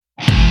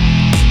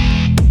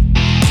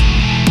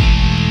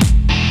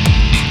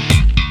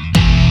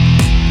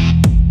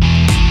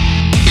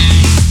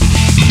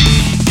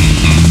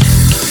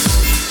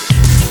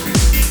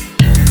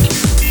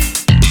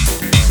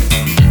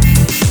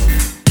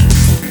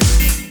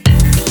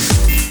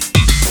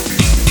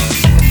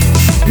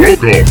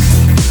Welcome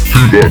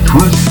to the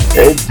Truth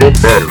of the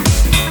Matter,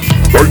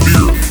 right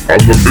here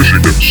on the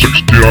Michigan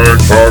 69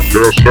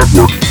 Podcast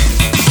Network,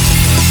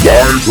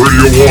 Live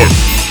Radio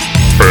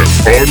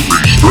 1, and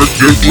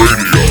Unrestricted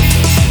Radio.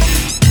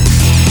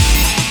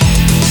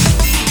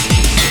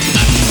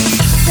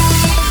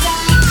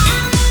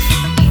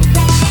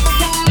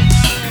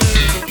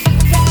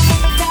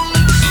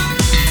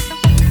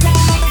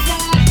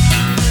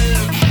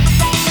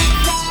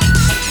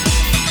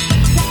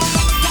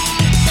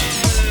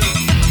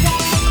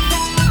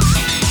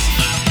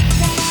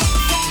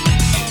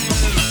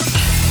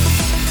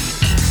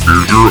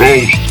 Here's your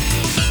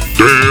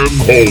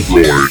host, Dan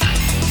Holroyd.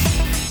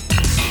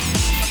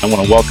 I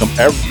want to welcome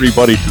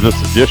everybody to this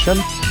edition,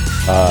 to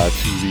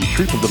the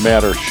Truth of the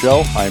Matter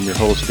show. I'm your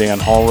host, Dan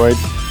Holroyd.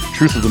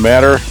 Truth of the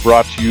Matter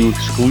brought to you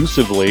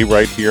exclusively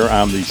right here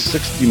on the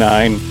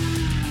 69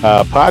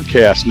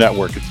 Podcast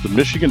Network. It's the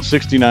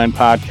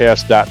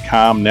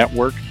Michigan69podcast.com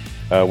network.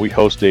 We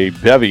host a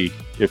bevy,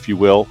 if you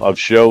will, of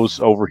shows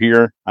over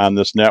here on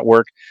this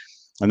network.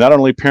 And not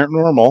only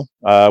Paranormal,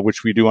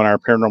 which we do on our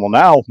Paranormal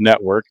Now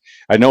network.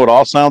 I know it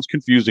all sounds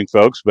confusing,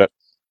 folks, but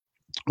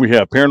we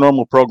have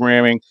paranormal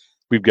programming.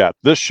 We've got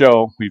this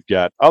show. We've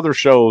got other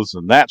shows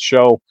and that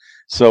show.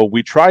 So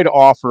we try to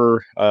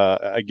offer,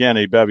 again,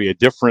 a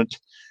different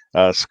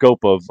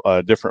scope of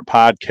different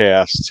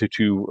podcasts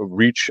to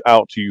reach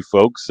out to you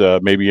folks,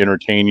 maybe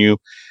entertain you,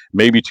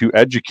 maybe to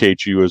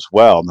educate you as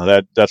well.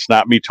 Now, that's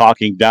not me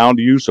talking down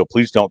to you, so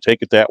please don't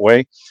take it that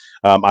way.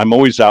 I'm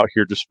always out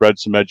here to spread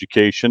some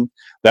education.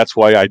 That's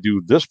why I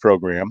do this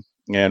program.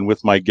 And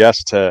with my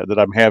guest that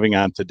I'm having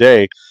on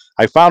today,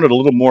 I found it a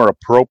little more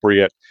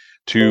appropriate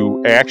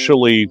to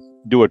actually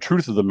do a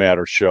Truth of the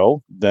Matter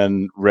show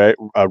than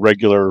a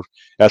regular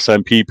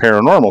SMP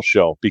Paranormal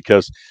show,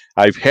 because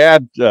I've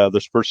had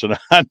this person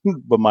on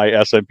my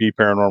SMP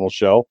Paranormal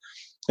show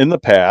in the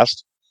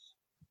past,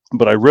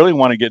 but I really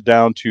want to get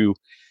down to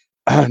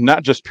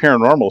not just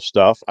paranormal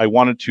stuff. I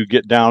wanted to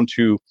get down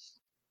to,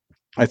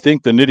 I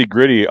think, the nitty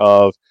gritty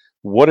of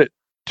what it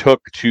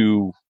took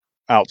to,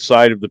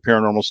 outside of the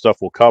paranormal stuff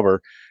we'll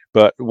cover,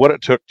 but what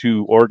it took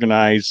to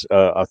organize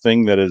a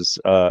thing that is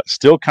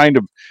still kind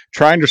of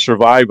trying to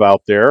survive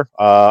out there.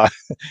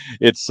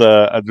 There's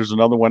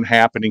another one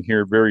happening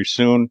here very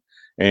soon.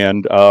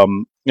 And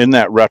in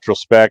that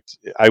retrospect,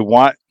 I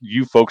want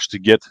you folks to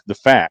get the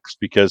facts,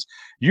 because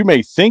you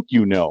may think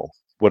you know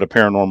what a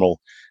paranormal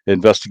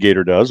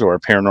investigator does, or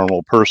a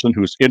paranormal person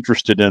who's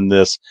interested in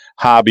this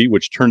hobby,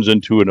 which turns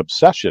into an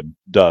obsession,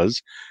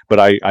 does. But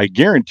I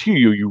guarantee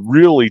you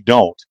really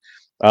don't.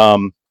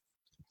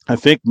 I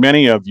think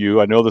many of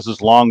you, I know this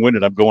is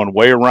long-winded, I'm going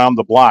way around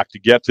the block to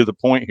get to the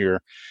point here,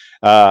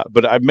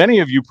 but many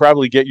of you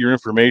probably get your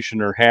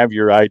information or have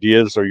your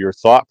ideas or your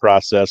thought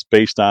process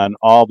based on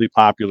all the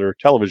popular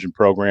television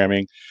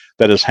programming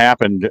that has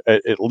happened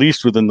at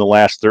least within the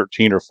last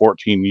 13 or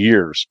 14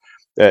 years.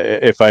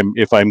 If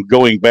I'm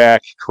going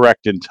back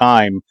correct in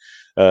time,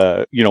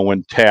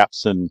 when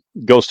Taps and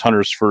Ghost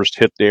Hunters first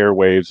hit the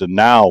airwaves, and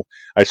now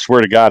I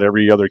swear to God,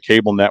 every other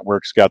cable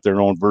network's got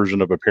their own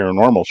version of a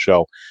paranormal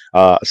show.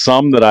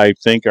 Some that I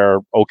think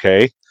are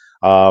okay.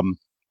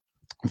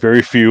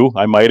 Very few,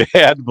 I might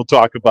add. We'll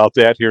talk about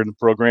that here in the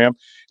program.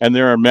 And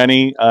there are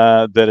many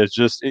that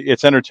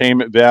it's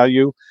entertainment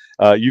value.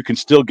 You can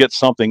still get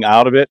something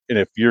out of it. And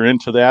if you're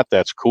into that,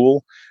 that's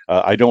cool.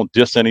 I don't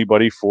diss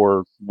anybody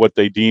for what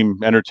they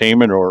deem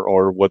entertainment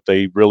or what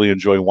they really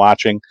enjoy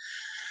watching.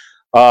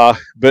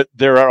 But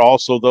there are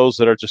also those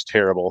that are just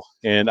terrible.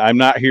 And I'm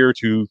not here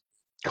to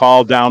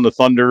call down the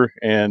thunder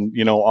and,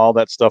 all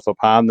that stuff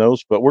upon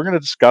those, but we're going to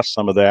discuss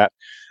some of that.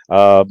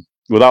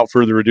 Without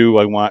further ado,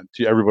 I want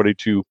everybody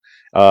to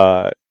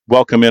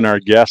welcome in our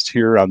guest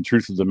here on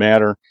Truth of the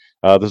Matter.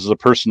 This is a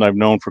person I've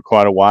known for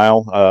quite a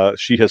while.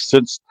 She has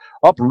since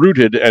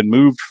uprooted and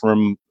moved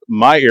from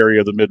my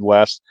area of the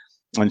Midwest,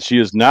 and she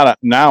is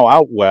now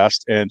out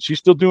west, and she's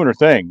still doing her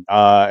thing.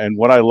 And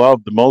what I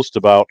love the most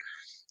about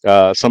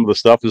some of the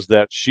stuff is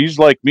that she's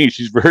like me.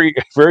 She's very,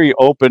 very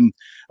open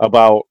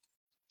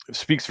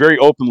speaks very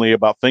openly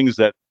about things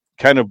that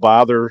kind of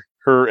bother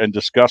her and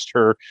disgust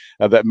her,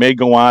 that may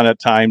go on at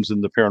times in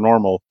the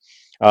paranormal.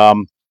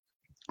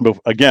 But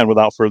again,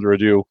 without further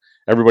ado,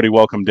 everybody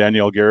welcome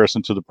Danielle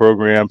Garrison to the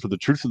program for the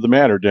Truth of the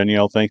Matter.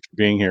 Danielle, thanks for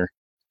being here.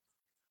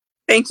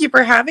 Thank you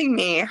for having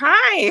me.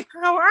 Hi,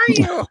 how are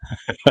you?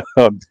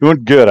 I'm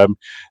doing good. I'm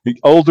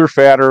older,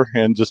 fatter,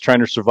 and just trying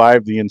to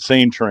survive the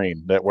insane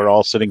train that we're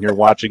all sitting here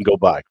watching go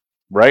by,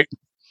 right?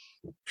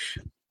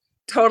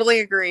 Totally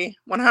agree.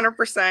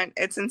 100%.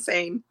 It's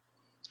insane.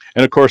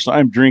 And of course,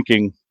 I'm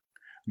drinking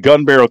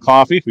Gun Barrel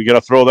Coffee. We got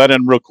to throw that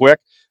in real quick.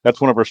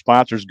 That's one of our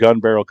sponsors, Gun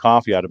Barrel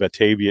Coffee out of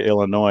Batavia,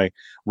 Illinois,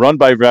 run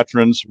by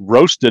veterans,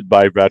 roasted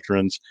by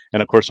veterans.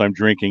 And of course, I'm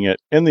drinking it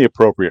in the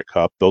appropriate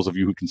cup. Those of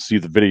you who can see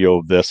the video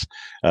of this,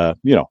 that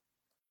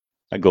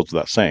goes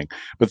without saying.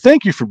 But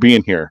thank you for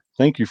being here.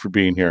 Thank you for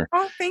being here.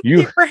 Oh, thank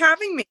you for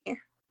having me.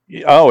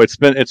 Oh, it's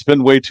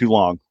been way too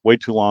long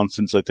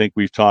since I think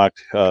we've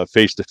talked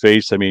face to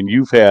face. I mean,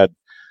 you've had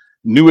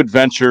new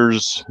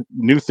adventures,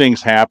 new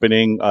things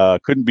happening.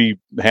 Couldn't be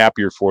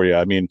happier for you.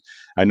 I mean,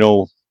 I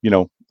know,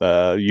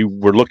 you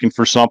were looking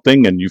for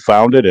something and you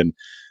found it, and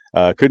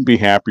couldn't be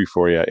happy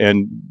for you.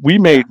 And we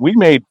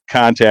made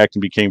contact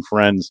and became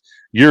friends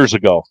years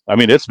ago. I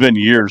mean, it's been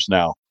years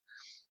now.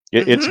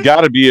 It's Mm-hmm.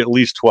 got to be at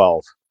least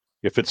 12,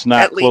 if it's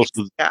not At close least,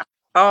 to. yeah.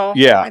 Oh,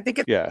 Yeah, I think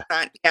it's yeah,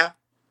 that. Yeah.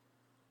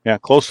 yeah,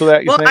 close to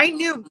that. You Well, think?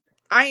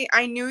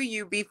 I knew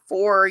you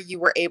before you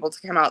were able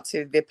to come out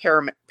to the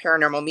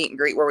paranormal meet and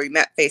greet where we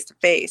met face to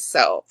face.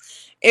 So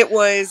it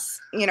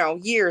was,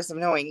 years of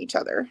knowing each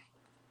other.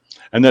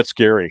 And that's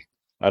scary.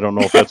 I don't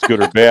know if that's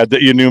good or bad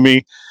that you knew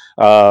me.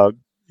 Uh,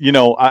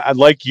 I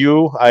like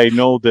you. I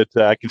know that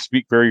I can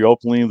speak very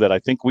openly that I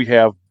think we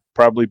have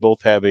probably both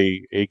have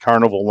a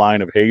carnival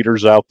line of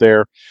haters out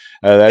there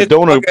that It's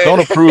all don't good.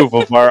 approve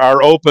of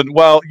our open.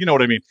 Well, you know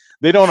what I mean.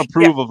 They don't Yeah.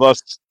 approve of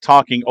us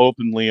talking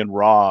openly and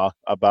raw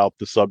about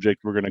the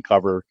subject we're going to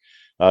cover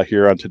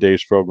here on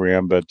today's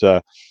program. But I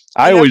And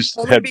that's always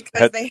only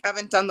because had. they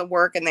haven't done the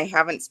work and they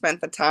haven't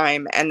spent the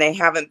time and they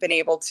haven't been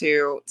able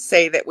to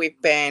say that we've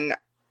been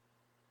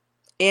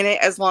in it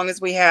as long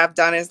as we have,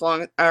 done as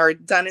long or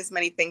done as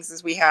many things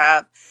as we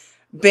have,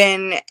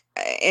 been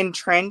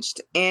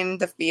entrenched in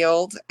the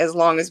field as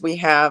long as we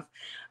have.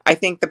 I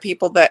think the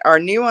people that are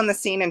new on the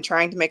scene and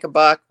trying to make a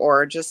buck,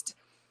 or just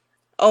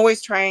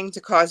always trying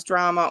to cause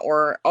drama,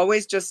 or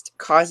always just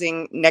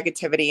causing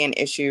negativity and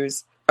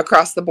issues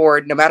across the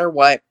board, no matter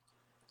what.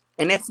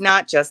 And it's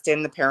not just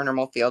in the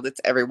paranormal field,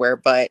 it's everywhere,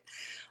 but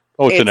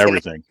Oh, it's in it's in,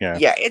 everything. Yeah,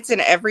 yeah, it's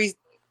in every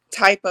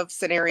type of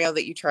scenario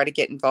that you try to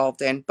get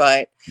involved in.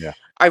 But yeah.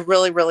 I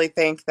really, really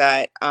think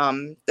that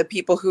the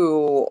people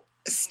who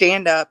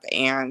stand up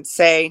and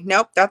say,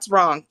 nope, that's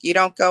wrong. You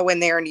don't go in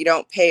there and you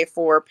don't pay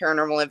for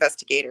paranormal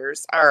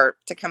investigators or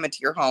to come into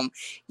your home.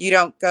 You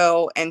don't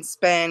go and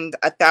spend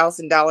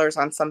 $1,000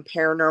 on some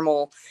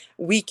paranormal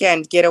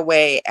weekend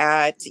getaway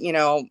at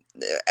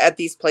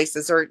these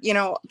places, or,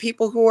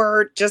 people who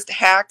are just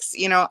hacks.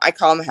 I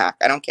call them a hack.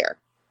 I don't care.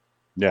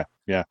 Yeah,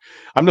 yeah.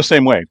 I'm the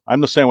same way. I'm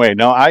the same way.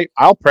 Now,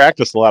 I'll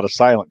practice a lot of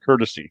silent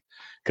courtesy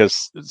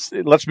because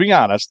let's be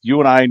honest, you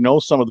and I know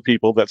some of the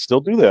people that still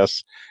do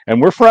this,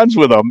 and we're friends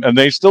with them, and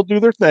they still do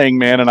their thing,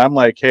 man. And I'm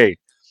like, hey,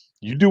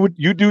 you do what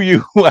you do,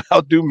 you,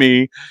 I'll do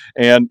me,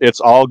 and it's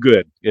all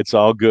good. It's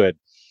all good.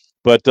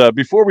 But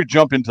before we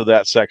jump into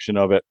that section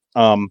of it,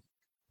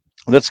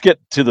 let's get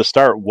to the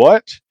start.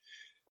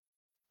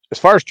 As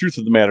far as truth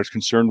of the matter is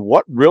concerned,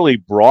 what really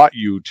brought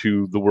you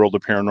to the world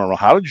of paranormal?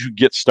 How did you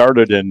get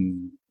started,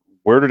 and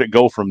where did it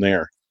go from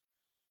there?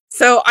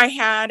 So I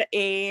had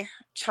a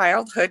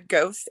childhood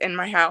ghost in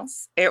my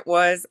house. It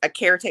was a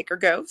caretaker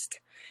ghost.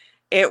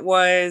 It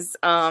was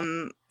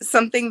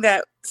something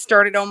that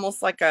started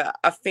almost like a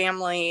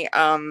family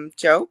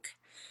joke.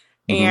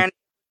 Hmm. And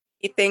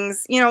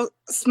things,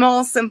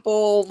 small,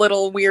 simple,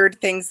 little weird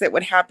things that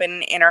would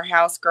happen in our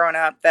house growing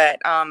up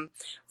that,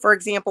 for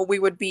example, we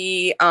would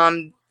be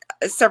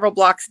several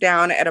blocks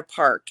down at a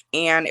park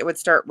and it would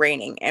start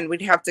raining and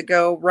we'd have to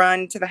go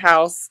run to the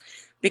house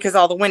because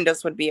all the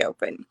windows would be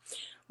open.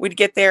 We'd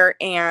get there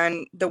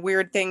and the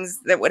weird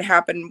things that would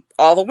happen,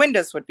 all the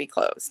windows would be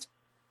closed.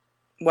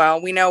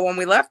 Well, we know when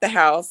we left the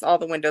house, all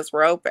the windows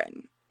were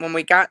open. When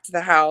we got to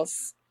the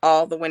house,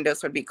 all the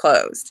windows would be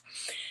closed.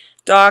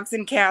 Dogs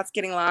and cats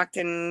getting locked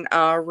in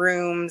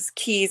rooms,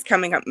 keys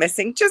coming up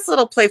missing, just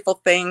little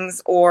playful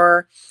things,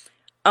 or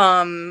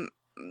um,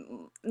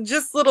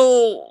 just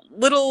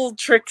little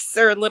tricks,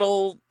 or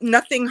little,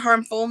 nothing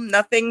harmful,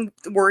 nothing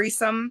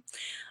worrisome.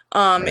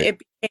 Right.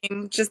 It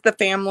became just the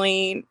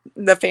family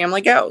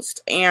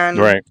ghost. And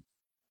Right.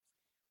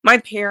 my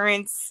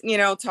parents,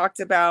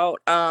 talked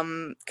about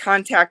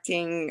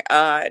contacting,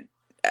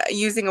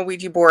 using a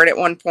Ouija board at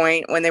one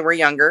point when they were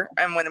younger,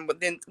 and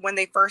when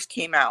they first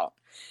came out,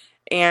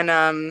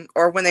 and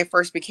or when they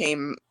first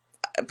became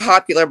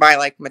popular by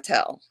like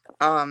Mattel.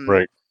 Um,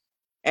 Right.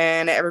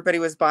 and everybody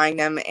was buying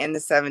them in the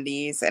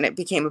 70s, and it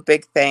became a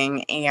big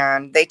thing.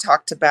 And they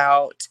talked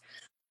about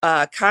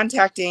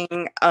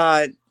contacting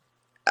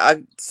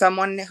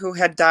someone who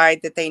had died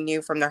that they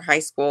knew from their high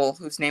school,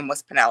 whose name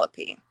was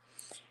Penelope.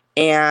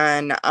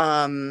 And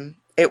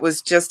it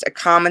was just a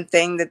common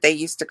thing that they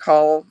used to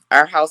call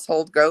our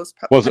household ghost,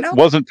 Penelope.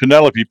 Wasn't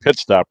Penelope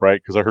Pitstop,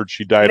 right? Because I heard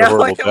she died a No,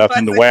 horrible it death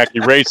in the wasn't.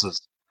 wacky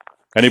races.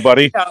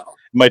 Anybody? No.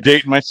 Am I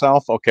dating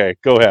myself? Okay,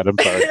 go ahead. I'm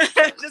sorry.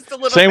 Just a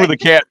little Same with the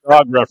bit. cat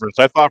dog reference.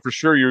 I thought for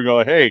sure you were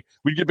going, hey,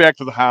 we'd get back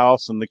to the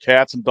house and the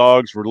cats and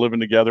dogs were living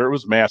together. It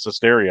was mass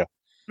hysteria.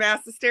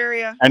 Mass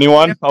hysteria.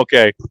 Anyone?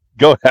 Okay,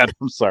 go ahead.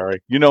 I'm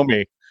sorry. You know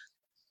me.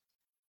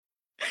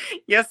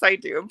 Yes, I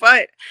do.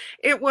 But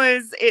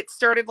it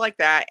started like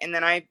that. And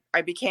then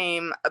I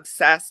became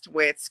obsessed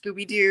with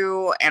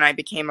Scooby-Doo, and I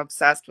became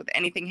obsessed with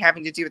anything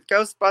having to do with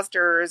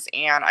Ghostbusters.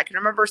 And I can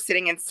remember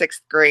sitting in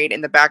 6th grade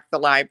in the back of the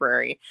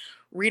library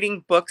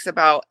reading books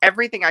about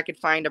everything I could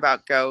find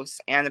about ghosts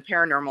and the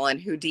paranormal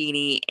and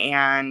Houdini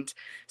and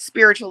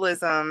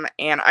spiritualism.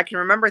 And I can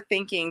remember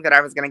thinking that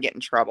I was going to get in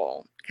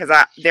trouble because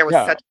there was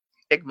Yeah. such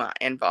stigma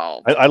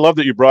involved. I love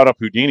that you brought up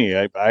Houdini.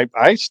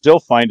 I still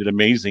find it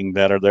amazing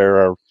that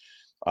there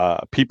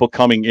are people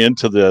coming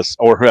into this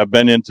or who have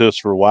been into this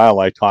for a while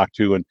I talk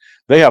to, and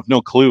they have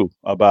no clue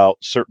about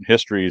certain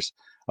histories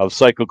of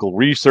psychical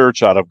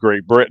research out of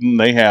Great Britain.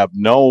 They have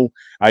no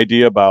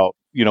idea about,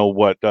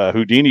 what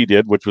Houdini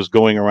did, which was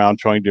going around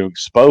trying to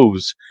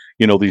expose,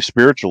 these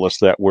spiritualists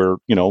that were,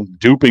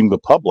 duping the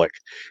public.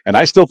 And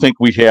I still think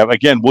we have,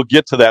 again, we'll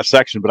get to that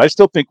section, but I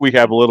still think we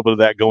have a little bit of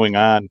that going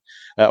on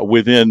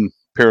within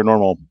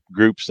paranormal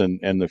groups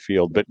and the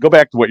field. But go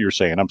back to what you were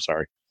saying. I'm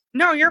sorry.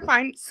 No, you're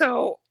fine.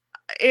 So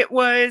it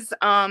was,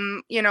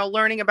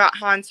 learning about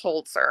Hans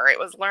Holzer. It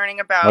was learning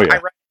about,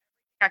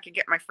 I could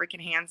get my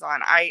freaking hands on.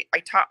 I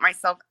taught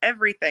myself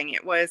everything.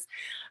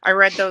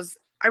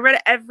 I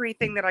read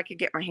everything that I could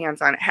get my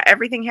hands on.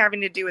 Everything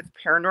having to do with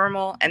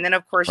paranormal. And then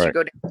of course you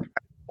go down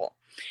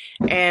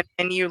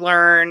and you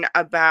learn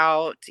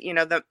about,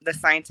 the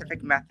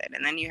scientific method.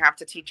 And then you have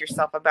to teach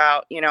yourself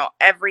about,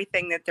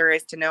 everything that there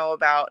is to know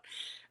about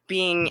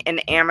being an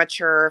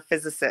amateur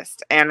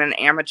physicist and an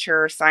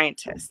amateur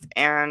scientist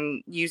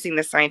and using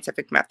the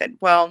scientific method.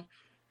 Well,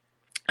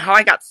 how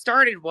I got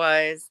started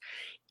was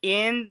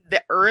in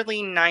the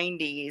early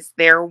 90s,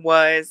 there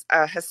was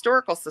a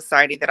historical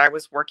society that I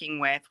was working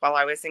with while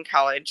I was in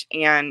college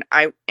and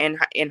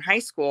in high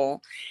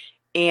school.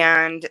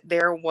 And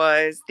there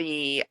was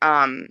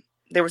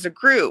there was a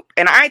group,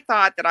 and I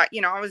thought that I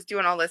was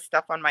doing all this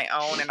stuff on my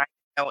own, and I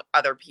didn't know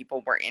other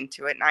people were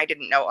into it, and I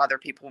didn't know other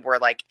people were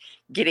like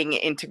getting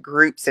into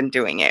groups and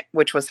doing it,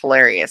 which was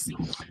hilarious.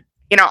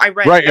 I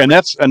read and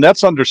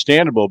that's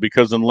understandable,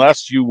 because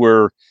unless you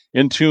were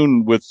in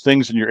tune with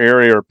things in your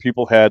area, or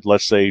people had,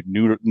 let's say,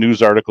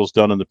 news articles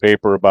done in the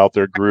paper about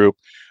their group,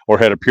 or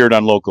had appeared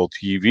on local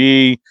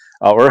TV,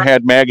 or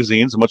had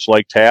magazines, much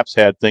like TAPS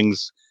had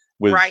things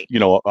with,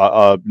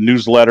 a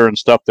newsletter and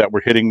stuff that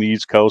were hitting the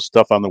East Coast,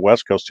 stuff on the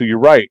West Coast too. You're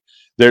right.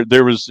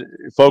 There was,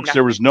 folks,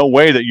 there was no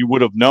way that you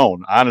would have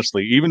known,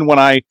 honestly. Even when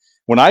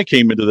I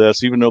came into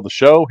this, even though the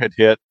show had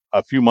hit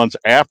a few months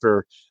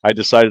after I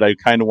decided I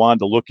kind of wanted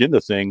to look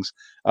into things,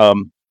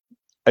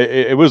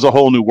 it was a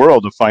whole new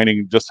world of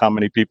finding just how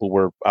many people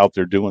were out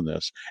there doing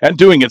this and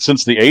doing it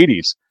since the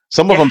 80s.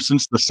 Some of them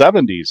since the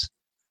 70s.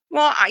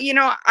 Well,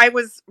 I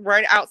was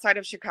right outside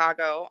of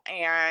Chicago,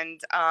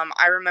 and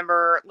I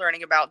remember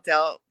learning about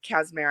Del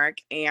Kazmarek,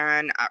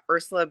 and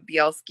Ursula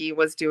Bielski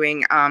was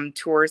doing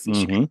tours in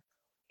Chicago,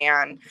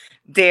 and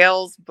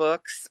Dale's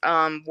books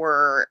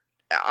were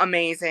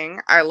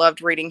amazing. I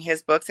loved reading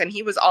his books, and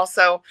he was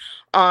also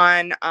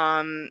on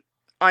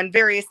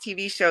various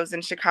TV shows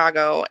in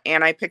Chicago,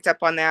 and I picked up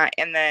on that.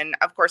 And then,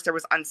 of course, there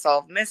was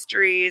Unsolved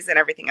Mysteries and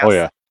everything else. Oh,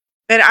 yeah.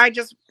 And I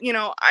just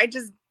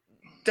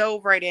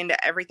dove right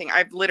into everything.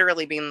 I've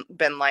literally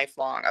been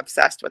lifelong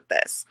obsessed with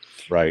this.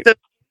 Right. So,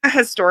 a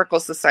historical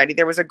society,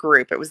 there was a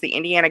group. It was the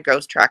Indiana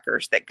Ghost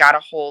Trackers that got a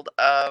hold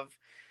of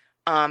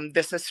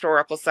this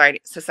historical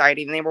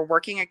society, and they were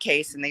working a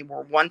case, and they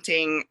were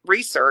wanting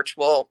research.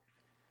 Well,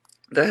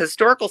 the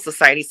historical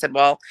society said,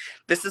 well,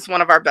 this is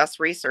one of our best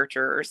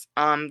researchers.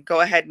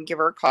 Go ahead and give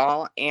her a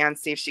call and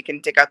see if she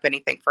can dig up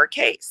anything for a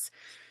case.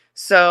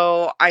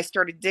 So I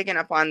started digging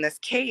up on this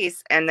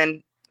case, and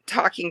then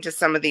talking to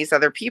some of these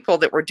other people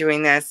that were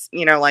doing this,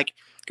 like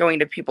going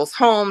to people's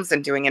homes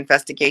and doing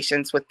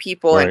investigations with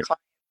people and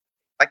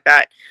like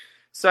that.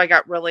 So I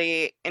got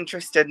really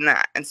interested in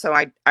that. And so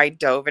I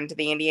dove into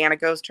the Indiana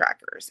Ghost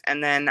Trackers.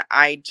 And then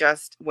I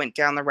just went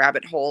down the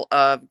rabbit hole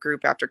of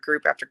group after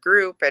group after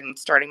group, and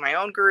starting my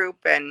own group,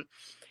 and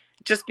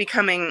just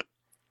becoming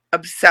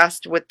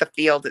obsessed with the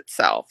field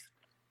itself.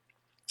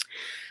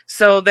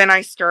 So then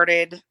I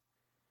started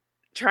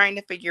trying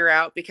to figure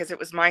out, because it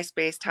was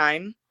MySpace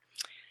time,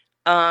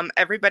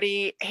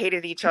 everybody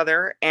hated each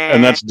other,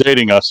 and that's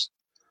dating us.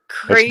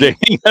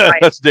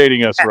 That's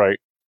dating us, right?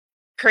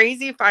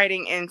 Crazy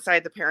fighting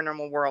inside the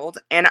paranormal world.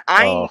 And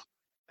I know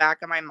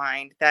back of my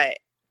mind that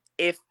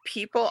if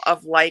people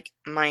of like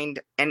mind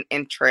and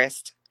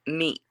interest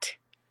meet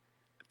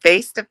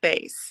face to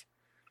face,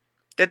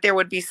 that there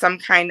would be some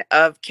kind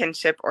of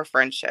kinship or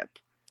friendship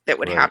that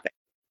would happen.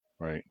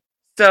 Right.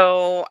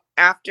 So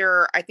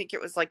after, I think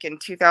it was like in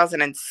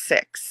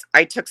 2006,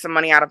 I took some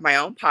money out of my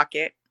own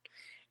pocket,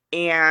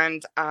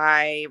 and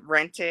I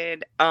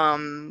rented,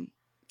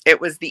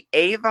 it was the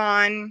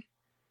Avon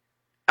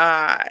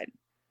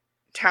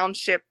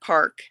Township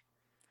Park.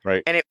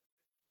 Right. And it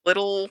was a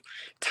little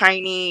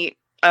tiny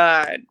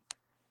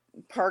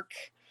park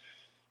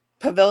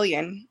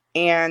pavilion,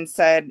 and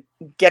said,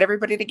 get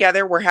everybody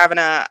together. We're having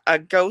a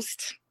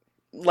ghost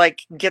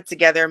get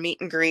together, meet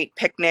and greet,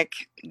 picnic.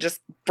 Just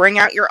bring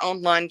out your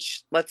own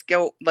lunch. Let's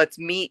go. Let's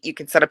meet. You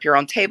can set up your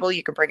own table.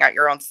 You can bring out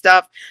your own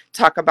stuff.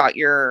 Talk about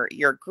your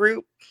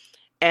group.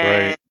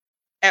 And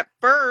at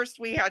first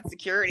we had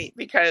security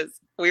because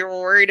we were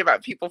worried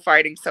about people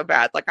fighting so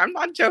bad. Like, I'm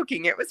not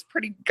joking. It was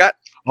pretty gut.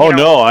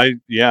 No,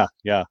 yeah.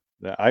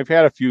 I've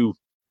had a few.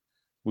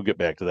 We'll get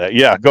back to that.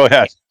 Yeah, go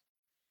ahead.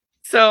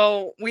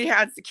 So we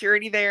had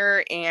security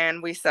there,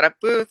 and we set up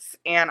booths,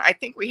 and I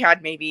think we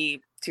had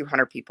maybe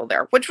 200 people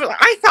there, which was,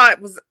 I thought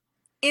was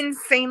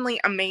insanely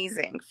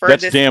amazing for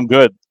That's this. damn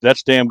good.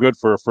 That's damn good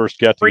for a first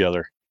get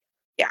together.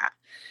 Yeah.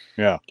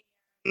 Yeah.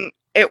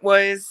 It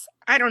was,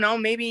 I don't know,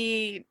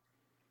 maybe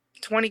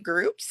 20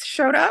 groups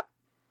showed up.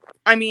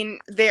 I mean,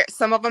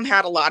 some of them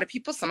had a lot of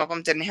people, some of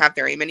them didn't have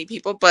very many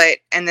people,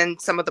 and then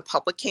some of the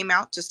public came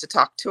out just to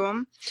talk to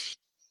them.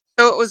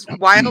 So it was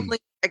wildly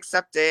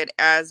accepted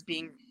as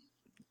being,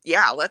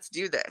 yeah, let's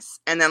do this.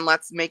 And then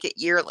let's make it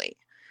yearly.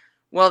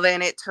 Well,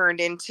 then it turned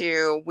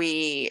into,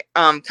 we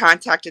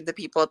contacted the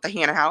people at the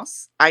Hannah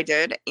House. I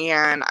did.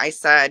 And I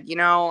said,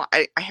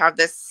 I have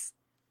this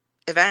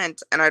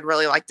event and I'd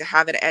really like to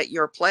have it at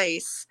your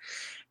place.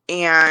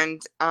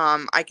 And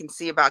I can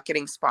see about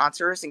getting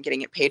sponsors and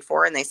getting it paid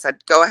for. And they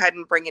said, go ahead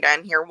and bring it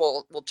in here.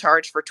 We'll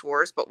charge for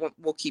tours, but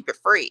we'll keep it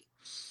free.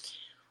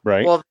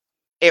 Right. Well,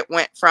 it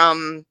went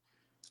from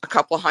a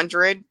couple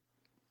hundred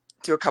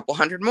to a couple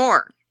hundred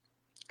more.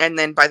 And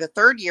then by the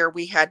third year,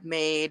 we had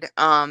made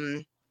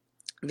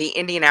the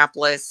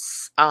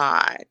Indianapolis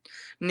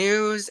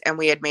news, and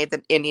we had made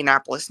the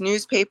Indianapolis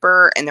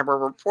newspaper, and there were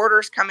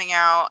reporters coming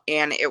out,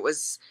 and it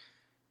was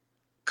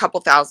a couple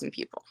thousand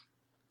people.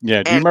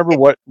 Yeah. Do you remember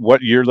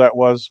what year that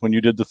was when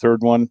you did the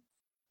third one?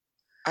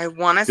 I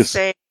want to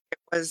say it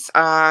was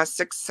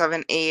 6,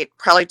 7, 8,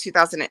 probably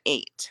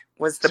 2008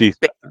 was the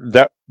big.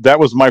 That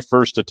was my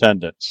first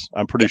attendance.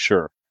 I'm pretty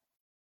sure.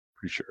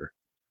 Pretty sure.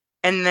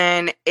 And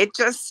then it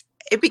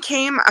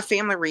became a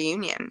family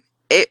reunion.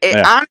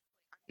 I'm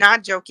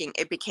not joking.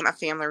 It became a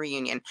family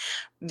reunion.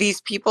 These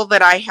people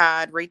that I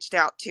had reached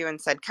out to and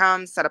said,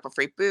 come set up a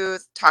free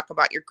booth, talk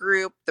about your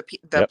group,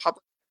 the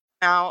public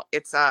now.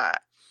 It's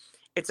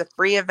a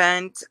free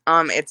event.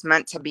 It's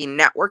meant to be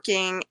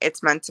networking.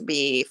 It's meant to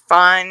be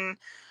fun.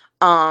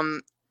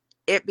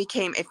 It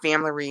became a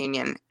family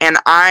reunion, and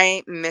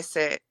I miss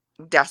it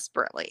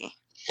desperately.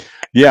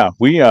 Yeah,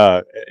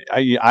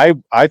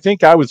 I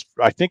think I was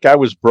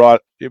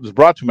brought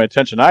to my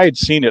attention. I had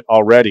seen it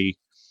already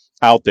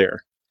out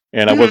there,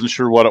 and I wasn't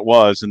sure what it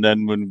was. And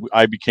then when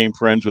I became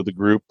friends with the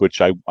group,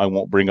 which I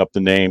won't bring up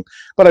the name,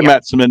 but I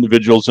met some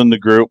individuals in the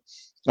group,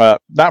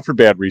 not for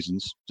bad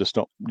reasons. Just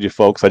don't, you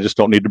folks, I just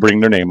don't need to bring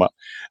their name up.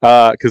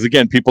 Because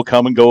again, people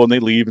come and go and they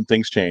leave and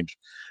things change.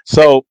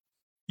 So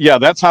yeah,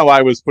 that's how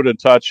I was put in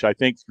touch, I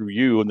think, through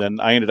you. And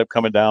then I ended up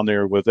coming down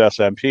there with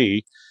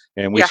SMP,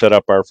 and we set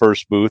up our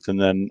first booth,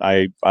 and then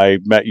I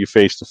met you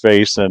face to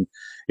face, and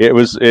it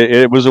was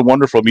a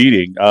wonderful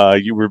meeting.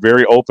 You were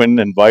very open,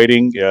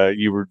 inviting.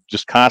 You were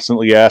just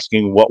constantly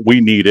asking what we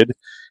needed,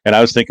 and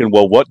I was thinking,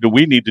 well, what do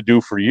we need to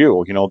do for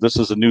you? This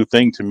is a new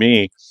thing to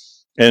me.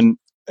 And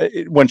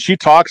when she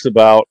talks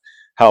about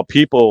how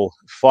people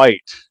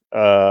fight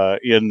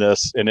in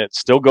this, and it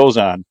still goes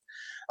on,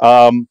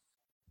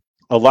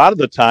 a lot of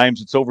the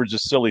times it's over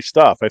just silly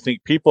stuff. I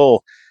think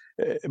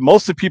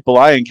most of the people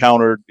I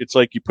encountered, it's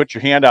like you put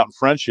your hand out in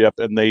friendship,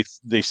 and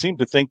they seem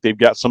to think they've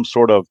got some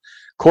sort of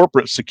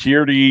corporate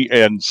security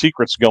and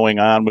secrets going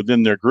on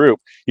within their group,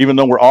 even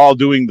though we're all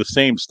doing the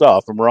same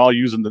stuff and we're all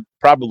using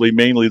probably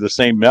mainly the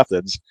same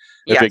methods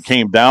if it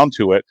came down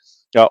to it.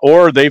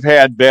 Or they've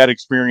had bad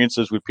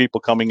experiences with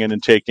people coming in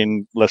and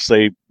taking, let's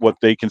say, what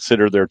they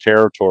consider their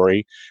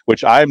territory,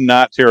 which I'm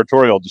not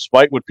territorial,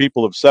 despite what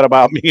people have said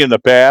about me in the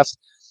past.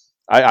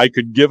 I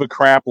could give a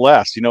crap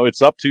less.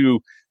 It's up to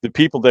the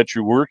people that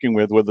you're working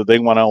with, whether they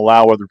want to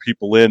allow other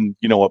people in,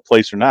 a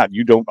place or not.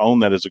 You don't own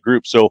that as a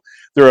group. So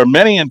there are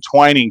many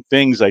entwining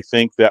things, I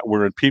think, that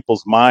were in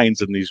people's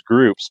minds in these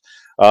groups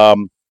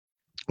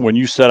when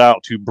you set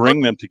out to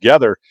bring them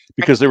together,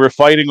 because they were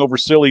fighting over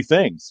silly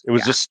things. It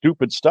was just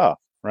stupid stuff,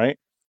 right?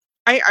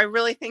 I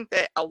really think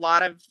that a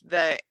lot of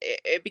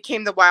it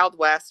became the Wild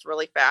West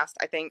really fast.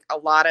 I think a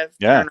lot of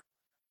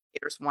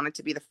investigators wanted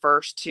to be the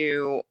first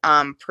to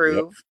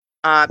prove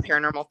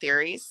paranormal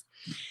theories.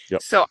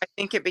 So I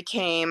think it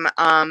became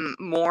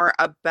more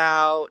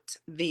about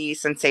the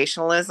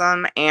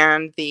sensationalism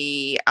and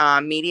the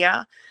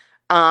media.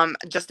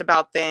 Just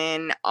about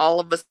then,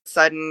 all of a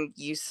sudden,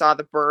 you saw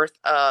the birth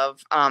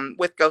of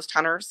with ghost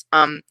hunters,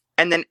 and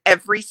then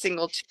every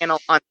single channel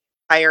on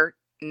the entire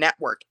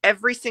network,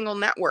 every single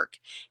network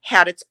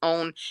had its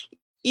own.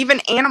 Even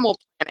Animal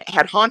Planet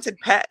had haunted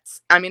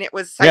pets. I mean, it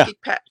was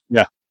psychic pet.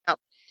 Yeah, it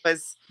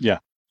was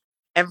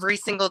every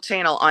single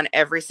channel on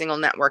every single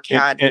network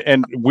had.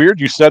 And weird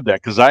you said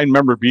that, because I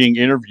remember being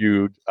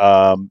interviewed.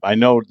 I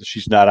know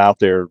she's not out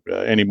there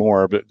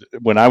anymore, but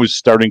when I was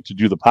starting to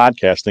do the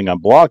podcasting on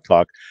Blog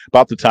Talk,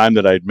 about the time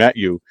that I'd met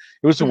you,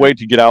 it was a way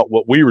to get out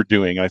what we were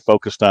doing. I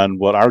focused on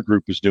what our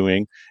group was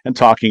doing and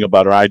talking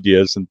about our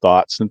ideas and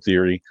thoughts and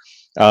theory.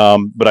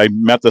 But I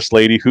met this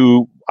lady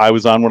who I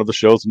was on one of the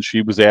shows, and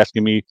she was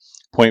asking me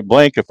point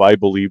blank if I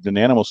believed in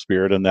animal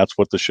spirit, and that's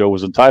what the show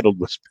was entitled,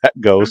 was Pet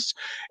Ghosts.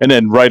 And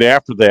then right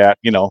after that,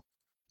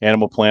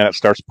 Animal Planet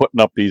starts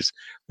putting up these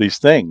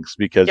things,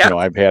 because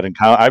I've had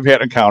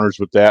encounters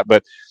with that.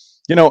 But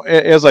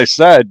as I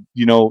said,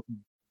 you're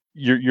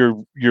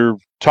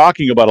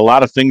talking about a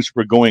lot of things that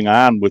were going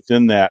on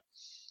within that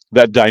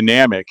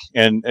dynamic.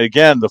 And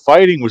again, the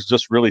fighting was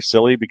just really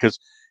silly, because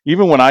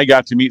even when I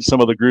got to meet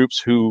some of the groups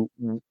who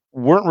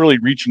weren't really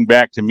reaching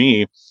back to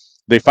me.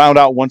 They found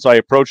out once I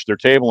approached their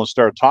table and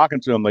started talking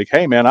to them, like,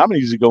 hey, man, I'm an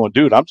easygoing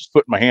dude. I'm just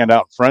putting my hand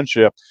out in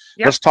friendship.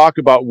 Yep. Let's talk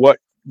about what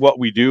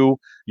we do.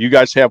 You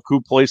guys have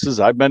cool places.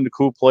 I've been to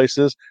cool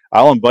places.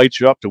 I'll invite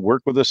you up to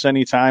work with us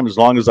anytime, as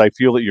long as I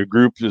feel that your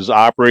group is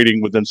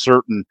operating within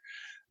certain,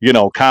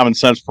 common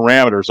sense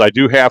parameters. I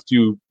do have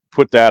to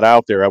put that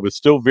out there. I was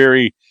still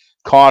very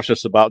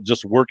cautious about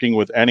just working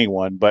with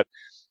anyone. But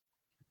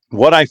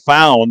what I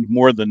found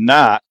more than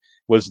not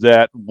was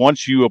that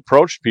once you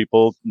approached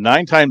people,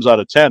 9 times out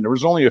of 10, there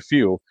was only a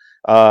few,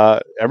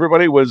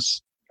 everybody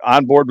was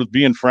on board with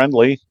being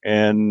friendly.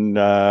 And,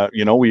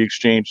 we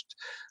exchanged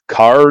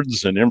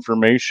cards and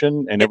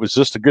information, and it was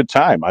just a good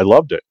time. I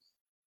loved it.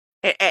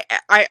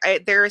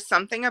 There is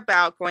something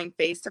about going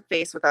face to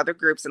face with other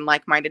groups and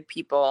like-minded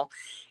people.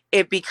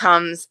 It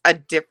becomes a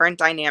different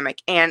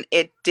dynamic, and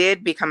it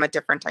did become a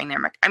different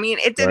dynamic. I mean,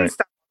 it didn't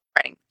stop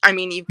fighting. I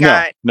mean, you've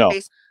got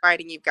Facebook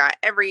fighting, you've got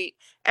every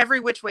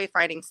which way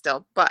fighting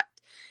still, but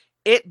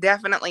it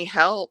definitely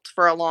helped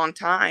for a long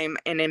time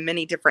and in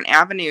many different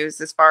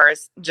avenues as far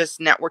as just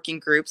networking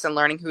groups and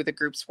learning who the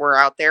groups were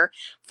out there.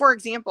 For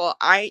example,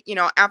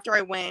 after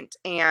I went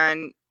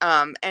and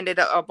ended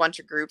a bunch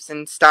of groups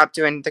and stopped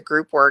doing the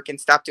group work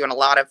and stopped doing a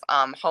lot of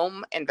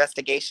home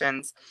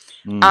investigations,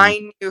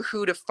 I knew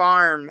who to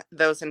farm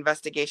those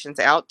investigations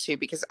out to,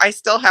 because I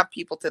still have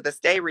people to this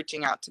day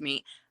reaching out to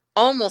me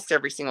almost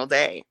every single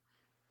day.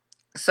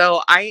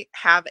 So I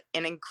have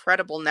an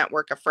incredible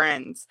network of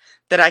friends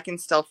that I can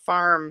still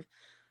farm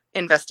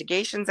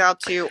investigations out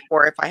to,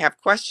 or if I have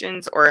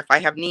questions, or if I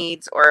have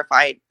needs, or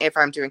if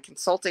I'm doing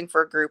consulting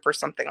for a group or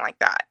something like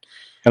that.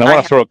 And I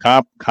want to throw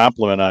a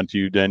compliment onto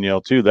you, Danielle,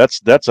 too.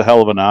 That's a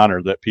hell of an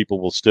honor that people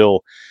will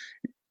still,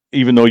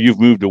 even though you've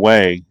moved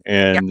away,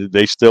 and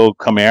they still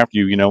come after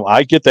you.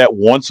 I get that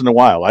once in a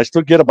while. I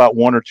still get about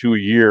 1 or 2 a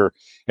year,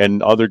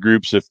 and other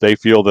groups, if they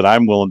feel that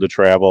I'm willing to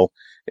travel.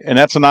 And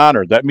that's an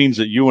honor. That means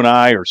that you and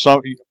I, or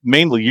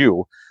mainly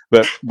you,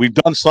 but we've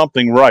done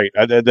something right.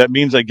 That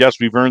means, I guess,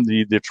 we've earned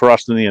the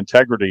trust and the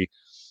integrity.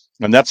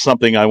 And that's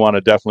something I want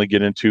to definitely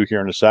get into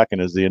here in a second,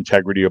 is the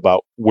integrity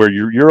about where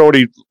you're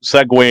already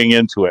segueing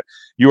into it.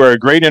 You are a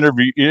great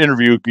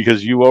interview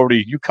because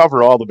you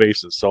cover all the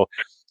bases. So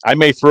I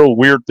may throw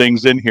weird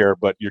things in here,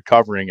 but you're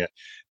covering it.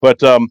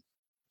 But,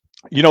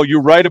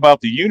 you're right about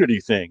the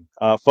unity thing.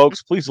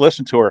 Folks, please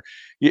listen to her.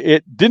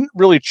 It didn't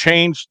really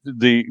change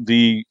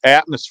the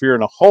atmosphere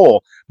in a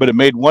whole, but it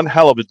made one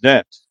hell of a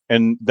dent.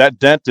 And that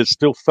dent is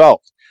still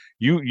felt.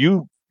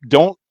 You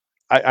don't,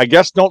 I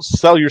guess, don't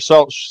sell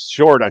yourself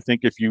short, I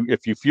think, if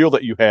you feel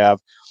that you have,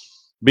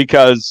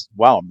 because,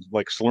 wow, I'm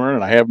like slurring,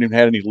 and I haven't even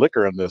had any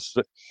liquor in this.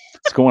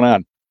 What's going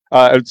on?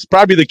 It's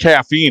probably the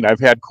caffeine. I've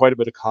had quite a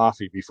bit of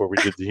coffee before we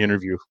did the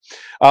interview.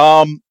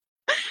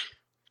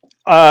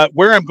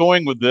 Where I'm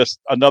going with this,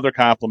 another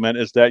compliment,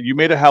 is that you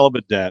made a hell of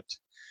a dent.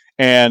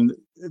 And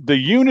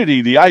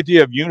the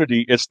idea of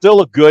unity is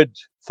still a good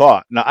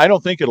thought. Now, I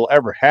don't think it'll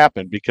ever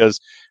happen, because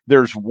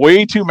there's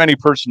way too many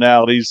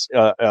personalities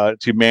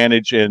to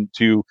manage, and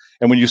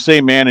when you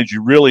say manage,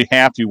 you really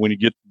have to, when you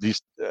get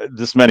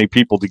this many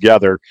people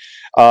together,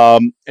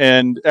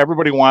 and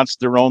everybody wants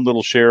their own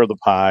little share of the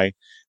pie.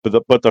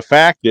 But the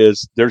fact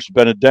is, there's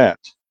been a dent.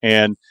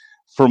 And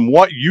from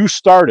what you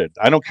started,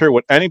 I don't care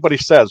what anybody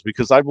says,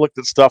 because I've looked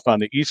at stuff on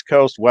the East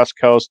Coast, West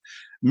Coast,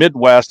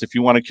 Midwest, if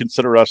you want to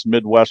consider us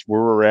Midwest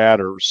where we're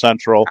at, or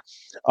Central.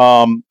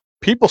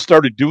 People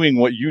started doing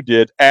what you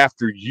did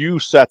after you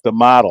set the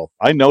model.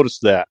 I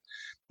noticed that.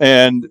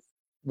 And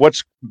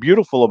what's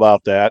beautiful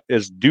about that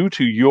is, due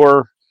to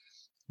your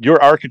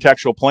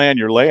architectural plan,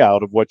 your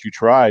layout of what you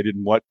tried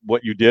and what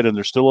you did, and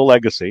there's still a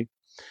legacy.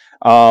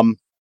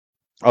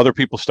 Other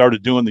people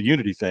started doing the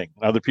unity thing.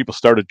 Other people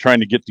started trying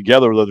to get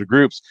together with other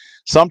groups,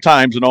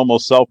 sometimes in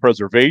almost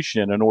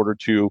self-preservation, in order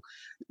to,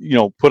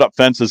 put up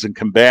fences and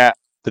combat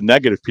the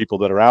negative people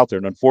that are out there.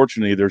 And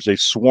unfortunately, there's a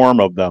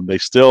swarm of them. They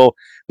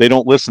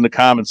don't listen to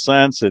common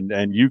sense,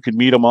 and you can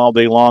meet them all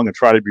day long and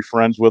try to be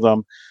friends with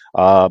them.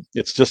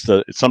 It's just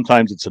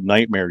sometimes it's a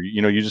nightmare.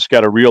 You just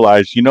got to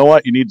realize, you know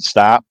what, you need to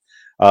stop.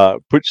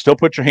 Still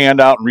put your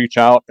hand out and reach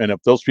out. And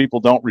if those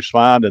people don't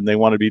respond and they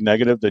want to be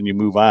negative, then you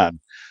move on.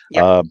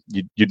 Yep.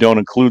 You don't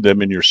include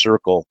them in your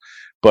circle.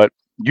 But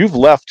you've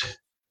left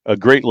a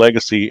great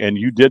legacy, and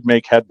you did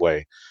make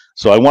headway.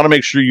 So I want to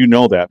make sure you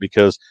know that,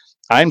 because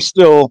I'm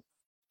still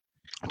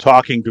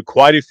talking to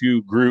quite a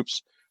few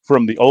groups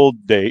from the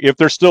old day, if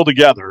they're still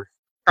together,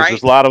 because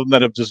there's a lot of them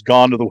that have just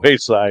gone to the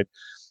wayside.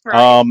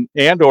 Right.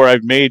 Or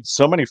I've made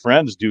so many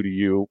friends due to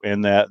you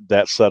in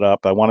that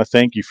setup. I want to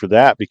thank you for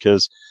that,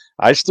 because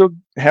I still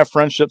have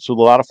friendships with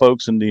a lot of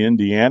folks in the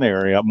Indiana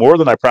area, more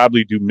than I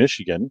probably do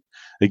Michigan.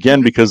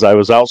 Again, because I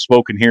was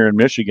outspoken here in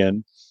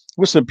Michigan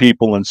with some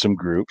people in some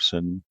groups,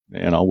 and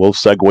we'll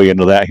segue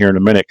into that here in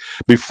a minute.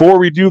 Before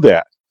we do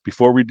that,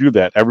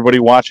 everybody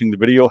watching the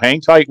video,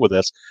 hang tight with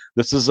us.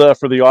 This is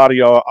for the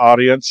audio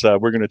audience.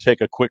 We're going to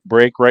take a quick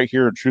break right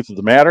here in Truth of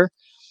the Matter.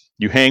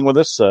 you hang with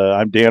us.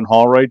 I'm Dan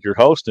Hallright, your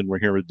host, and we're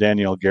here with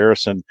Danielle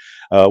Garrison,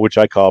 which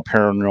I call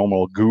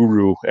paranormal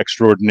guru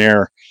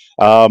extraordinaire.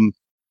 And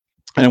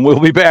we'll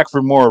be back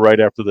for more right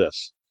after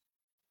this.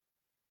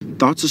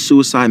 Thoughts of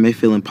suicide may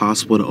feel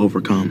impossible to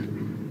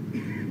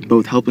overcome, but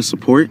with help and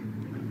support,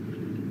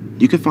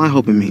 you can find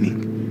hope and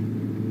meaning.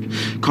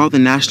 Call the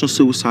National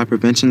Suicide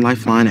Prevention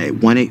Lifeline at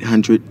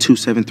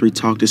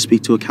 1-800-273-TALK to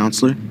speak to a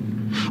counselor,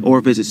 or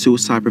visit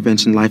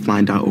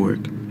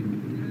suicidepreventionlifeline.org.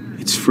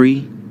 It's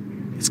free,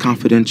 it's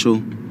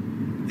confidential,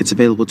 it's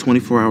available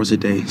 24 hours a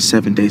day,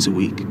 7 days a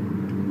week.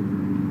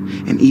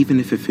 And even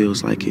if it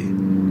feels like it,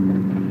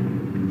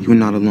 you're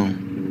not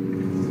alone.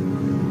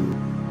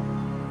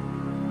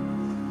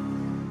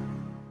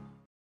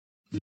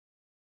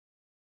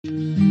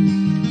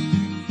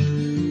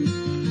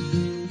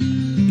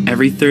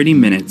 Every 30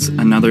 minutes,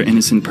 another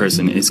innocent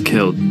person is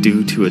killed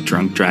due to a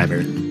drunk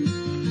driver.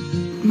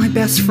 My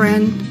best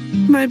friend.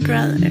 My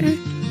brother.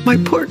 My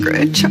poor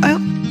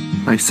grandchild.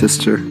 My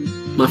sister.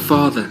 My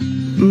father.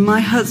 My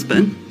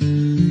husband.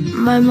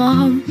 My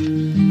mom.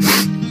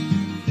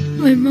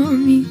 My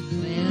mommy.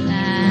 Well,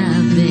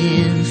 I've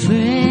been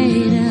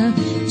afraid of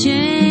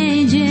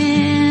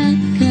changing,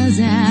 'cause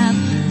I've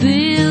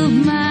built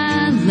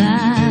my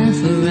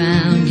life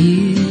around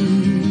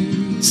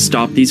you.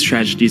 Stop these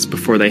tragedies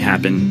before they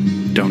happen.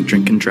 Don't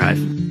drink and drive.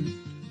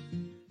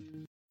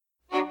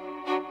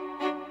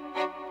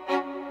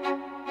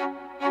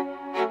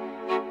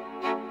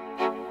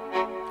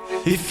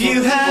 If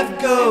you have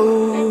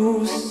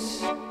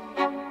ghosts,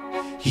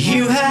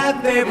 you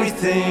have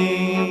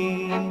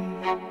everything.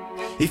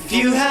 If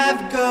you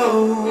have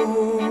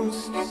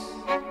ghosts,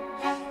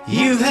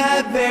 you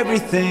have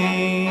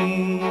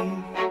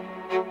everything.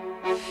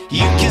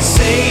 You can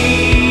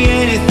say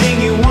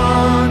anything you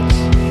want,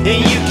 and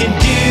you can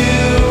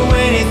do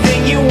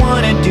anything you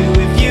want to do.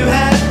 If you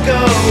have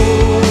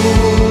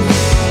ghosts,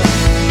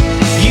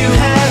 you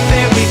have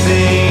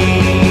everything.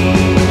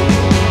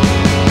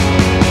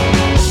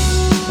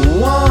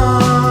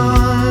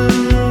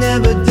 One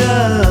never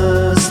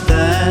does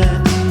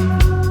that.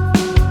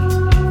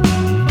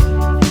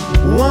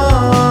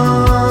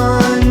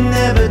 One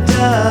never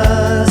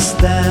does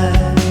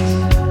that.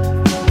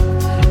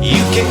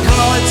 You can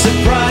call it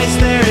surprise,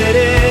 there it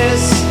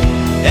is,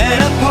 and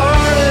a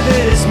part of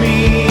it is me.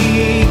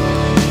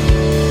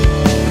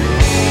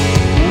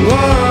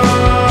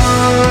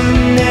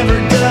 One never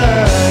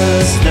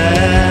does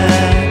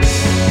that.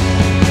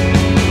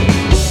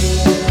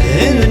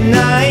 In the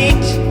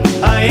night,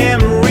 I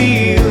am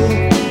real.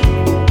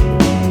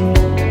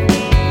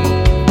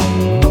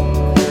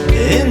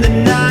 In the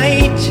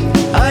night,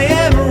 I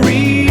am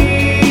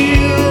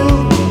real.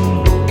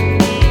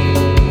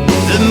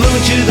 The moon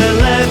to the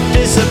left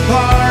is a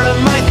part of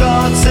my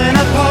thoughts, and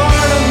a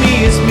part of me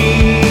is me.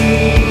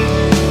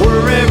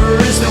 Wherever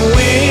is the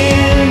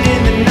wind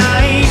in the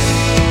night,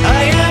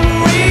 I am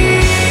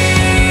real.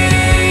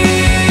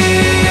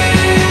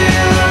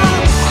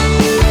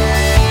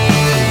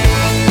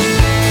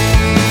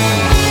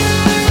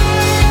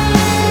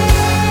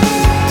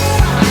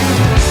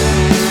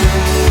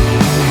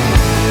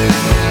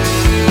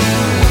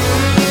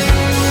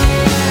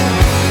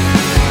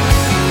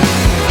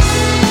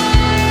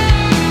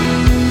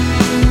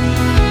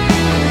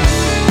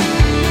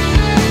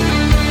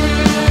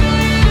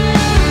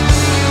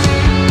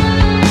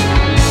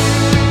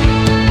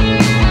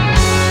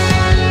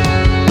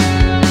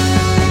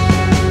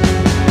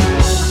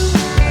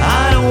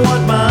 I don't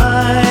want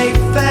my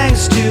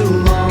fangs too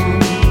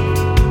long.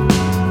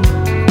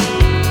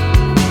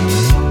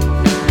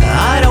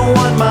 I don't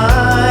want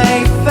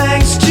my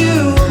fangs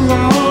too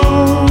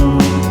long.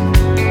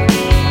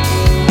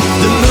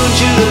 The moon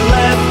to the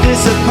left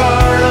is a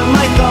part of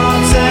my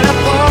thoughts, and a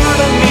part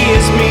of me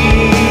is me.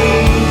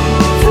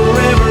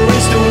 Forever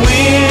is the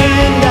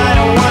wind. I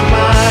don't want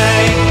my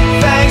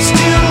fangs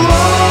too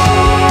long.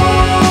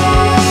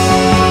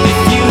 If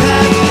you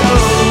have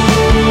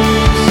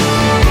ghosts,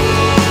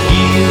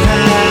 you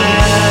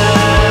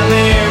have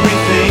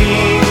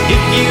everything.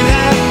 If you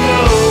have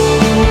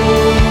ghosts,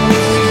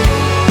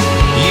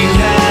 you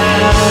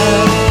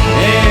have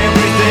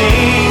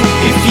everything.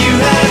 If you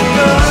have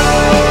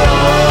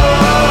ghosts,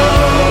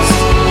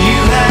 you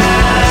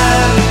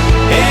have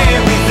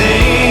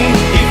everything.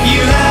 If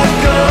you have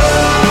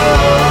ghosts,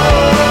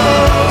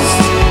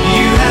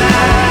 you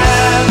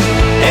have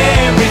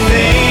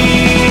everything.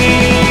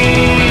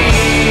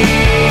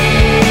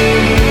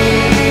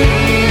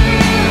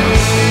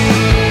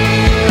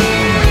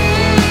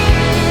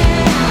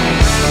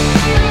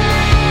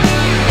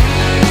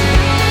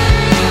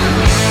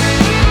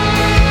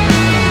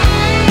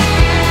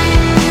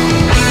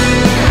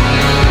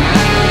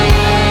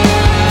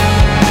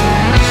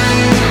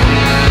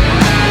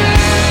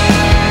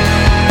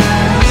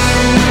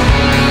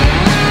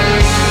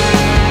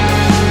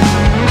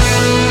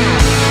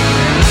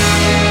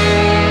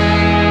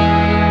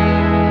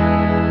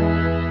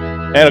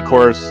 And of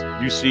course,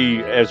 you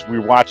see, as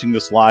we're watching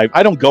this live,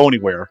 I don't go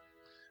anywhere.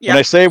 Yeah. When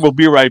I say we'll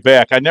be right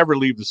back, I never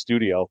leave the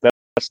studio.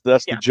 That's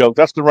That's the Yeah. joke.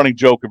 That's the running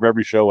joke of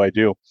every show I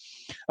do.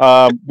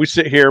 We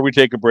sit here, we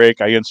take a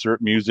break. I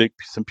insert music,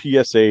 some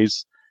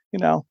PSAs. You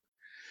know,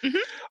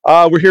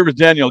 we're here with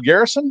Danielle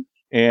Garrison,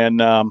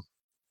 and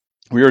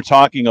we were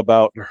talking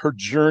about her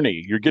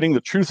journey. You're getting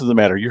the truth of the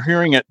matter. You're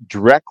hearing it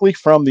directly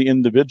from the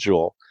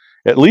individual,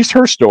 at least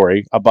her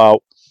story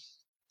about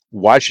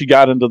why she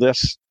got into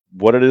this,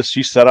 what it is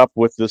she set up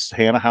with this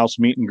Hannah House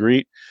meet and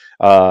greet.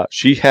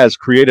 She has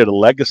created a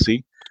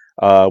legacy.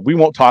 We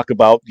won't talk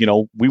about,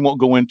 we won't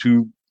go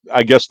into,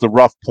 I guess, the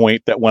rough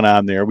point that went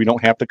on there. We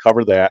don't have to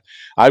cover that.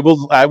 I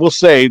will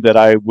say that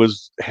I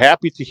was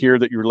happy to hear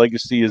that your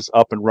legacy is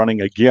up and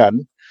running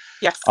again.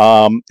 Yes.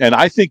 And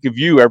I think of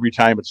you every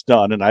time it's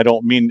done, and I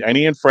don't mean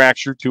any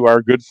infraction to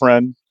our good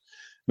friend,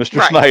 Mr.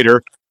 Right.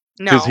 Snyder,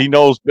 because he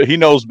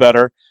knows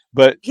better.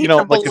 But He's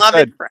like beloved I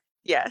said, friend.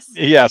 Yes.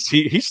 Yes,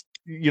 he's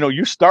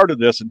you started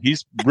this, and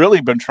he's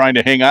really been trying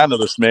to hang on to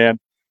this, man,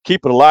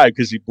 keep it alive,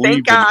 because he believes.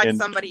 Thank God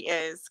somebody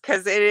is,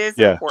 because it is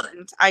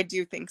important. I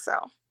do think so.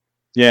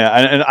 Yeah,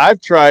 and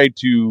I've tried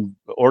to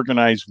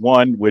organize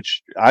one,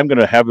 which I'm going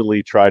to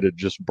heavily try to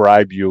just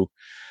bribe you.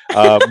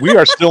 We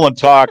are still in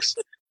talks.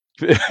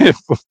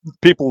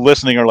 People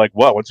listening are like,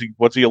 "What?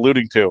 What's he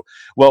alluding to?"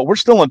 Well, we're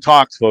still in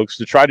talks, folks,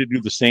 to try to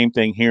do the same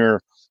thing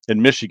here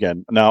in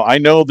Michigan. Now, I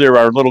know there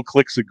are little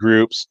cliques of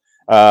groups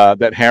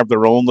that have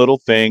their own little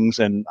things,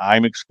 and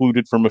I'm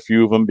excluded from a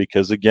few of them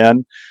because,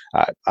 again,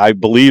 I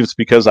believe it's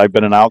because I've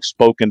been an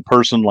outspoken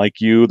person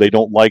like you. They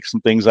don't like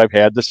some things I've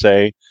had to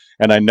say,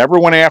 and I never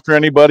went after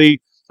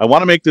anybody. I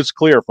want to make this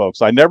clear,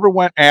 folks. I never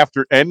went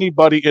after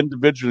anybody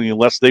individually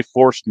unless they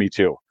forced me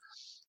to.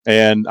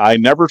 And I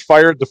never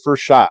fired the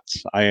first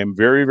shots. I am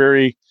very,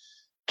 very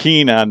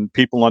keen on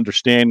people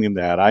understanding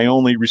that. I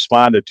only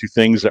responded to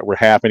things that were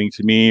happening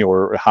to me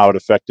or how it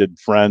affected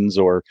friends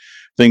or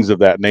things of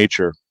that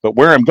nature. But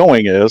where I'm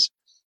going is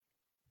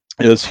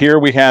here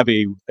we have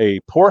a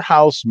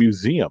poorhouse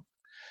museum,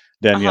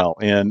 Danielle,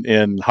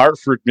 in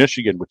Hartford,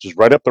 Michigan, which is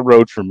right up the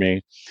road from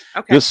me.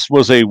 Okay. This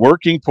was a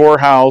working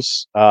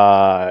poorhouse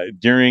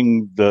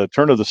during the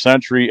turn of the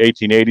century,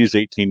 1880s,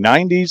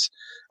 1890s.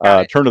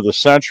 Turn of the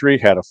century,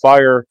 had a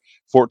fire.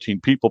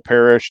 14 people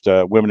perished,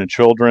 women and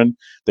children.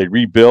 They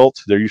rebuilt.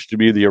 There used to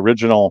be the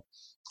original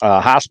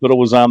hospital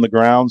was on the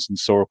grounds. And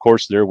so, of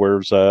course, there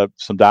was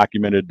some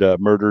documented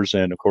murders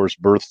and, of course,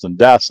 births and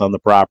deaths on the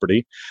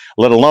property,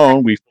 let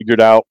alone we figured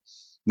out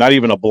not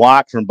even a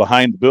block from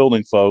behind the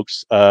building,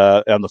 folks,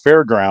 on the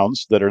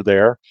fairgrounds that are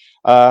there.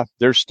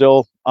 There's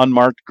still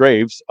unmarked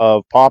graves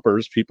of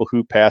paupers, people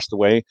who passed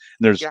away.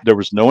 And there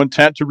was no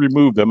intent to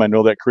remove them. I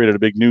know that created a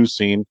big news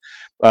scene.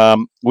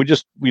 We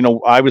just,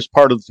 I was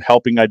part of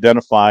helping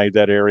identify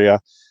that area,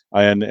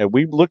 and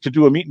we looked to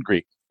do a meet and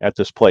greet at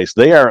this place.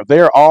 They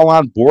are all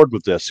on board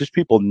with this. These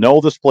people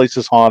know this place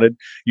is haunted.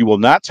 You will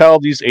not tell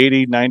these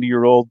 80,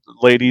 90-year-old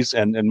ladies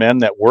and men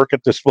that work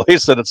at this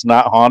place that it's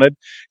not haunted,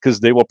 because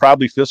they will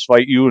probably fist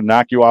fight you and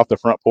knock you off the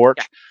front porch.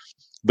 Yeah.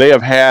 They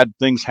have had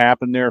things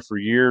happen there for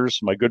years.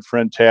 My good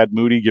friend Tad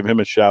Moody, give him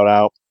a shout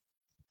out.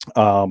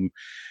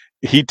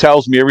 He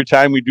tells me every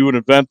time we do an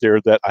event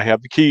there that I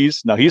have the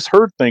keys. Now, he's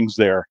heard things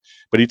there,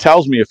 but he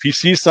tells me if he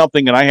sees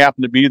something and I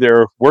happen to be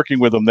there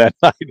working with him that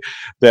night,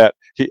 that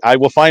I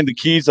will find the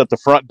keys at the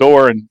front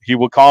door, and he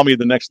will call me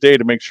the next day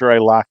to make sure I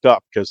locked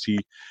up, because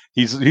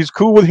he's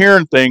cool with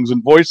hearing things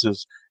and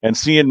voices and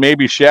seeing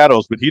maybe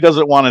shadows, but he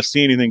doesn't want to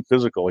see anything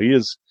physical.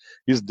 He's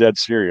dead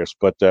serious.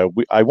 But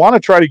I want to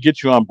try to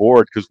get you on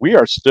board, because we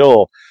are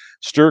still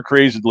stir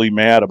crazedly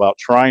mad about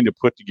trying to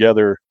put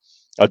together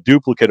a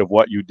duplicate of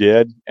what you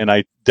did, and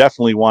I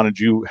definitely wanted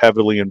you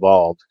heavily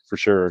involved for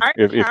sure.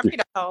 I'm happy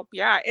to help.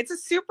 Yeah, it's a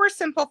super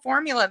simple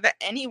formula that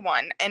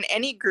anyone and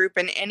any group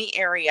in any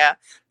area.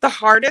 The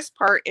hardest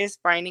part is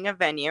finding a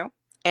venue,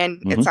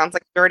 and it sounds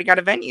like you already got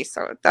a venue,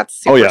 so that's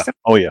super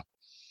simple. Oh yeah.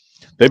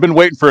 They've been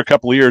waiting for a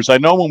couple of years. I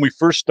know when we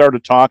first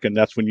started talking,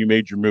 that's when you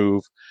made your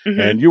move,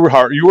 and you were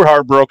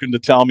heartbroken to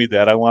tell me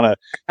that. I want to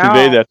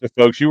convey that to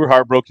folks. You were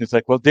heartbroken. It's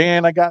like, well,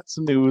 Dan, I got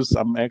some news.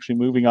 I'm actually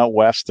moving out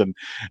west, and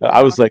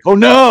I was like, oh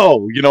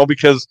no,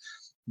 because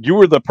you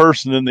were the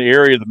person in the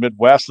area of the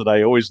Midwest that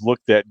I always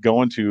looked at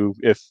going to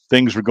if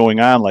things were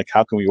going on. Like,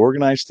 how can we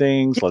organize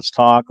things? Let's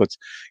talk.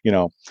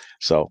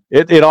 So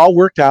it all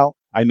worked out.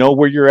 I know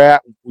where you're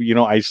at.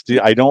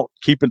 I don't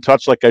keep in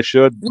touch like I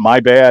should. My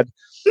bad.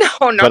 No.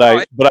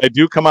 But I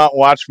do come out and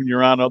watch when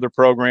you're on other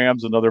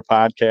programs and other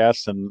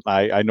podcasts. And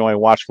I know I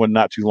watched one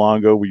not too long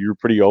ago where you were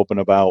pretty open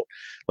about,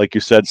 like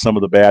you said, some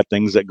of the bad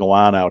things that go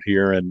on out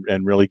here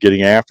and really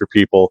getting after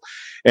people.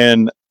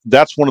 And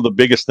that's one of the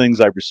biggest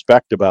things I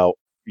respect about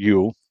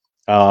you,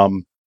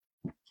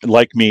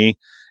 like me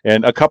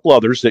and a couple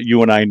others that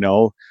you and I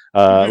know,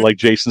 like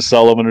Jason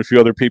Sullivan and a few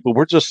other people.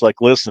 We're just like,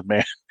 listen,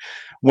 man,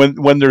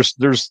 when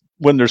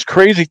there's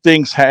crazy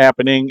things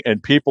happening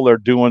and people are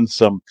doing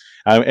some,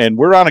 and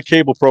we're on a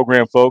cable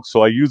program, folks,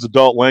 so I use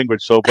adult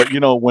language. So, but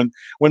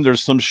when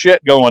there's some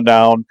shit going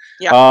down,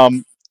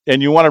 and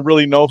you want to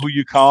really know who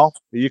you call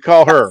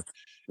her.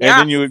 And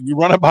then you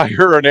run it by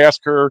her and ask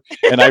her,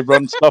 and I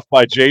run stuff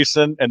by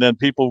Jason, and then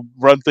people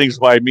run things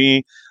by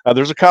me.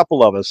 There's a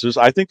couple of us.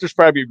 I think there's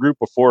probably a group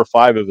of 4 or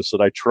 5 of us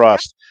that I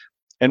trust,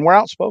 and we're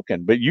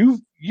outspoken. But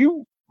you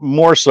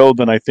more so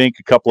than I think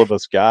a couple of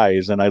us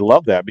guys, and I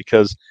love that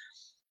because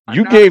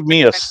you gave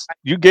me a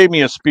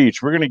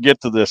speech. We're going to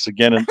get to this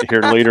again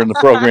here later in the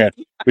program,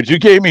 but you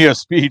gave me a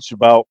speech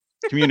about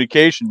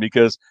communication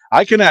because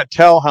I cannot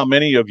tell how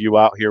many of you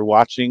out here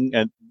watching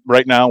and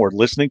right now or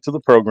listening to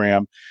the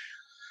program.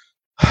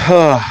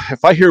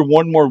 If I hear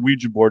one more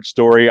Ouija board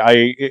story,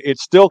 it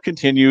still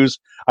continues.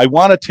 I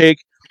want to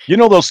take,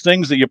 those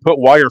things that you put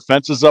wire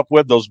fences up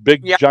with, those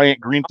big giant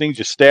green things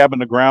you stab in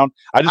the ground.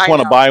 I just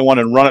want to buy one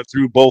and run it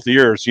through both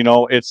ears.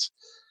 It's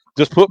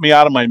just put me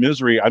out of my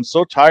misery. I'm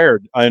so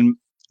tired. And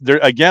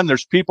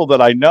there's people that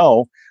I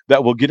know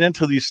that will get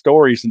into these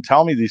stories and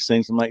tell me these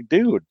things. I'm like,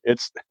 dude,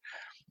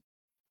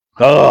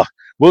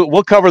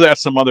 we'll cover that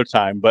some other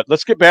time, but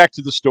let's get back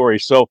to the story.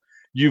 So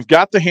you've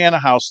got the Hannah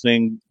House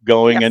thing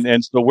going,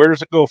 and so where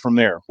does it go from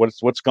there?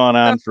 What's gone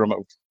on from it?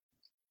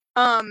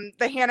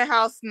 The Hannah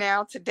House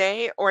now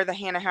today, or the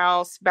Hannah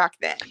House back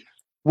then?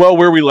 Well,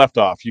 where we left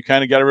off, you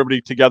kind of got everybody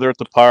together at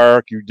the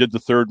park. You did the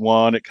third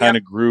one. It kind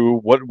of grew.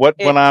 What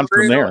went on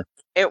from there?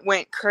 It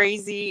went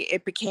crazy.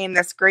 It became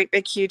this great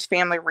big huge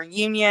family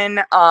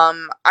reunion.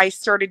 I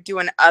started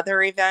doing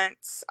other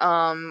events.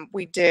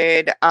 We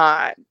did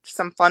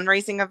some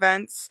fundraising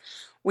events.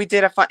 We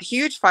did a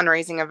huge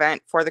fundraising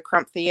event for the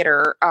Crump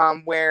Theater,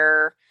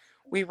 where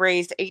we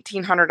raised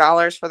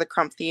 $1,800 for the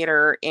Crump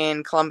Theater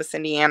in Columbus,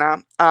 Indiana.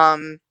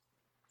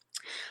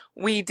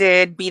 We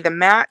did Be the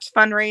Match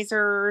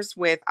fundraisers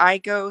with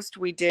iGhost.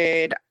 We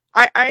did.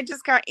 I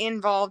just got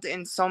involved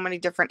in so many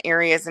different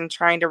areas and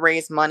trying to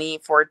raise money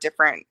for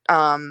different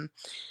things.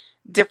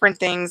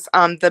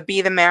 The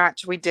Be the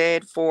Match we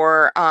did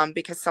for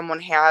because someone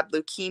had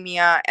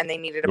leukemia and they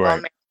needed a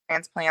bone marrow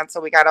transplant.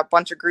 So we got a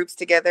bunch of groups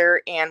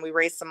together and we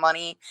raised some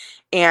money,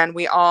 and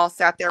we all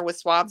sat there with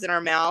swabs in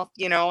our mouth,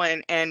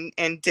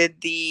 and did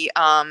the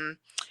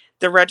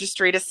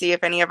registry to see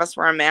if any of us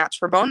were a match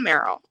for bone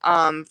marrow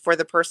for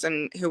the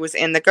person who was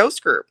in the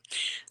ghost group.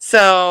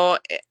 So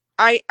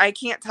I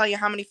can't tell you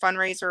how many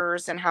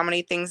fundraisers and how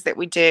many things that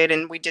we did,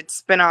 and we did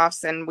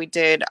spinoffs and we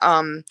did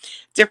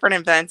different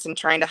events and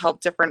trying to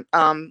help different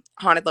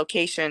haunted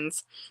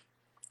locations.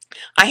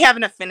 I have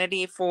an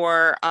affinity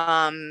for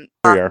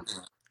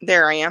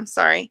there I am,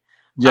 sorry.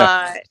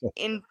 Yeah.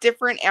 In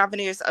different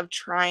avenues of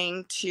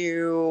trying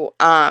to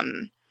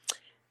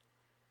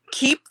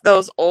keep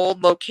those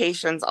old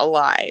locations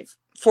alive.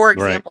 For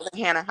example, the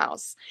Hannah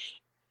House.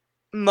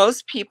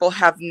 Most people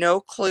have no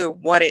clue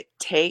what it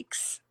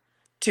takes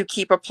to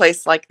keep a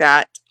place like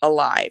that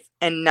alive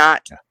and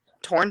not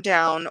torn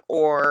down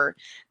or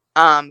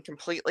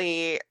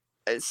completely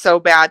so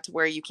bad to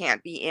where you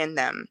can't be in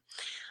them.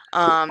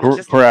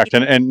 Correct.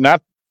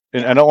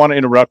 And I don't want to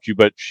interrupt you,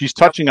 but she's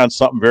touching on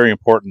something very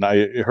important.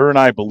 Her and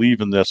I believe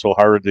in this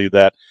wholeheartedly,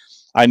 that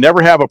I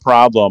never have a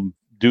problem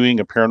doing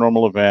a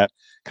paranormal event,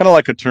 kind of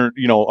like a turn,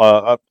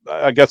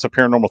 I guess a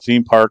paranormal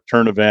theme park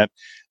turn event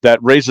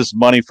that raises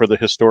money for the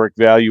historic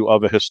value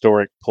of a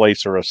historic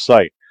place or a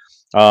site.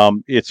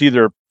 It's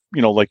either,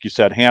 like you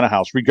said, Hannah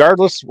House,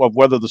 regardless of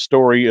whether the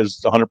story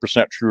is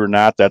 100% true or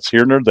not. That's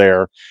here nor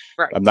there.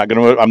 Right. I'm not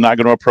going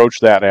to approach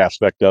that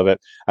aspect of it.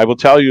 I will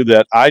tell you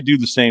that I do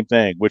the same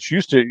thing, which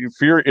used to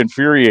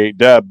infuriate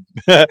Deb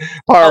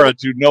Para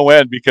to no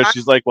end, because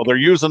she's like, well, they're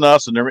using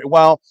us, and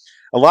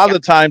a lot of the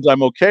times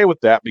I'm okay with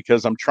that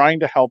because I'm trying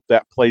to help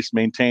that place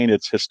maintain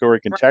its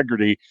historic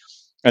integrity,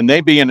 and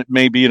they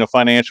may be in a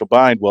financial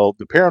bind. Well,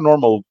 the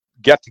paranormal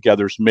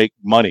get-togethers make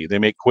money. They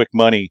make quick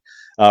money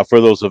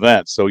for those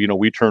events. So,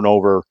 we turn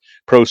over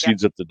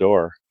proceeds at the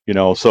door,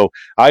 so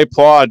I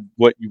applaud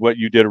what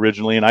you did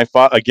originally. And I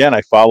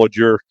followed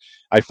your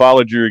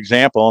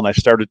example, and I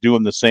started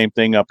doing the same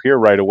thing up here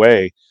right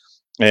away.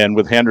 And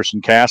with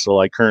Henderson Castle,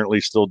 I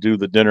currently still do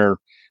the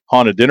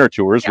haunted dinner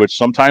tours, which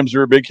sometimes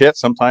are a big hit,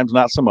 sometimes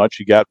not so much.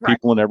 You got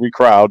people in every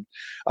crowd.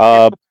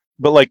 But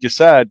like you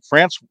said,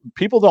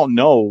 people don't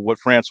know what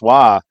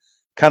Francois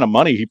kind of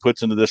money he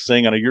puts into this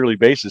thing on a yearly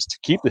basis to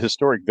keep the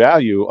historic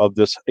value of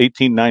this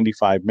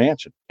 1895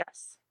 mansion.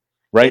 Yes.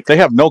 Right. They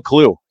have no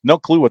clue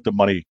what the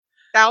money.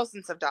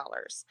 Thousands of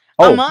dollars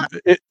a month.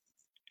 And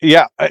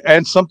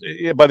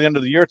by the end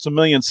of the year, it's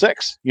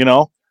 $1.6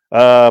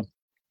 million.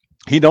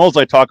 He knows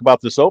I talk about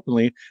this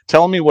openly,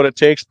 telling me what it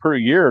takes per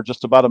year,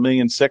 just about $1.6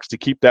 million to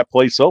keep that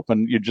place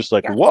open. You're just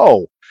like,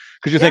 whoa,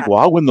 because you think, well,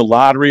 I'll win the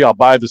lottery, I'll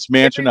buy this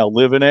mansion, I'll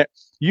live in it.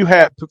 You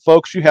have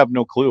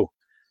no clue.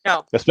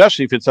 No,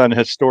 especially if it's on a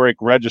historic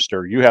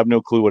register, you have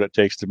no clue what it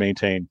takes to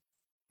maintain.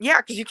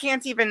 Yeah, because you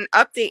can't even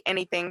update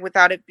anything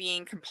without it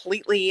being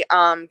completely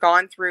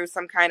gone through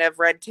some kind of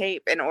red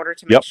tape in order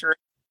to make sure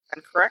it's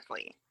done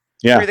correctly.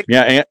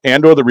 Yeah,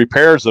 and or the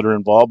repairs that are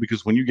involved,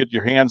 because when you get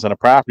your hands on a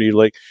property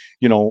like,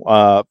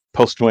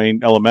 Post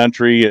Twain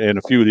Elementary and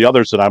a few of the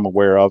others that I'm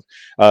aware of,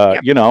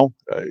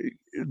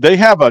 they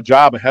have a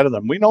job ahead of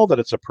them. We know that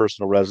it's a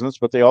personal residence,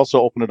 but they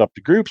also open it up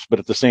to groups. But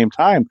at the same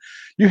time,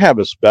 you have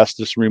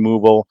asbestos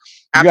removal.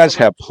 You guys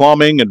have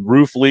plumbing and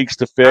roof leaks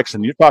to fix,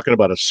 and you're talking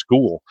about a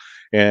school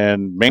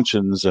and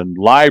mansions and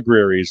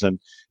libraries. And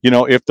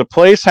if the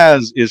place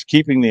is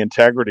keeping the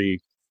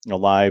integrity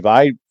alive,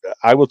 I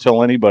will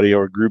tell anybody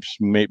or groups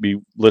who may be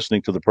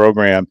listening to the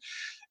program,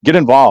 get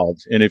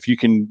involved. And if you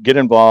can get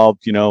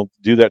involved,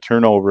 do that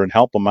turnover and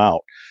help them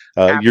out.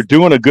 You're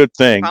doing a good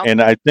thing. Well,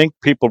 and I think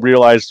people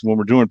realize when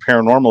we're doing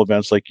paranormal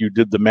events, like you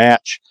did the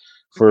match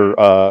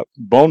for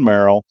bone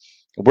marrow,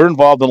 we're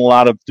involved in a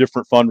lot of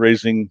different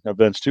fundraising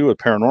events too with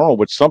paranormal,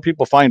 which some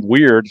people find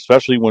weird,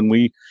 especially when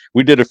we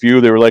did a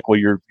few. They were like, well,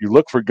 you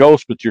look for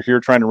ghosts, but you're here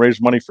trying to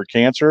raise money for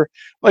cancer.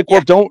 Like,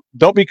 well,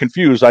 don't be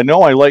confused. I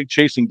know I like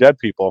chasing dead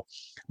people,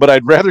 but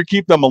I'd rather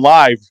keep them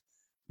alive,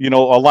 a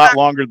lot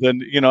longer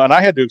than, and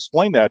I had to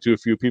explain that to a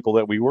few people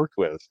that we worked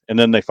with, and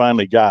then they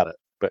finally got it.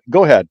 But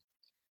go ahead.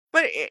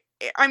 But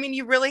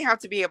you really have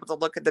to be able to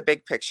look at the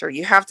big picture.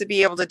 You have to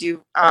be able to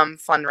do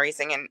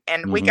fundraising,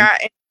 and we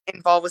got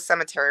involved with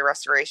cemetery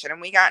restoration,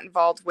 and we got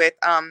involved with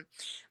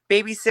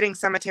babysitting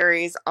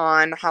cemeteries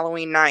on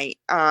Halloween night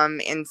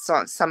in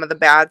some of the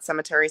bad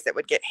cemeteries that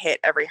would get hit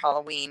every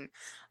Halloween.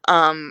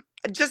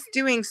 Just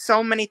doing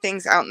so many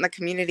things out in the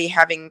community,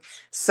 having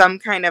some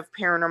kind of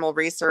paranormal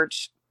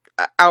research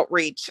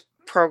outreach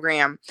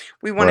program.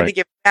 We wanted to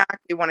give back.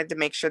 We wanted to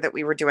make sure that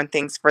we were doing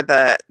things for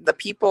the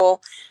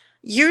people.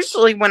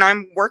 Usually when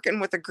I'm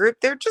working with a group,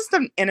 they're just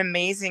an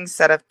amazing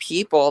set of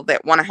people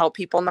that want to help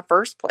people in the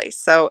first place.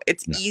 So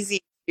it's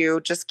easy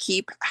to just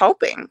keep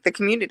helping the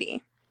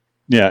community.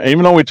 Yeah.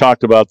 Even though we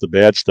talked about the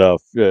bad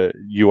stuff,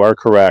 you are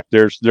correct.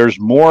 There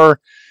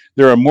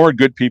are more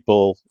good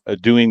people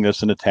doing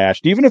this and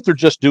attached, even if they're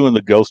just doing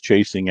the ghost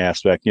chasing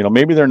aspect.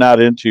 Maybe they're not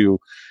into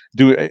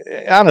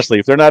honestly,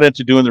 if they're not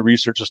into doing the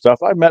research and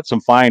stuff. I've met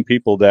some fine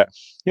people that,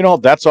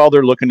 that's all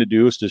they're looking to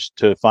do is just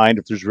to find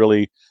if there's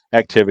really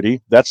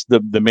activity. That's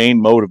the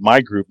main mode of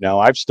my group now.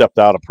 I've stepped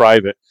out of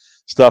private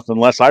stuff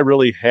unless I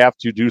really have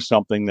to do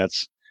something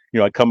that's,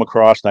 I come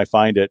across and I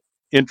find it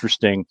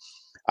interesting.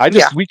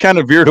 We kind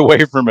of veered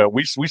away from it.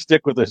 We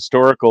stick with the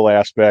historical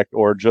aspect,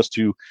 or just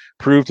to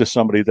prove to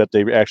somebody that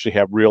they actually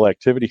have real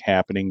activity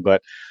happening.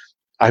 But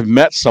I've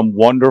met some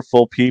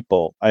wonderful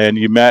people, and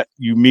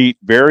you meet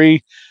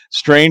very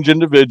strange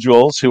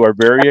individuals who are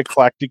very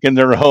eclectic in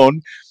their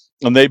own,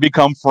 and they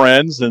become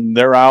friends, and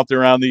they're out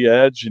there on the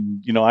edge,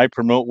 and I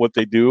promote what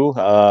they do.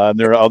 And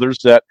there are others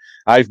that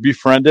I've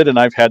befriended and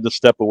I've had to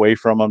step away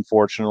from,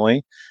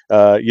 unfortunately.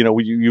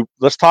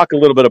 Let's talk a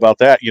little bit about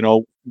that.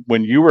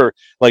 When you were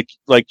like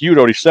you'd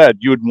already said,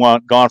 you had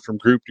gone from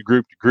group to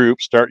group to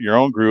group, start your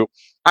own group.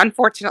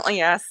 Unfortunately,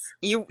 yes.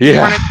 You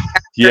wanted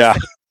to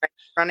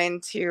run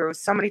into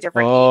so many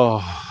different.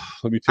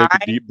 Let me take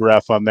a deep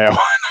breath on that one.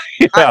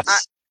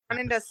 Yes. I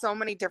run into so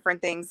many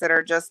different things that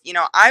are just,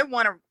 I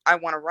want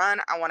to run,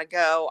 I want to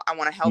go, I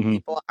want to help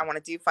people, I want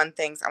to do fun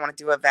things, I want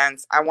to do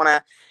events, I want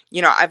to,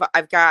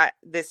 I've got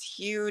this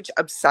huge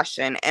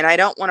obsession, and I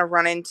don't want to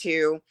run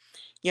into,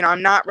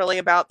 I'm not really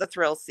about the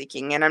thrill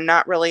seeking, and I'm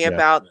not really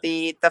about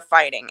the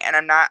fighting, and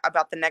I'm not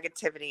about the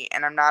negativity,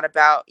 and I'm not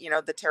about,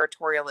 the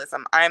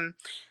territorialism.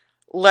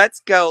 Let's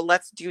go,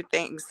 let's do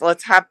things,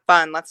 let's have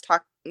fun, let's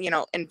talk,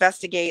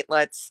 investigate,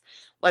 let's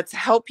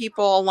help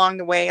people along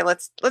the way.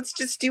 Let's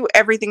just do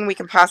everything we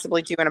can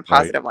possibly do in a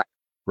positive way.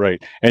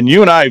 Right. And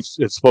you and I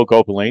spoke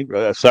openly,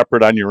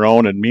 separate on your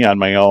own and me on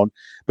my own.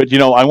 But,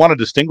 I want to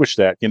distinguish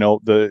that,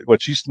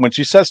 when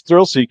she says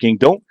thrill seeking,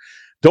 don't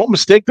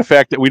mistake the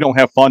fact that we don't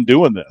have fun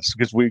doing this,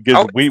 because we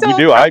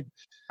do. I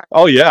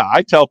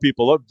tell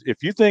people, look,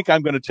 if you think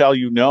I'm going to tell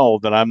you no,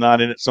 then I'm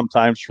not in it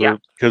sometimes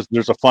because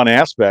there's a fun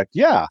aspect.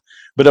 Yeah.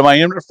 But am I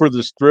in it for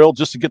this thrill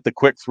just to get the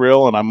quick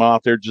thrill, and I'm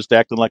out there just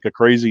acting like a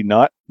crazy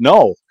nut?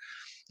 No.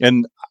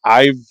 And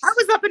I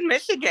was up in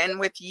Michigan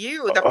with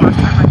you the first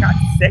time I got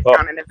sick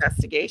on an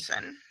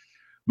investigation.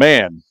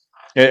 Man.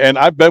 And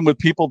I've been with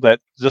people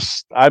that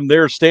I'm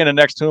there standing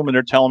next to them, and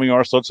they're telling me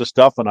all sorts of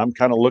stuff, and I'm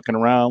kind of looking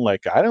around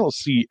like I don't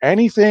see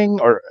anything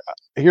or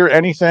hear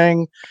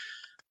anything.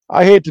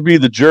 I hate to be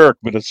the jerk,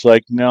 but it's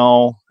like,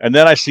 no. And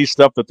then I see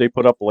stuff that they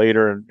put up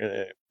later,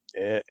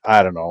 and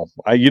I don't know.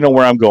 You know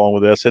where I'm going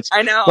with this. I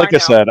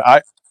said,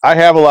 I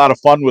have a lot of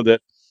fun with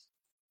it,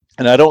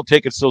 and I don't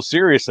take it so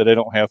serious that I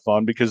don't have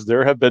fun, because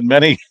there have been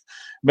many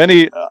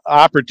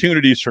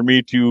opportunities for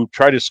me to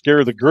try to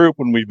scare the group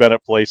when we've been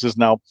at places.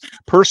 Now,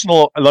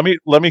 let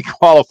me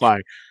qualify,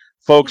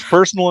 folks.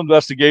 Personal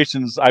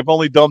investigations, I've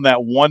only done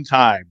that one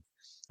time,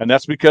 and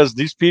that's because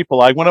these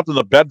people. I went up to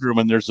the bedroom,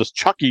 and there's this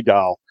Chucky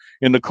doll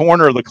in the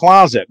corner of the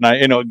closet,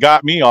 and it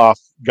got me off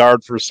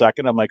guard for a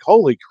second. I'm like,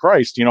 holy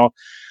Christ,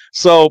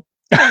 so.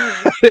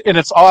 And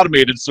it's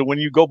automated, so when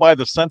you go by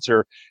the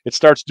sensor, it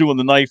starts doing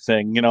the knife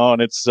thing,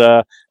 and it's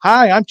hi,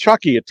 I'm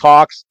Chucky. It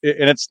talks,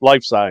 and it's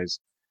life size.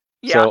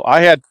 Yeah. So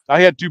I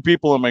had two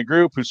people in my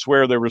group who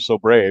swear they were so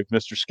brave.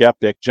 Mr.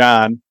 Skeptic,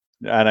 John,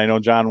 and I know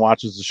John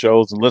watches the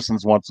shows and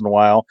listens once in a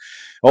while.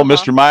 Oh,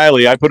 Mr.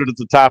 Miley, I put it at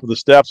the top of the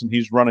steps, and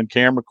he's running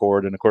camera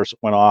cord, and of course it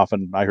went off,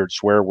 and I heard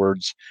swear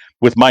words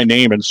with my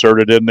name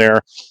inserted in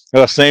there.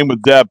 Same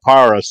with Deb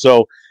Para.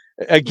 So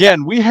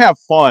again, we have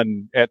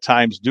fun at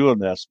times doing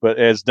this, but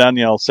as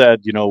Danielle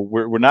said,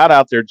 we're not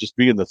out there just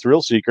being the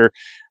thrill seeker.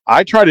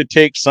 I try to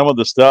take some of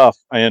the stuff,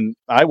 and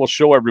I will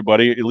show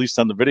everybody, at least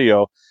on the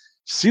video.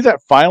 See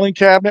that filing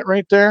cabinet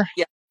right there?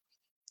 Yeah.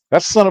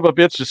 That son of a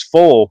bitch is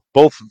full,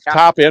 both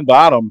top and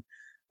bottom.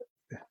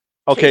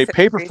 Okay,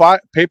 paper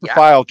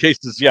file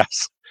cases,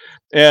 yes.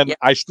 And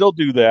I still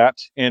do that.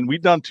 And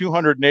we've done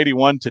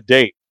 281 to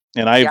date.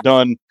 And I've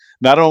done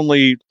not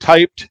only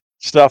typed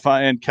stuff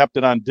and kept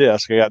it on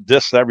disk. I got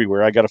disks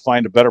everywhere. I got to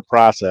find a better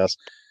process.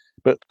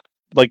 But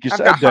like you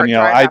said,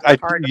 Danielle,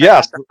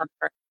 yes,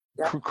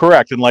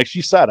 correct. And like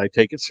she said, I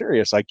take it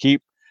serious. I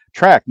keep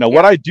track. Now,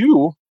 what I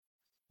do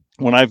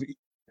when I've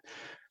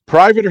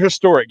private or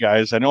historic,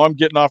 guys, I know I'm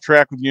getting off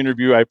track with the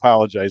interview. I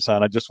apologize,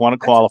 hon. I just want to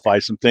qualify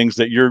some things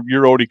that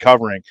you're already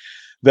covering,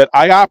 that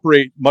I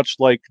operate much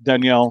like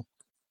Danielle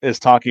is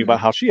talking about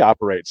how she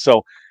operates.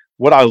 So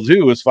what I'll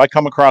do is if I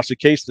come across a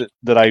case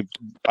that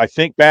I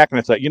think back and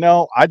it's like,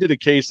 I did a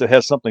case that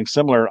has something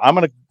similar.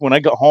 When I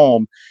go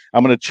home,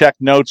 I'm going to check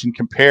notes and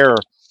compare,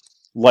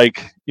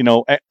 like,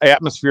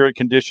 atmospheric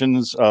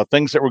conditions,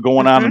 things that were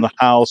going on in the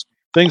house,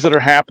 things that are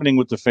happening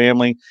with the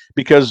family,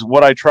 because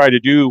what I try to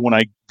do when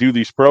I do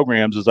these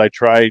programs is or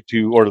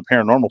the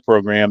paranormal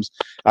programs,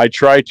 I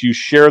try to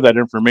share that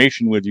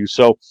information with you.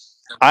 So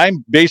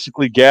I'm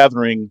basically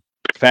gathering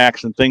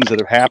facts and things that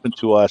have happened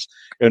to us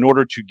in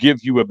order to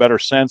give you a better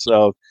sense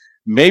of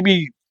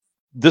maybe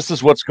this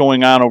is what's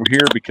going on over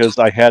here because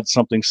I had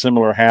something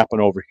similar happen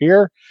over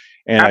here.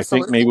 And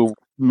Absolutely. I think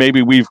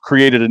maybe we've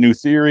created a new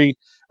theory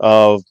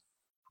of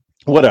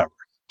whatever.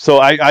 So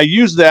I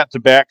use that to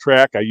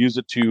backtrack. I use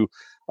it to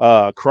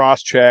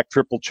cross-check,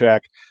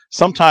 triple-check.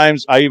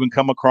 Sometimes I even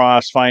come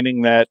across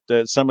finding that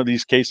some of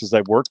these cases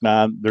I've worked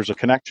on, there's a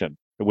connection,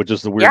 which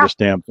is the weirdest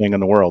damn thing in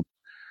the world.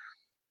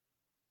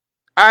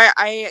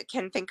 I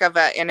can think of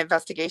an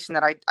investigation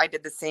that I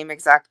did the same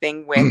exact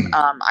thing with.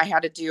 I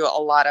had to do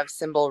a lot of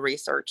symbol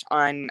research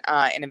on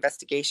an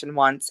investigation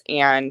once,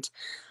 and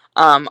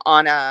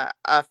on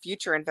a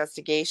future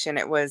investigation,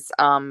 it was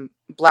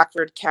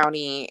Blackford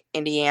County,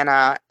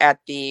 Indiana, at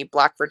the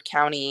Blackford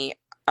County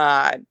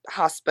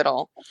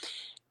hospital.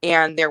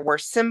 And there were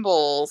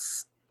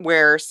symbols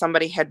where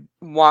somebody had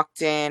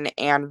walked in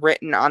and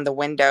written on the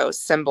window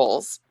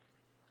symbols.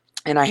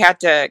 And I had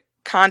to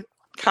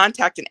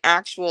contact an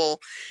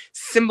actual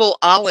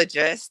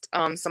symbolologist,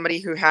 somebody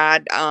who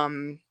had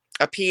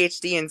a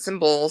PhD in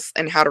symbols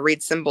and how to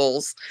read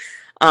symbols.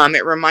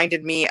 It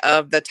reminded me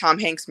of the Tom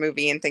Hanks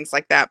movie and things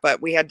like that,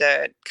 but we had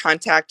to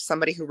contact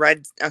somebody who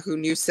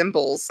knew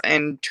symbols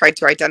and tried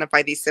to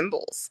identify these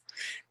symbols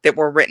that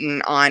were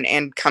written on,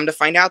 and come to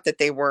find out that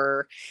they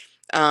were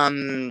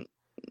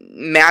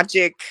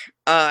magic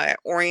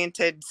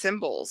oriented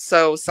symbols.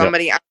 So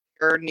somebody out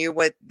there knew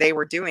what they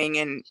were doing,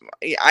 and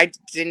I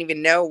didn't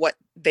even know what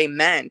they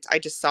meant. I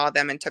just saw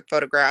them and took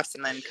photographs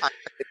and then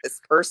contacted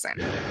this person.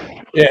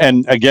 Yeah,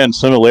 and again,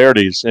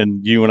 similarities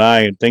in you and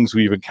I and things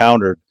we've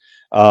encountered.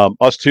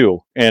 Us too.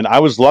 And I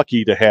was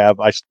lucky to have,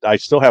 I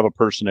still have a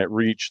person at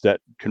Reach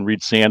that can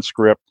read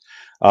Sanskrit,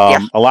 a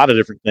lot of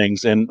different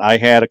things. And I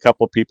had a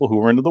couple of people who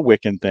were into the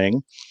Wiccan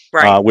thing,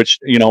 which,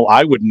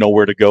 I wouldn't know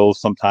where to go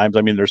sometimes.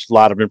 I mean, there's a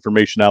lot of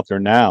information out there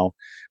now,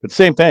 but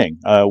same thing.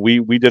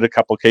 We did a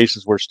couple of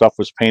cases where stuff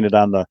was painted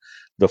on the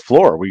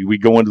floor. We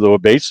go into the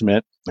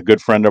basement. A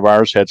good friend of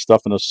ours had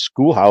stuff in a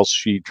schoolhouse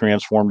she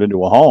transformed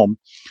into a home.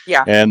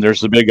 Yeah. And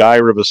there's the big eye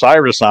of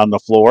Osiris on the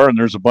floor, and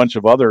there's a bunch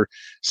of other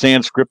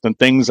Sanskrit and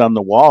things on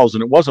the walls,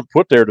 and it wasn't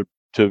put there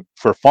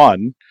for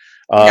fun.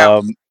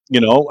 And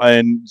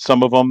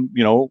some of them,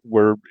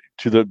 were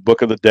to the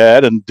Book of the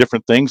Dead and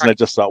different things. Right. And I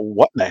just thought,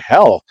 what in the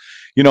hell?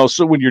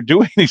 So when you're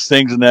doing these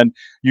things and then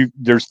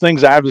there's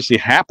things obviously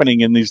happening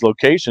in these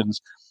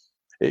locations,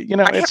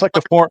 it's like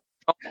a form.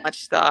 So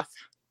much stuff.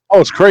 Oh,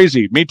 it's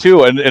crazy. Me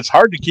too. And it's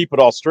hard to keep it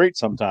all straight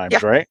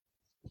sometimes, right?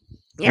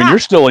 Yeah. And you're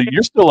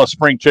still a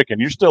spring chicken.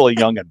 You're still a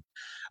youngin'.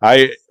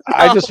 I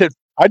just hit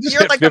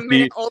You're like 50. a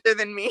minute older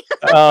than me.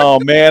 Oh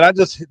man,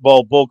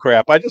 bull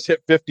crap. I just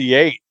hit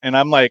 58 and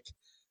I'm like,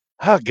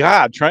 oh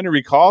God, trying to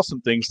recall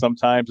some things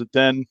sometimes that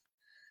then,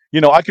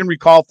 I can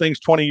recall things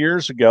 20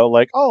 years ago,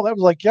 like, oh, that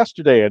was like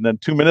yesterday. And then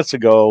 2 minutes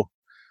ago,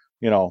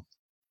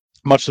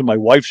 much to my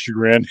wife's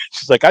chagrin,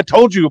 she's like, I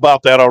told you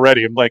about that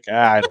already. I'm like,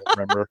 I don't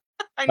remember.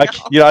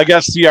 I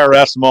guess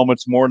CRS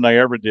moments more than I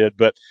ever did,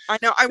 but I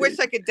know I wish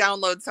I could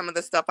download some of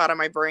the stuff out of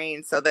my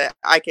brain so that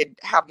I could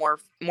have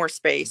more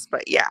space.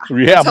 But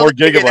more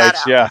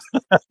gigabytes. Yeah,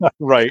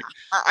 right.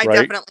 I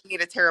definitely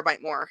need a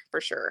terabyte more for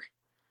sure.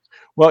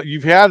 Well,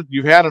 you've had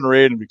an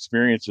array of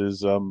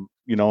experiences, and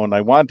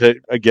I want to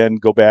again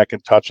go back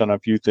and touch on a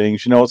few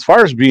things. As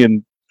far as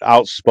being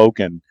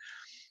outspoken,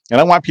 and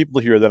I want people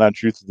to hear that on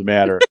Truth of the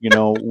Matter.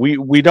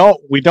 We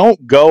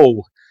don't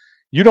go.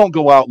 You don't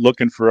go out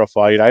looking for a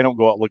fight. I don't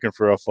go out looking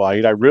for a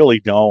fight. I really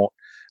don't.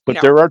 But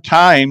No. there are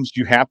times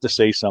you have to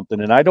say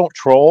something, and I don't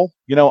troll.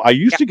 I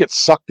used to get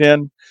sucked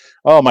in.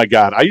 Oh my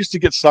God, I used to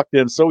get sucked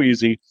in so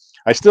easy.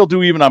 I still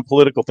do, even on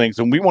political things,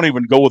 and we won't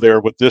even go there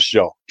with this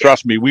show.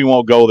 Trust me, we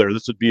won't go there.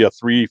 This would be a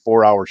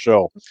 3-4 hour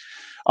show.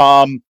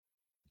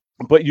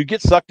 But you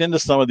get sucked into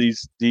some of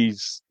these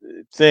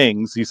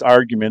things, these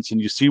arguments,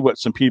 and you see what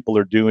some people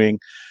are doing.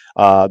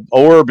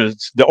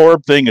 The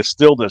orb thing is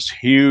still this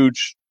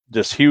huge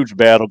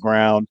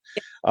battleground.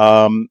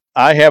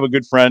 I have a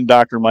good friend,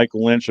 Dr.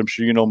 Michael Lynch. I'm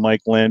sure you know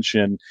Mike Lynch,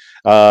 and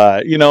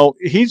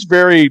he's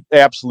very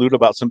absolute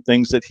about some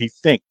things that he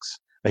thinks.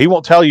 He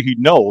won't tell you he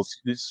knows.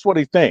 This is what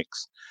he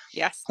thinks.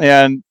 Yes.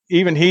 And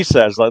even he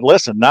says, like,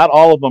 listen, not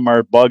all of them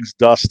are bugs,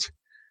 dust,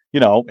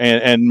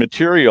 and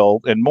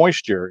material and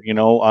moisture.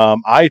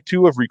 I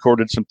too have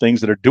recorded some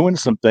things that are doing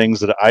some things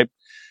that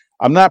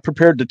I'm not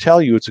prepared to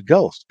tell you it's a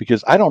ghost,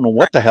 because I don't know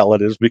what the hell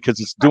it is, because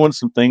it's doing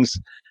some things.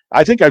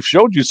 I think I've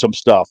showed you some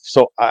stuff.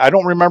 So I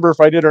don't remember if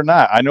I did or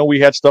not. I know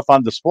we had stuff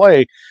on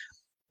display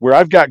where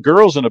I've got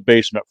girls in the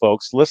basement,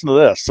 folks. Listen to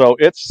this. So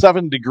it's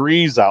 7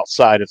 degrees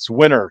outside. It's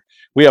winter.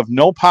 We have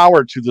no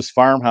power to this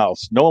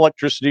farmhouse, no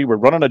electricity. We're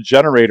running a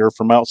generator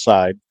from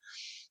outside.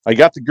 I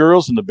got the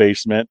girls in the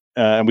basement,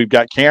 and we've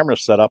got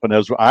cameras set up. And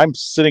as I'm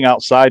sitting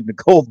outside in the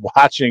cold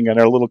watching in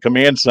our little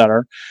command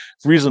center,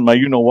 freezing my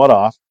you-know-what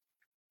off,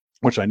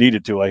 which I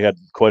needed to. I had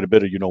quite a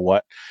bit of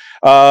you-know-what.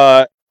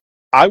 I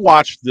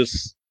watched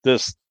this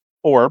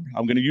orb.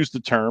 I'm going to use the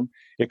term.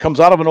 It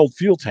comes out of an old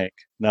fuel tank.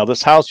 Now,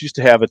 this house used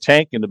to have a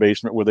tank in the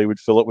basement where they would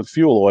fill it with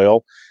fuel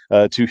oil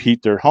to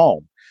heat their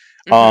home.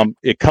 Mm-hmm.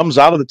 It comes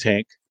out of the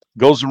tank,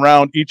 goes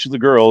around each of the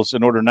girls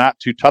in order not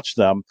to touch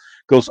them,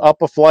 goes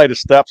up a flight of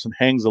steps and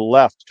hangs a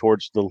left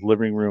towards the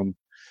living room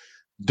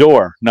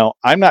door. Now,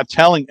 I'm not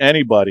telling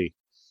anybody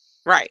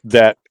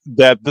that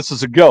this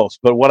is a ghost,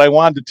 but what I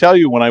wanted to tell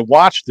you, when I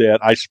watched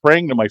it, I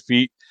sprang to my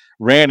feet,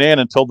 ran in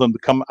and told them to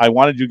come. I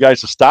wanted you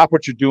guys to stop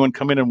what you're doing,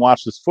 come in and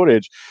watch this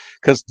footage,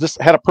 because this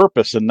had a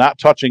purpose in not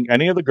touching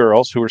any of the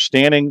girls who were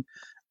standing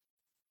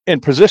in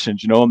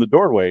positions, in the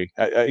doorway.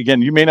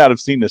 Again, you may not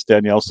have seen this,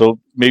 Danielle, so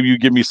maybe you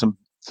give me some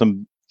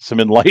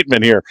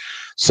enlightenment here.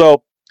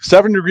 So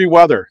 7-degree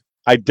weather.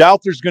 I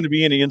doubt there's going to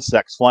be any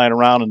insects flying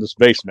around in this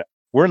basement.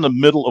 We're in the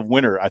middle of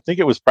winter. I think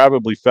it was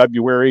probably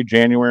February,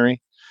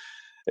 January.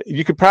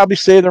 You could probably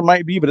say there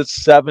might be, but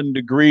it's 7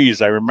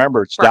 degrees. I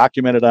remember it's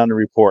documented on the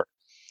report.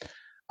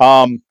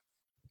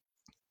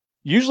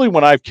 Usually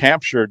when I've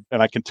captured,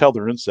 and I can tell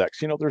they're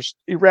insects, there's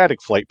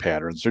erratic flight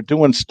patterns. They're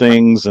doing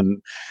stings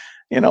and,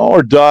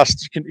 or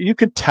dust. You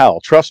can tell.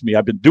 Trust me,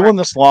 I've been doing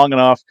this long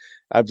enough.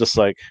 I'm just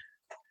like,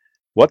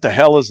 what the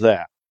hell is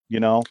that?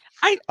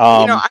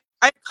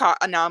 I've caught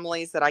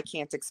anomalies that I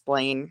can't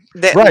explain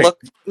that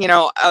look,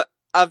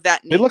 of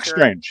that nature. They look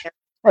strange.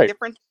 Right.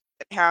 Different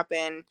things that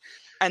happen.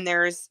 And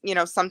there's,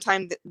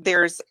 sometimes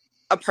there's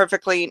a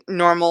perfectly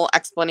normal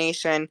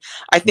explanation.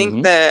 I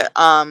think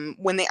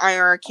when the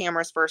IR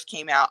cameras first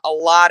came out, a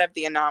lot of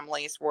the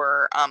anomalies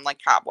were like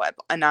cobweb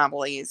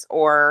anomalies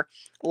or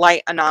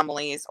light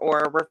anomalies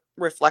or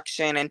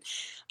reflection. And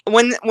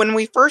when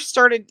we first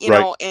started,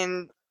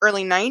 in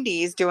early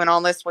 90s doing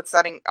all this with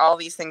setting all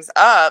these things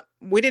up,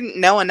 we didn't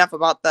know enough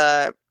about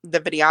the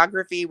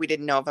videography. We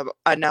didn't know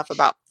enough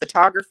about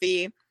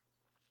photography.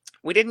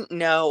 We didn't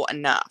know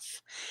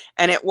enough.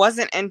 And it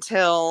wasn't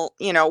until,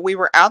 we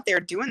were out there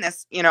doing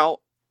this,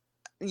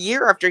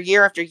 year after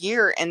year after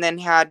year, and then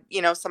had,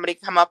 somebody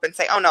come up and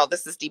say, oh no,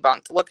 this is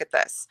debunked. Look at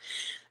this.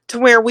 To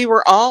where we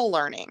were all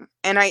learning.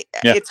 And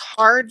it's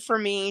hard for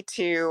me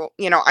to,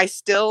 I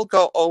still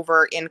go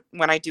over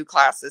when I do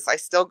classes, I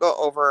still go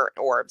over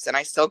orbs, and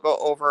I still go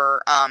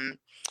over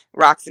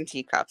rocks and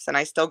teacups, and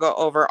I still go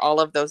over all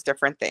of those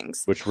different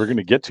things. Which we're going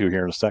to get to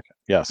here in a second.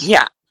 Yes.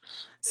 Yeah.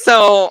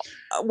 So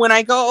when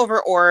I go over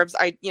orbs,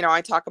 I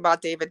talk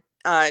about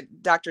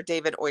Dr.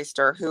 David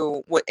Oyster,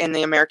 who in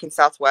the American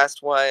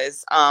Southwest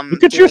was.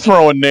 Look at you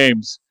throwing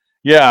names.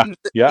 Yeah. I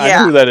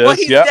know who that is. Well,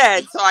 he's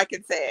dead, so I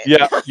can say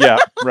it. Yeah,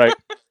 right.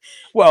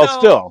 Well,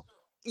 still.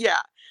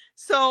 Yeah.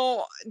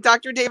 So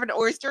Dr. David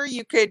Oyster,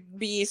 you could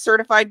be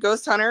certified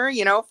ghost hunter,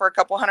 for a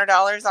couple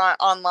 $100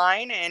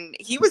 online, and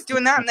he was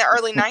doing that in the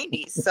early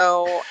 90s.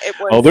 So it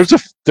was. Oh,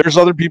 there's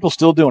other people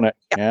still doing it.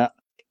 Yeah.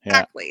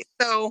 Exactly.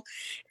 So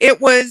it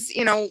was,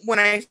 when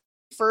I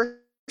first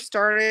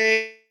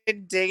started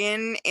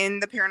digging in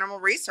the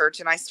paranormal research,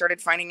 and I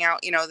started finding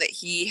out, that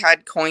he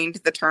had coined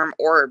the term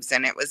orbs,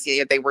 and it was,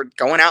 they were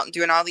going out and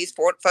doing all these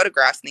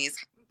photographs in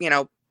these,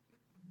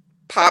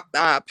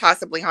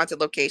 possibly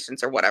haunted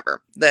locations or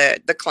whatever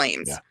the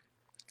claims. Yeah.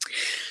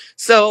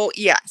 So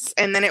yes.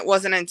 And then it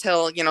wasn't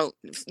until,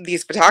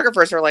 these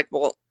photographers are like,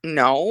 well,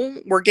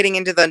 no, we're getting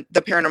into the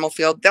paranormal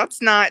field.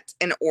 That's not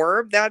an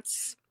orb.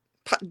 That's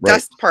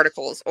dust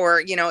particles,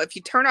 or if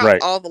you turn off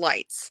all the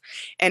lights,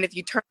 and if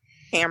you turn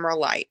the camera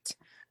light,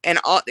 and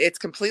it's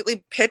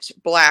completely pitch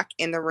black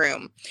in the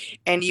room,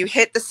 and you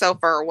hit the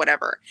sofa or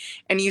whatever,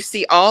 and you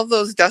see all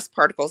those dust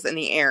particles in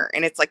the air,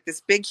 and it's like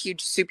this big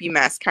huge soupy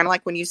mess, kind of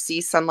like when you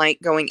see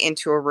sunlight going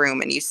into a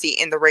room and you see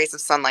in the rays of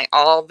sunlight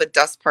all the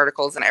dust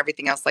particles and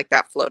everything else like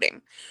that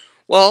floating.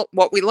 Well,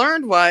 what we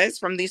learned was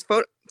from these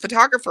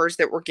photographers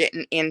that were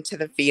getting into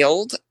the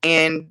field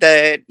in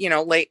the,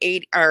 late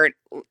 80s or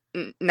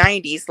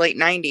 90s, late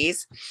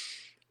 90s.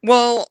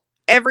 Well,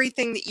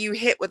 everything that you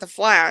hit with a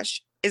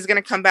flash is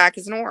going to come back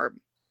as an orb.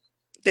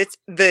 It's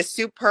the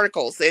soup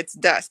particles, it's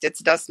dust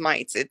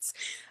mites, it's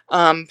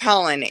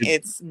pollen,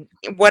 it's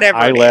whatever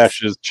it is.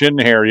 Eyelashes, chin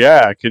hair,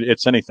 yeah,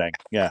 it's anything.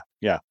 Yeah.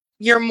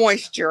 Your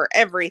moisture,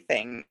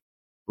 everything.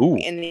 Ooh.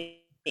 In the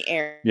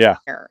air. Yeah.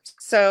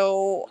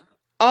 So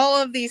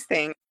all of these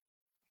things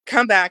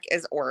come back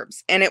as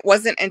orbs. And it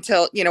wasn't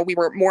until, we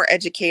were more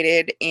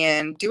educated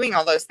in doing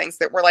all those things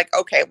that we're like,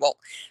 okay, well,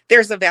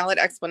 there's a valid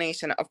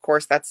explanation. Of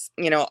course, that's,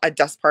 a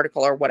dust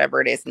particle or whatever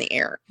it is in the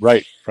air.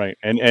 Right.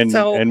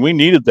 And we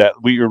needed that.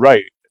 You're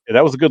right.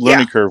 That was a good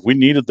learning curve. We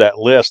needed that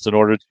list in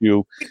order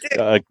to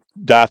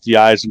dot the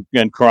I's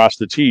and cross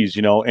the T's,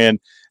 and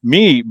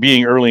me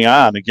being early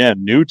on,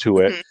 again, new to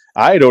it,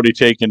 I had already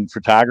taken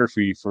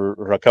photography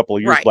for a couple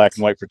of years, black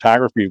and white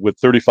photography with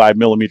 35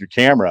 millimeter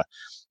camera.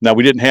 Now,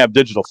 we didn't have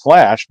digital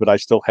flash, but I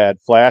still had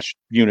flash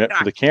unit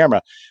for the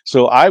camera.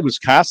 So I was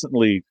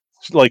constantly,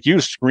 like you,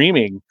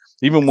 screaming,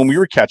 even when we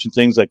were catching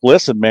things like,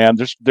 listen, man,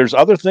 there's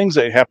other things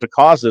that have to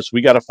cause this.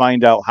 We got to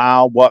find out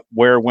how, what,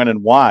 where, when,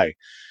 and why.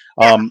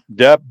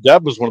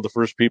 Deb was one of the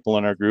first people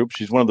in our group.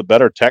 She's one of the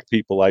better tech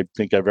people I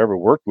think I've ever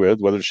worked with,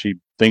 whether she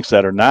thinks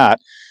that or not.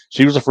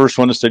 She was the first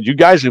one that said, you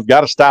guys have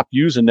got to stop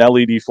using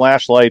LED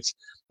flashlights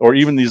or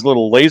even these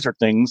little laser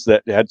things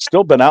that had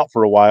still been out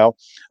for a while,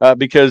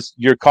 because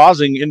you're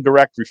causing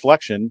indirect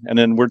reflection, and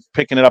then we're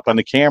picking it up on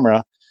the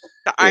camera.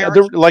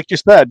 Like you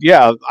said,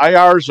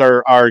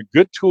 IRs are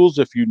good tools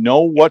if you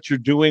know what you're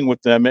doing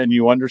with them and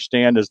you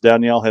understand, as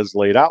Danielle has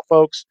laid out,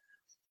 folks.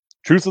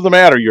 Truth of the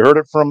matter, you heard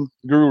it from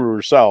Guru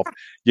herself.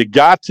 You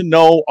got to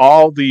know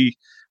all the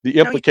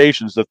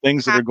implications, the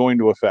things that are going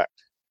to affect.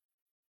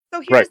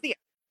 So here's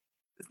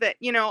that,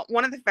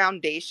 one of the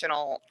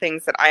foundational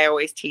things that I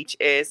always teach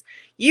is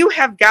you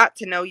have got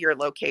to know your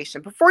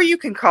location before you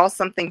can call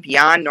something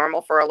beyond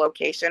normal for a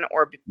location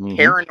or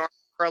paranormal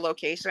for a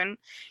location.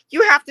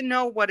 You have to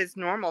know what is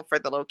normal for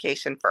the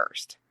location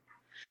first.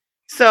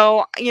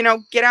 So,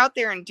 get out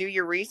there and do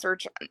your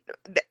research,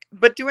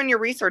 but doing your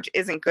research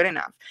isn't good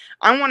enough.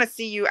 I want to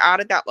see you out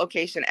at that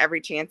location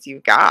every chance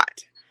you've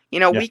got,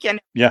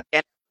 weekend. Yeah.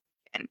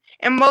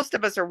 And most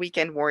of us are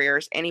weekend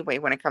warriors anyway,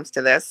 when it comes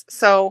to this.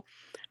 So,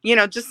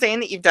 just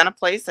saying that you've done a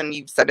place and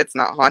you've said it's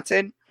not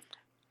haunted.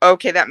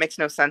 Okay. That makes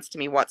no sense to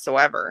me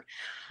whatsoever.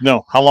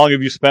 No. How long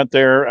have you spent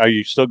there? Are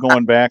you still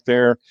going back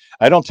there?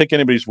 I don't take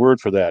anybody's word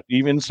for that.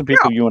 Even some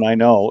people you and I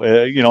know,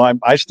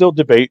 I still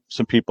debate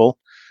some people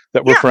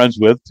that we're friends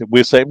with.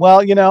 We say,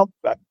 well,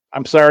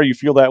 I'm sorry you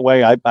feel that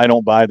way. I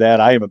don't buy that.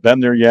 I haven't been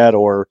there yet,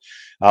 or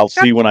I'll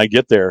see when I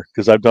get there,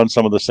 because I've done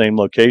some of the same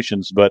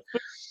locations. But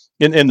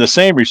in the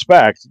same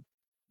respect,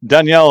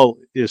 Danielle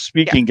is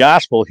speaking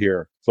gospel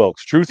here,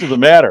 folks. Truth of the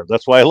matter.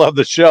 That's why I love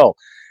the show.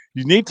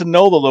 You need to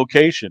know the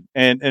location.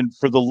 And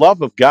for the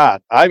love of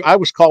God, I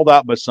was called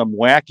out by some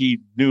wacky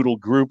noodle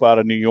group out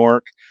of New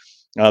York.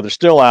 They're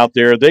still out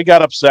there. They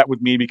got upset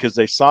with me because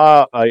they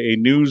saw a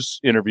news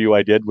interview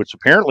I did, which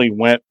apparently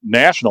went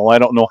national. I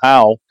don't know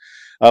how,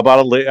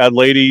 about a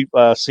lady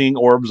seeing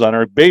orbs on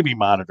her baby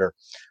monitor.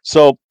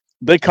 So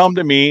they come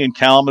to me in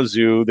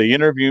Kalamazoo. They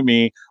interview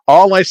me.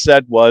 All I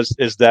said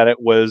is that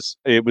it was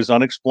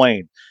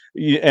unexplained.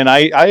 And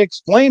I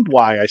explained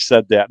why I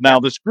said that. Now,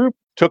 this group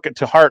took it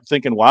to heart,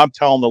 thinking, well, I'm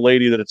telling the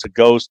lady that it's a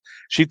ghost.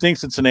 She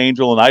thinks it's an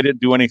angel, and I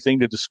didn't do anything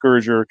to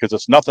discourage her because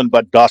it's nothing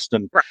but dust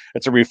and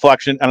it's a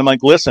reflection. And I'm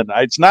like, listen,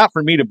 it's not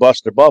for me to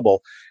bust a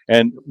bubble.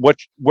 And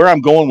where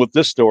I'm going with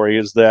this story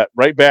is that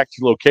right back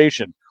to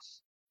location.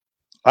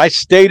 I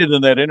stated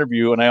in that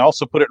interview, and I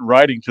also put it in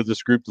writing to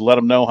this group to let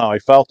them know how I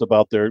felt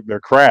about their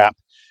crap,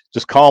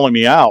 just calling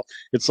me out.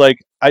 It's like,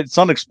 it's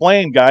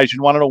unexplained, guys.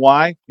 You want to know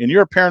why? And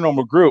you're a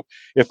paranormal group.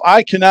 If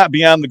I cannot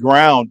be on the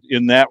ground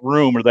in that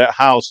room or that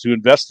house to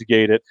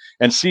investigate it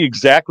and see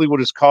exactly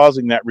what is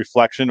causing that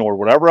reflection or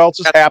whatever else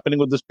is happening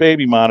with this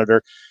baby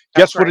monitor,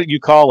 guess what you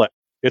call it?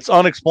 It's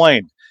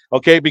unexplained.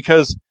 Okay,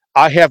 because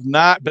I have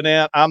not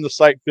been on the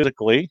site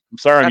physically. I'm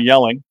sorry I'm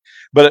yelling,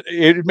 but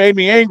it made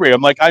me angry.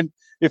 I'm like,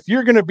 if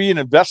you're going to be an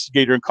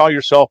investigator and call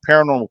yourself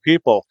paranormal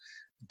people,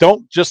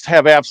 don't just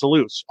have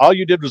absolutes. All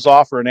you did was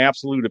offer an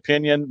absolute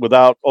opinion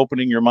without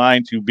opening your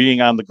mind to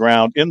being on the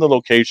ground in the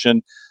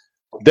location.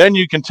 Then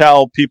you can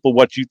tell people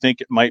what you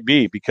think it might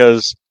be,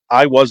 because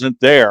I wasn't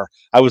there.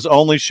 I was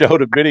only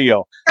showed a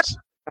video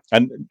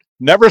and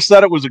never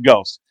said it was a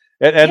ghost.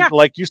 And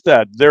like you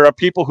said, there are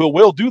people who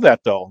will do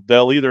that, though.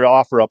 They'll either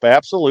offer up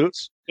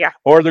absolutes,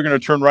 or they're going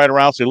to turn right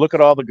around and say, look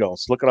at all the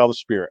ghosts, look at all the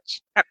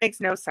spirits. That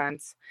makes no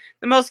sense.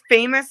 The most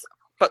famous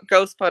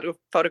ghost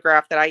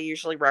photograph that I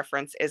usually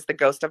reference is the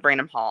ghost of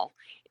Raynham Hall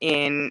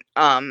in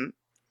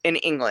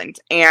England.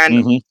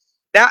 And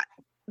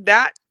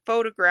that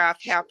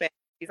photograph happened.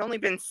 He's only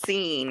been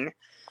seen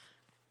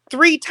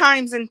 3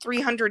 times in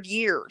 300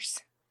 years.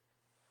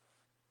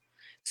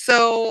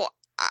 So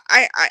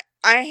I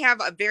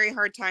have a very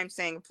hard time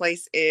saying a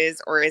place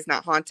is or is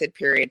not haunted,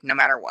 period, no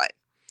matter what.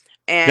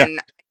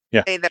 And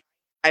Yeah. I say that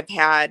I've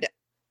had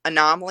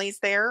anomalies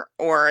there,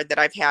 or that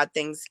I've had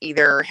things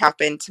either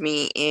happen to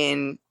me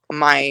in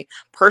my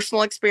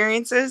personal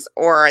experiences,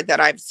 or that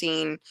I've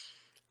seen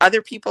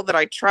other people that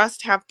I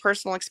trust have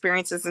personal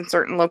experiences in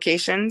certain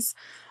locations.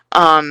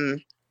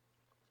 But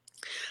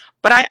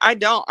I'm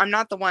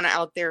not the one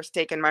out there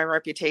staking my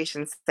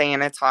reputation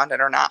saying it's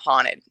haunted or not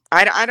haunted.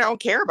 I don't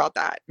care about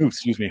that. Ooh,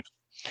 excuse me.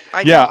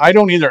 I I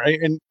don't either.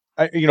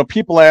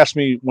 People ask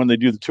me when they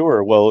do the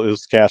tour, well,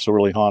 is the castle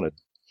really haunted?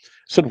 I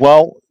said,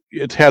 well,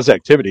 it has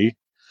activity.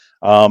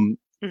 Everybody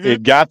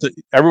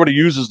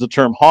uses the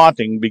term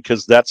haunting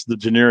because that's the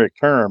generic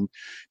term.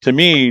 To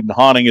me,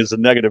 haunting is a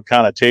negative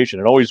connotation.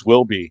 It always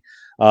will be.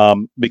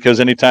 Because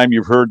anytime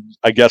you've heard,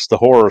 I guess, the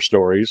horror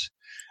stories,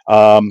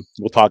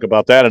 we'll talk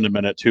about that in a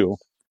minute too.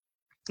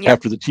 Yeah.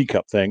 After the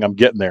teacup thing, I'm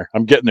getting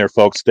there,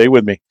 folks. Stay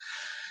with me.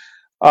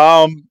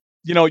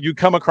 You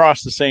come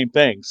across the same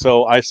thing.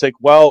 So I say,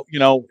 well,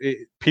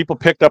 people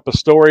picked up a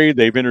story.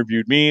 They've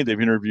interviewed me.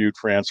 They've interviewed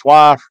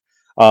Francois.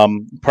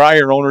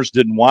 Prior owners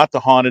didn't want the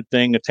haunted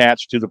thing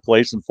attached to the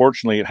place.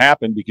 Unfortunately, it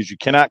happened because you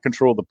cannot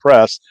control the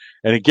press.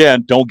 And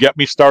again, don't get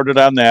me started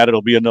on that.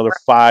 It'll be another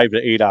 5 to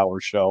 8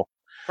 hour show.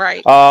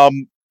 Right.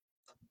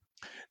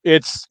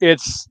 It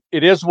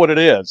is what it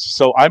is.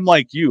 So I'm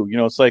like you,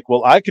 it's like,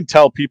 well, I can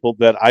tell people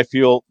that I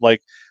feel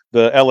like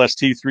the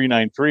LST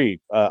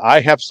 393. I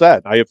have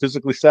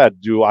physically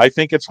said, do I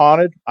think it's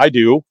haunted? I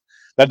do.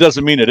 That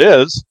doesn't mean it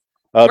is,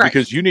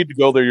 because you need to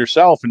go there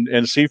yourself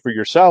and see for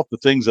yourself the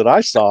things that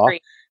I saw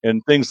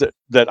and things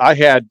that I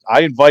had.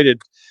 I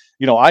invited,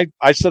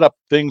 I set up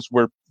things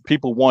where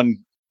people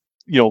won,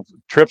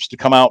 trips to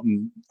come out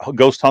and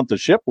ghost hunt the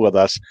ship with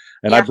us.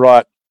 And I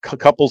brought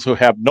couples who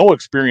have no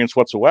experience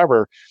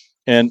whatsoever,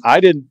 and I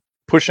didn't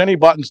push any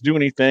buttons, do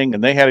anything,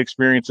 and they had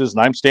experiences,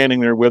 and I'm standing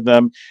there with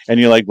them, and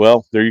you're like,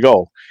 well, there you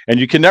go. And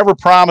you can never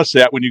promise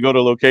that when you go to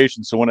a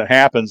location. So when it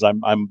happens,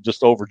 I'm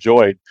just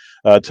overjoyed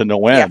to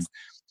no end. Yes.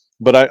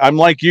 But I'm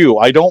like you.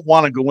 I don't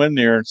want to go in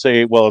there and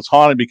say, well, it's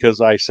haunted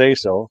because I say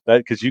so.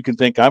 Because you can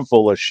think I'm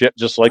full of shit,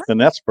 just like the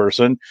next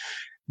person.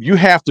 You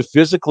have to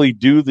physically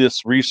do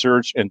this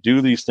research and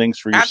do these things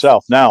for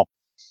yourself. Now,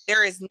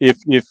 there is if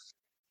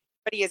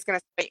nobody is going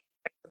to say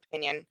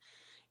opinion.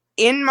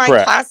 In my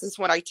classes,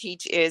 what I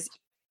teach is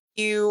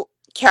you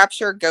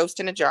capture a ghost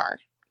in a jar.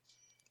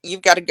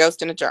 You've got a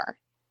ghost in a jar.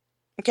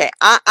 Okay,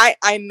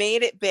 I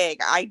made it big.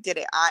 I did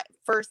it.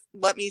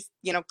 Let me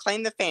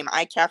claim the fame.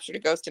 I captured a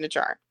ghost in a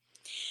jar.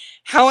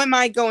 How am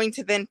I going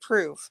to then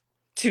prove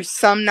to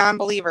some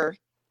non-believer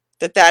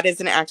that is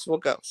an actual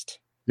ghost?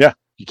 Yeah,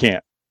 you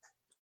can't.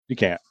 You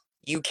can't.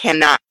 You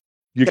cannot.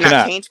 You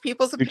cannot change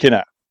people's opinion. You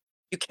cannot.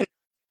 You can,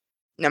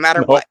 no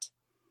matter what.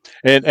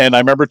 And I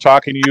remember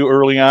talking to you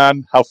early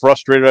on how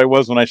frustrated I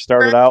was when I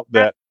started out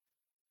that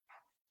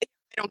I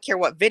don't care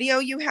what video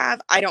you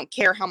have. I don't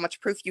care how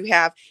much proof you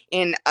have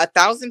in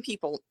 1,000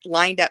 people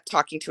lined up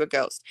talking to a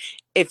ghost.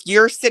 If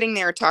you're sitting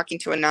there talking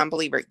to a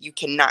non-believer, you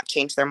cannot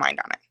change their mind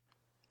on it.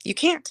 You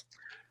can't.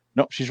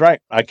 No, she's right.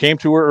 I came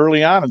to her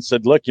early on and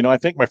said, look, I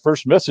think my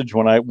first message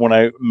when I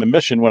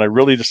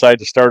really decided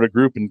to start a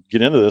group and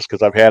get into this,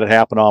 because I've had it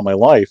happen all my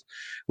life,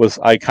 was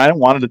I kind of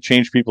wanted to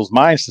change people's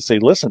minds to say,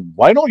 listen,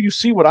 why don't you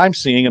see what I'm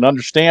seeing and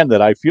understand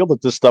that I feel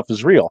that this stuff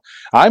is real?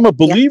 I'm a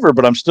believer,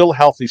 but I'm still a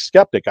healthy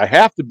skeptic. I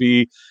have to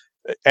be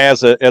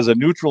as a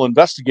neutral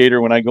investigator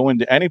when I go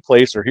into any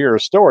place or hear a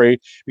story,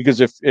 because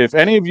if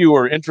any of you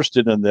are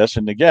interested in this,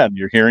 and again,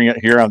 you're hearing it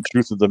here on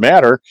Truth of the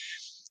Matter,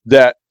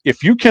 that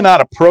if you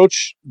cannot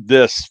approach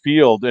this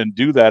field and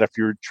do that, if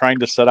you're trying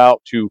to set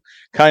out to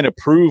kind of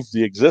prove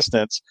the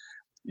existence,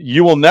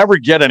 you will never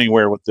get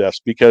anywhere with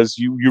this, because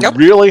you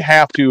really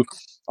have to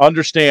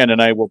understand,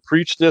 and I will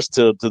preach this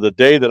to the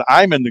day that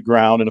I'm in the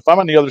ground, and if I'm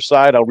on the other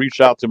side, I'll reach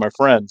out to my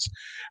friends.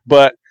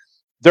 But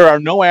there are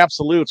no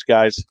absolutes,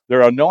 guys.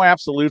 There are no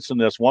absolutes in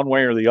this one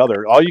way or the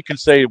other. All you can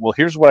say, well,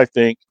 here's what I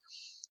think,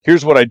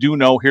 here's what I do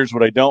know, here's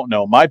what I don't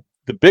know.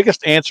 The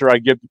biggest answer I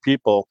give to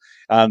people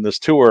on this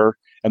tour,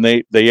 and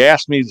they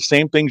ask me the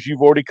same things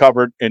you've already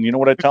covered, and you know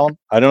what I tell them?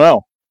 I don't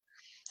know.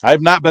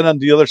 I've not been on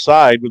the other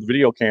side with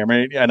video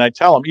camera, and I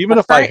tell them, even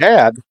if I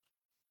had,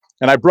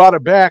 and I brought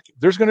it back,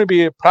 there's going to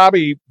be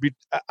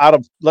out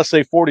of, let's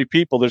say, 40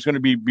 people, there's going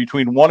to be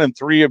between 1 and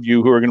 3 of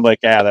you who are going to be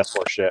like, that's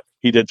bullshit.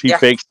 He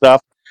faked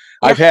stuff.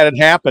 Yeah. I've had it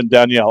happen,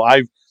 Danielle.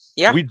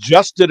 We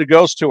just did a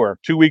ghost tour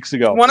 2 weeks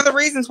ago. One of the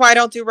reasons why I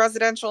don't do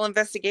residential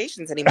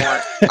investigations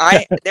anymore.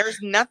 There's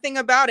nothing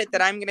about it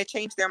that I'm going to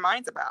change their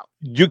minds about.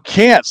 You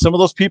can't. Some of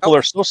those people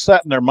are so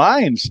set in their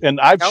minds,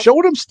 and I've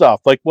showed them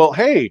stuff like, well,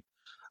 hey,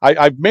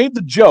 I've made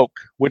the joke,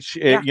 which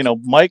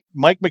Mike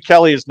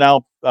McKelly is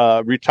now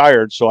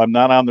retired, so I'm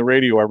not on the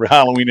radio every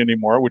Halloween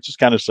anymore, which is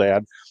kind of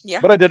sad. Yeah.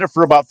 But I did it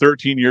for about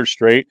 13 years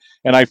straight,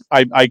 and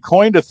I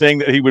coined a thing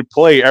that he would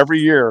play every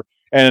year,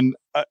 and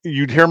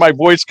you'd hear my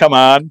voice come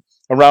on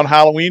around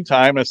Halloween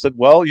time. I said,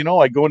 well,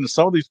 I go into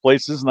some of these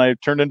places and I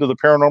turned into the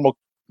paranormal,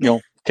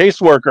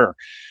 caseworker,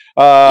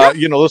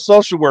 the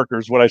social worker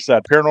is what I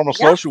said, paranormal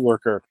social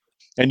worker.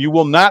 And you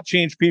will not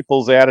change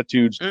people's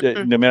attitudes Mm-mm.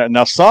 in a minute.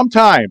 Now,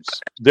 sometimes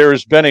there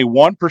has been a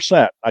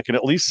 1%, I can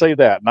at least say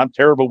that, and I'm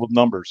terrible with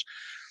numbers,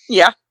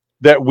 Yeah.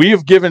 that we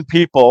have given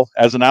people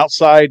as an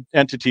outside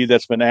entity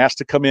that's been asked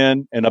to come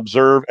in and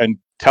observe and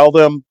tell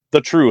them the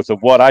truth of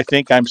what I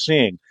think I'm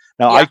seeing.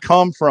 Now, I Yeah.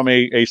 come from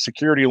a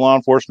security law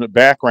enforcement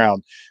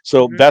background,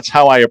 so Mhm. that's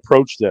how I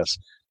approach this.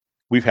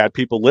 We've had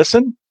people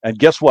listen, and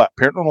guess what?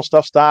 Paranormal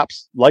stuff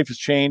stops. Life has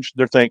changed.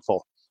 They're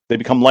thankful. They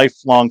become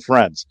lifelong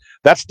friends.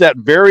 That's that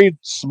very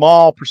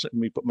small percent.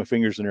 Let me put my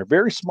fingers in there.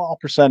 Very small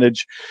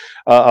percentage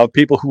of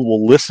people who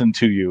will listen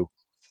to you.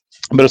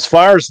 But as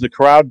far as the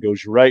crowd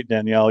goes, you're right,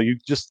 Danielle.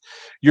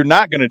 You're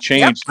not going to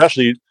change, Yep.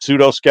 especially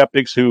pseudo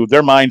skeptics who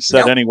their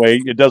mindset Nope. anyway.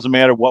 It doesn't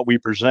matter what we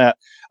present.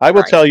 I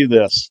will Right. tell you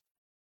this.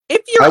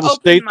 If I you're will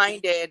state.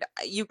 open-minded,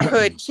 you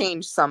could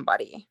change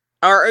somebody,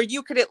 or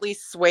you could at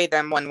least sway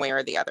them one way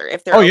or the other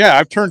if they're Oh yeah, open.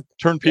 I've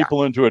turned Yeah.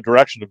 people into a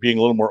direction of being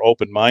a little more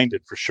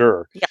open-minded for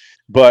sure. Yeah.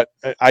 But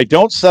I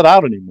don't set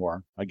out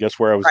anymore. I guess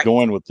where I was Right.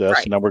 going with this,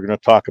 Right. and now we're going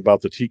to talk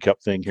about the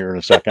teacup thing here in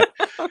a second.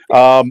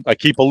 I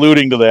keep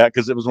alluding to that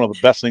because it was one of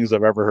the best things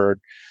I've ever heard.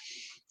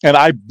 And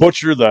I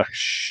butcher the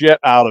shit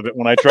out of it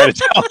when I try to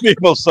tell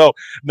people. So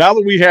now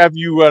that we have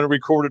you on a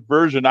recorded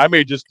version, I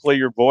may just play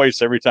your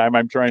voice every time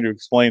I'm trying to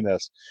explain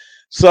this.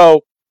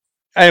 So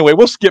anyway,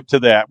 we'll skip to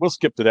that.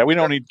 We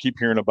don't need to keep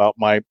hearing about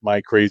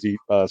my crazy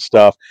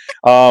stuff.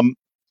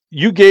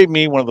 You gave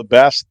me one of the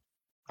best.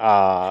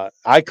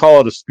 I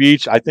call it a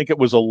speech. I think it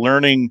was a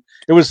learning.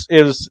 It was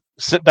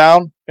sit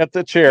down at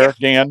the chair,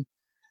 Dan.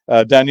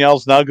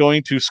 Danielle's now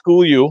going to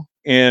school you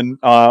in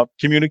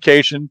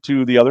communication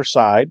to the other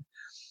side.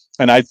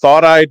 And I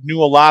thought I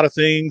knew a lot of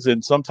things.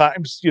 And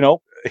sometimes,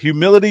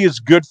 humility is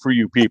good for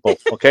you people.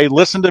 Okay.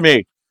 Listen to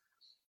me.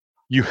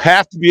 You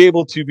have to be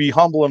able to be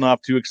humble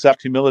enough to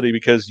accept humility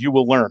because you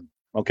will learn.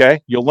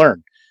 Okay. You'll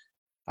learn.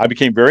 I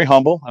became very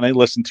humble and I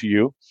listened to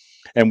you.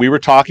 And we were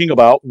talking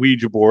about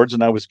Ouija boards,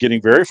 and I was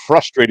getting very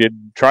frustrated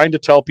trying to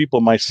tell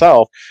people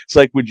myself. It's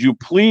like, would you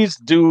please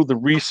do the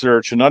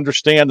research and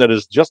understand that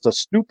it's just a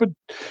stupid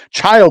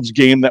child's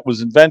game that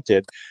was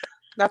invented.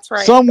 That's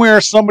right. Somewhere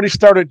somebody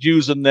started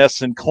using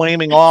this and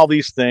claiming all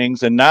these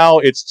things, and now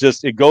it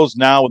goes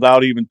now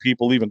without even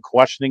people even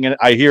questioning it.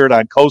 I hear it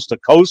on coast to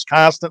coast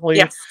constantly.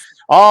 Yes.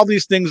 All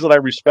these things that I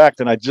respect,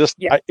 and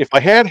if I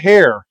had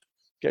hair,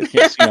 you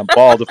can't see I'm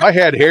bald. If I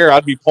had hair,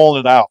 I'd be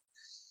pulling it out.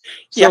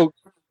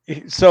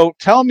 So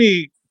tell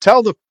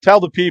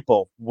the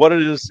people what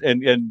it is,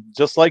 and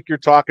just like you're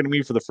talking to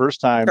me for the first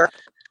time, Sure.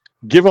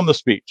 Give them the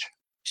speech.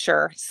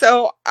 Sure.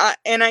 So,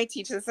 and I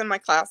teach this in my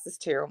classes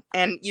too.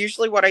 And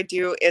usually what I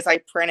do is I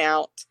print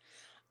out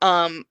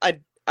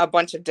a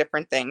bunch of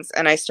different things.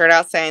 And I start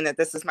out saying that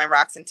this is my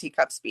rocks and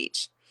teacup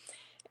speech.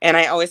 And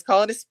I always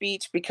call it a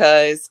speech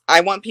because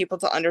I want people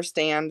to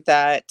understand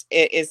that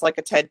it is like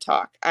a TED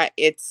Talk.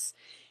 It's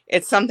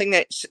something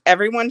that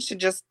everyone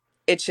should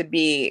it should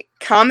be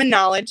common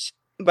knowledge,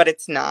 but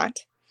it's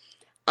not.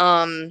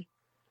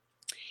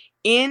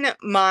 In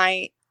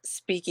my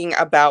speaking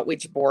about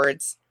Ouija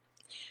boards,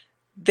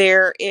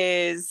 there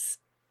is,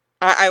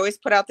 I always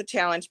put out the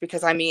challenge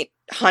because I meet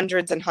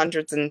hundreds and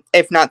hundreds and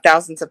if not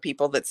thousands of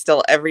people that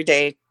still every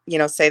day,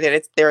 say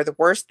that they're the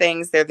worst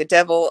things. They're the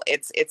devil.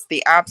 It's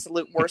the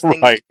absolute worst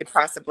thing that you could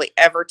possibly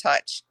ever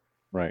touch.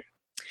 Right.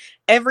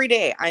 Every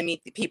day I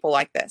meet people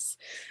like this.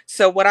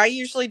 So what I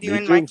usually do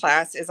in my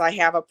class is I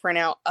have a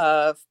printout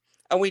of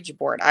a Ouija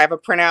board. I have a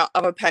printout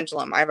of a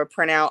pendulum. I have a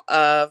printout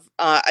of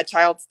a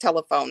child's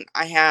telephone.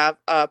 I have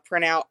a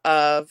printout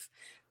of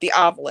the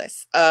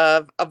obelisk,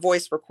 of a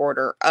voice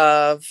recorder,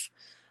 of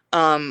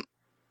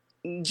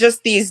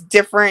just these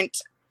different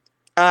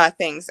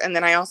things. And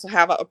then I also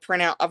have a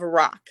printout of a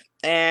rock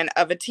and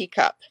of a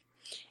teacup.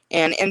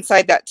 And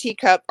inside that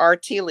teacup are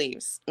tea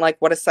leaves, like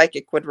what a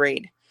psychic would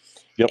read.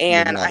 Yep,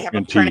 and I have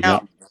a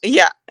printout.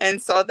 Yeah.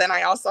 And so then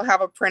I also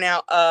have a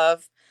printout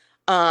of,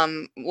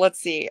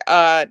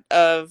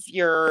 of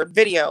your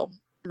video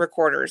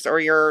recorders or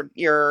your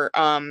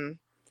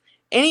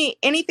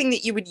anything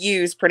that you would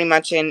use pretty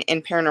much in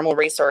paranormal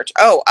research.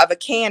 Oh, of a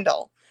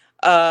candle,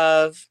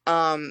 of,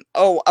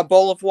 a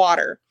bowl of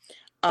water,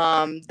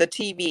 the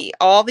TV,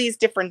 all these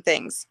different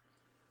things.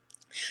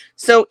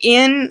 So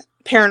in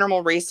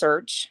paranormal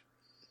research,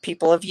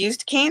 people have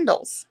used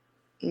candles.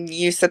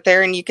 You sit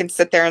there and you can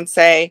sit there and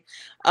say,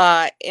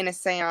 in a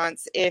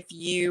seance, if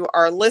you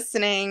are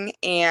listening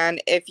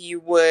and if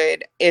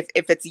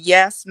it's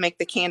yes, make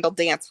the candle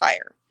dance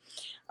higher.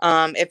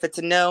 If it's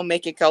a no,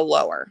 make it go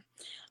lower.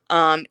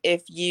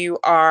 If you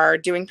are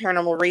doing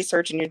paranormal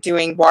research and you're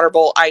doing water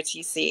bowl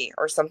ITC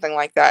or something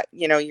like that,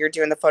 you're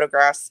doing the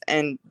photographs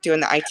and doing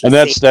the ITC. And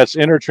that's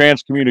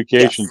intertrans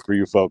communication for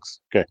you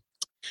folks. Okay.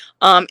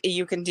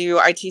 You can do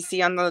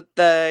ITC on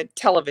the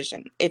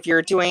television. If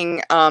you're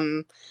doing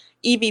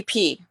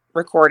EVP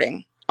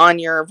recording on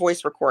your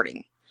voice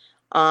recording.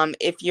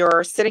 If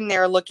you're sitting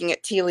there looking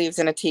at tea leaves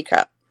in a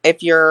teacup.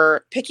 If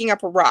you're picking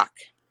up a rock,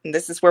 and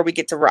this is where we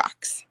get to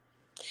rocks.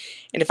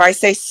 And if I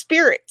say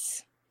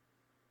spirits,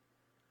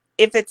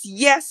 if it's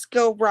yes,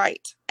 go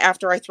right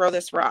after I throw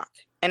this rock.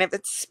 And if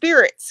it's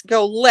spirits,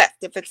 go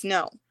left if it's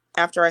no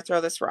after I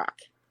throw this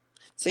rock.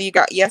 So you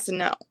got yes and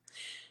no.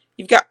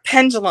 You've got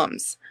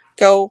pendulums.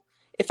 Go,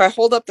 if I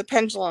hold up the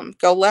pendulum,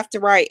 go left to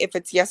right if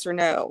it's yes or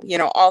no. You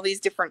know, all these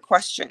different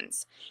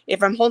questions.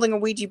 If I'm holding a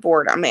Ouija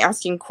board, I'm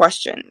asking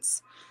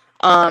questions.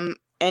 And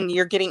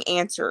you're getting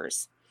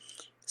answers.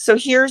 So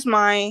here's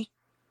my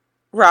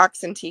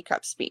rocks and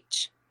teacup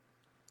speech.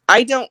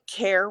 I don't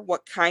care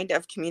what kind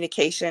of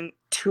communication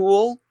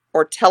tool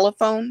or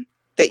telephone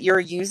that you're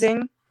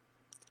using.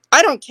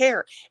 I don't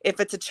care if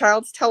it's a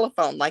child's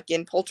telephone, like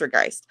in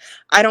Poltergeist.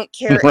 I don't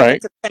care if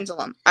it's a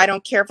pendulum. I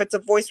don't care if it's a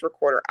voice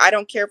recorder. I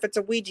don't care if it's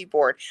a Ouija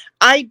board.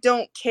 I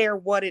don't care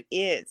what it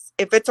is.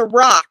 If it's a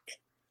rock,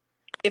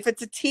 if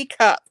it's a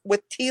teacup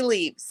with tea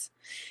leaves,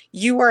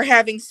 you are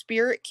having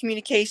spirit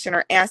communication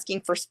or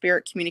asking for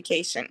spirit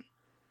communication.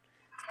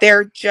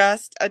 They're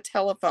just a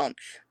telephone.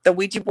 The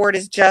Ouija board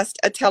is just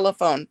a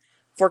telephone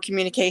for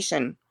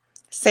communication.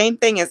 Same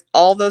thing as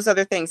all those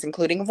other things,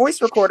 including a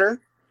voice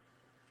recorder.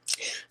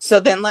 So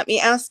then let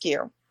me ask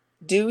you,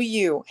 do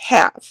you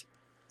have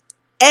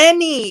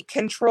any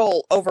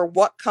control over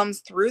what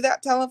comes through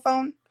that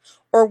telephone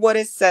or what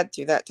is said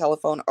through that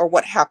telephone or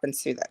what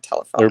happens through that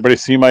telephone? Everybody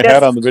see my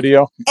head on the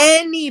video?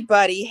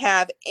 Anybody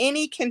have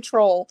any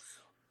control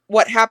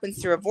what happens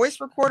through a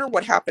voice recorder,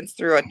 what happens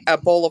through a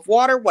bowl of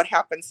water, what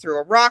happens through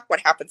a rock,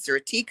 what happens through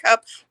a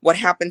teacup, what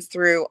happens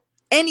through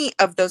any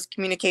of those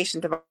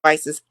communication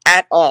devices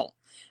at all?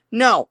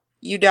 No,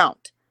 you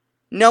don't.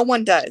 No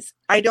one does.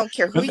 I don't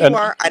care who you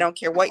are. I don't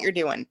care what you're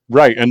doing.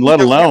 Right, and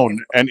let alone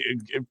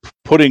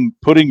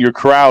putting your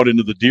crowd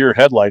into the deer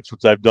headlights,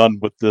 which I've done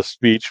with this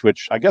speech,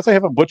 which I guess I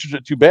haven't butchered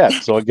it too bad.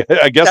 So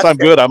I guess I'm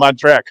good. I'm on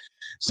track.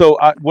 So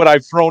what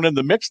I've thrown in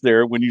the mix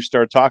there, when you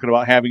start talking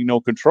about having no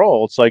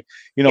control, it's like,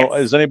 you know,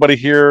 is anybody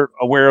here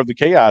aware of the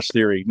chaos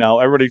theory? Now,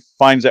 everybody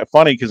finds that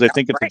funny because they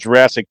think it's a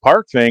Jurassic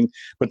Park thing,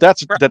 but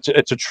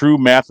it's a true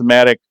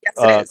mathematic,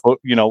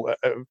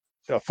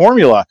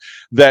 formula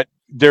that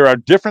there are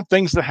different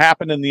things that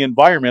happen in the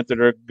environment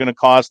that are going to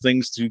cause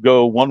things to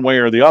go one way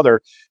or the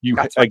other.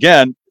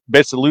 Again,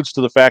 basically alludes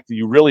to the fact that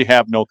you really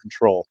have no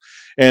control.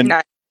 And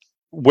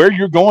where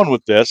you're going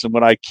with this, and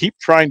when I keep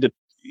trying to,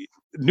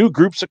 new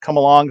groups that come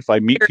along, if I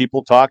meet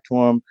people, talk to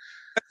them,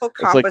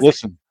 it's like,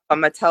 listen, a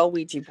Mattel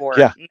Ouija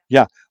board.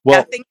 Yeah.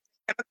 Well,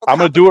 I'm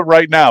going to do it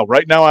right now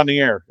on the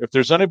air. If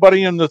there's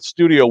anybody in the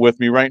studio with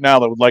me right now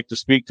that would like to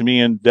speak to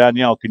me and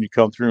Danielle, can you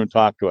come through and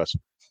talk to us?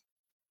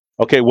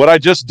 Okay, what I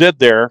just did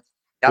there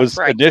was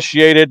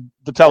initiated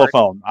the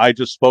telephone. I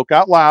just spoke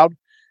out loud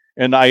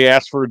and I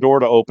asked for a door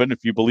to open.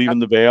 If you believe in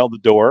the veil, the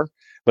door.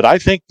 But I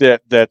think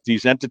that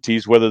these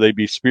entities, whether they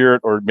be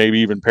spirit or maybe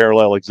even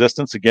parallel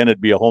existence, again,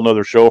 it'd be a whole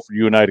nother show for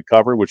you and I to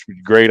cover, which would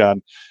be great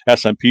on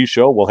SMP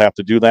show. We'll have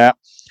to do that.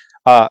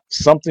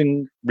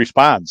 Something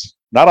responds.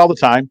 Not all the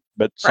time,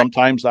 but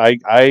sometimes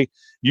I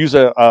use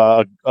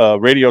a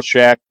Radio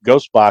Shack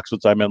ghost box,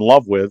 which I'm in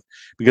love with,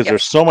 because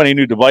there's so many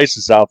new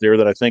devices out there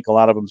that I think a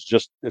lot of them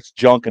it's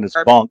junk and it's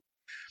bunk.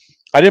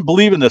 I didn't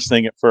believe in this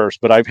thing at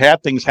first, but I've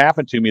had things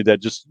happen to me that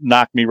just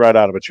knocked me right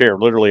out of a chair.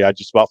 Literally, I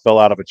just about fell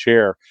out of a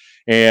chair.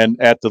 And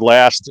at the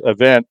last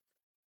event,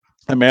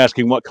 I'm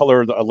asking what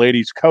color a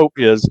lady's coat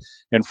is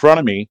in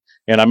front of me,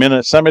 and I'm in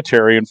a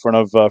cemetery in front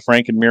of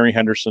Frank and Mary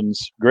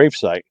Henderson's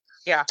gravesite.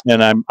 Yeah.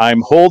 And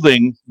I'm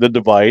holding the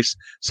device,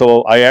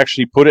 so I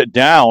actually put it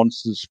down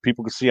so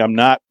people can see I'm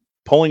not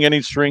pulling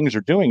any strings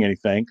or doing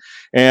anything.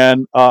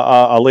 And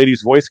a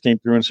lady's voice came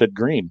through and said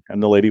green,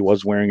 and the lady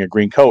was wearing a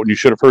green coat, and you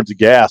should have heard the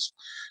gasp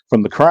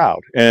from the crowd.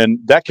 And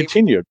that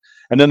continued.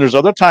 And then there's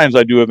other times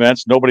I do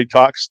events, nobody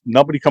talks,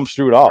 nobody comes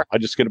through at all. I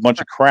just get a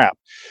bunch of crap.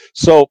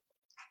 So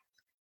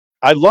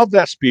I love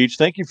that speech.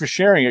 Thank you for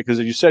sharing it, because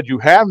as you said, you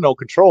have no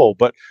control,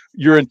 but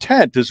your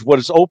intent is what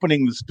is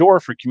opening this door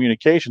for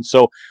communication.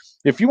 So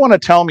if you want to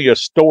tell me a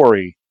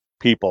story,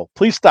 people,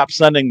 please stop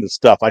sending this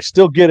stuff. I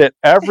still get it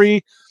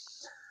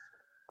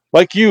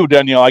like you,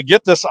 Danielle. I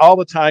get this all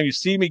the time. You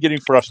see me getting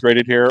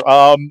frustrated here.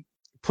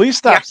 Please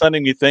stop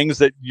sending me things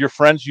that your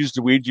friends use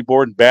the Ouija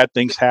board and bad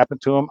things happen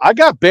to them. I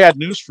got bad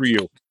news for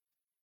you.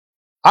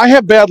 I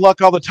have bad luck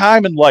all the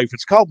time in life.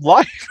 It's called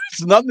life.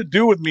 It's nothing to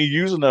do with me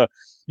using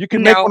you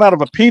can make one out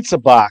of a pizza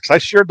box. I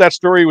shared that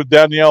story with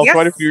Danielle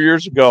quite a few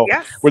years ago,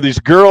 where these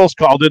girls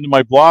called into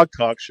my blog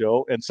talk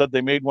show and said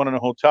they made one in a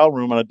hotel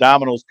room on a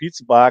Domino's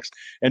pizza box.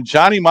 And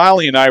Johnny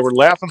Molly and I were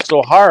laughing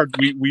so hard.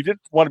 We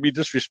didn't want to be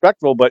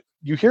disrespectful, but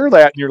you hear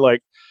that and you're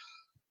like,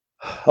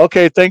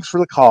 okay, thanks for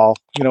the call.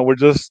 We're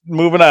just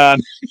moving on.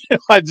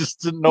 I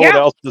just didn't know what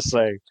else to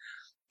say.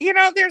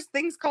 There's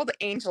things called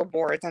angel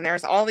boards, and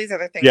there's all these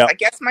other things. I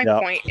guess my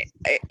point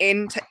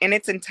in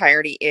its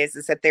entirety is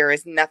that there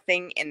is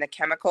nothing in the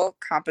chemical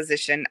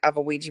composition of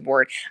a Ouija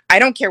board. I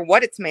don't care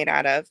what it's made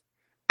out of.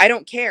 I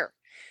don't care.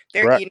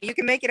 You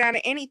can make it out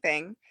of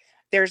anything.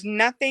 There's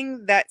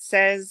nothing that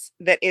says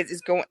that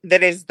is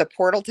the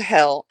portal to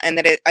hell, and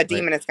that a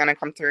demon is going to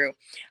come through.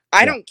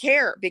 I don't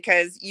care,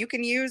 because you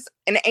can use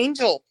an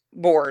angel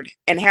board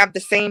and have the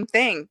same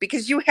thing,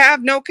 because you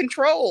have no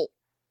control.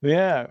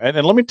 Yeah, and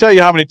let me tell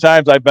you how many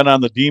times I've been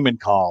on the demon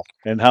call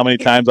and how many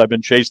times I've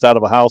been chased out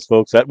of a house,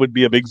 folks. That would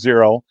be a big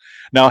zero.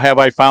 Now, have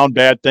I found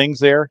bad things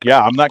there?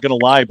 Yeah, I'm not going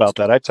to lie about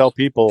that. I tell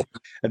people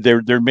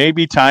there may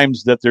be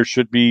times that there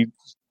should be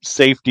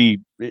safety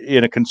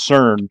in a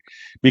concern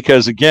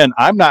because again,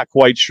 I'm not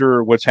quite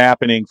sure what's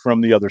happening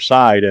from the other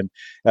side, and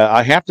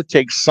I have to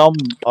take some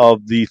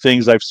of the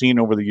things I've seen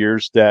over the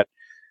years that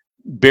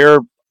bear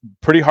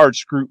pretty hard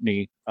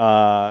scrutiny.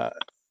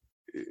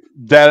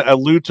 That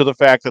allude to the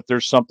fact that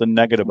there's something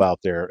negative out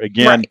there.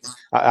 Again,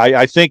 right.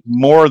 I think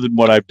more than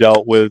what I've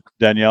dealt with,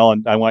 Danielle,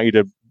 and I want you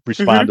to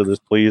respond to this,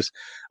 please.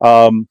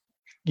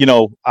 You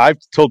know, I've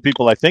told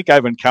people I think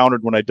I've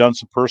encountered when I've done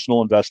some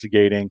personal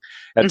investigating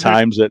at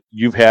times that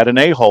you've had an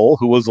a-hole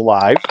who was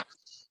alive.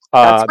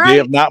 Right. They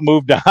have not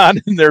moved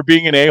on, and they're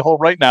being an a-hole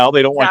right now.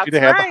 They don't want you to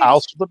have the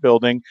house or the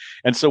building,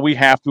 and so we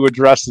have to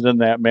address it in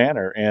that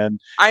manner. And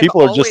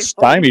people are just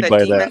stymied by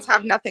that. Demons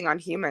have nothing on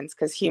humans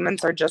because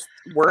humans are just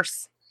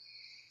worse.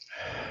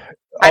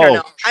 I don't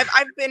know.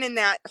 I've been in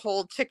that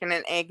whole chicken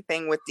and egg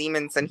thing with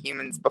demons and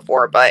humans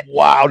before, but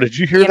wow, did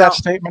you hear that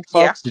statement,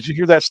 folks? Did you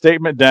hear that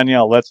statement,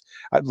 Danielle?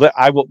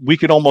 We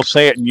could almost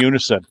say it in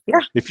unison. Yeah.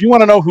 If you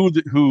want to know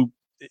who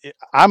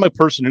I'm a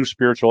person who's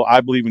spiritual.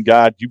 I believe in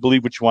God. You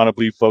believe what you want to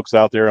believe, folks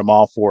out there. I'm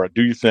all for it.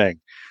 Do your thing.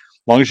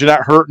 As long as you're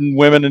not hurting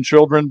women and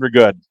children, we're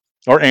good.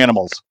 Or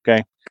animals.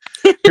 Okay.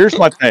 Here's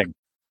my thing.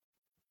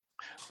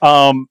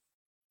 I'm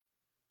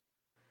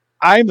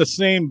in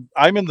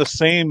the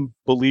same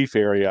belief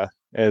area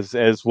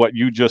as what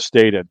you just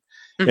stated,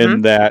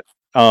 in that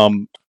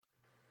I'll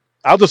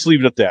just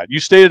leave it at that. You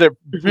stated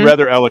it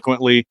rather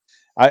eloquently.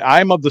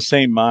 I'm of the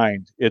same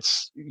mind.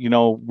 It's, you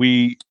know,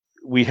 we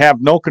have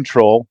no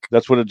control.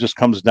 That's what it just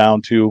comes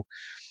down to.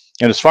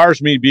 And as far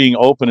as me being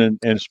open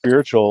and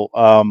spiritual,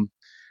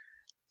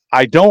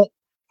 I don't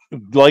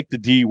like the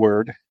D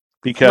word.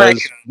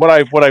 Because what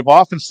I've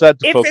often said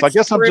to folks, I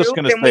guess I'm just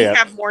going to say we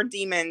have more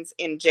demons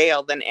in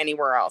jail than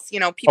anywhere else. You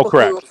know, people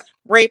who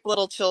rape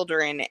little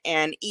children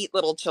and eat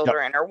little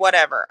children or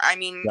whatever. I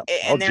mean,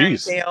 and they're in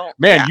jail.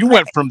 Man, you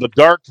went from the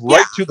dark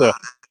to the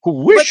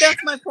whoosh. But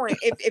that's my point.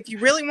 If you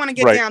really want to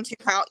get down to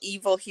how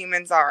evil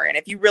humans are, and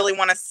if you really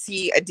want to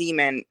see a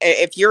demon,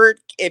 if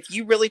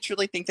you really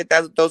truly think that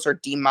those are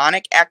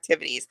demonic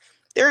activities,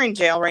 they're in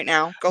jail right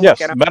now. Go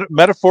look at them.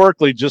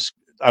 Metaphorically,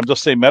 I'm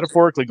just saying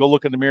metaphorically, go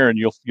look in the mirror and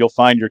you'll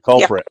find your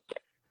culprit.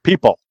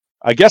 People.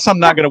 I guess I'm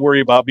not going to worry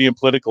about being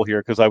political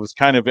here because I was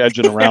kind of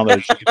edging around that,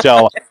 as you can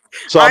tell.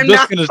 So I'm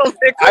just going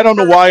to, I don't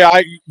know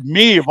why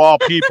me of all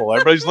people,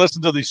 everybody's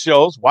listening to these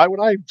shows. Why would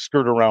I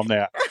skirt around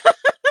that?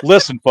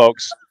 Listen,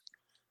 folks,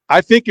 I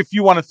think if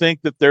you want to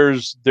think that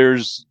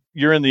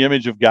you're in the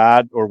image of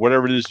God or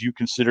whatever it is you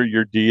consider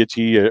your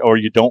deity, or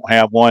you don't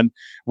have one,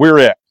 we're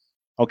it.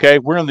 Okay,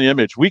 we're in the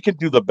image. We can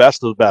do the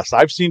best of the best.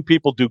 I've seen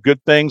people do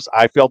good things.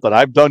 I felt that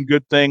I've done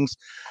good things.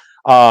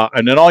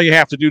 And then all you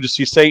have to do to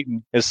see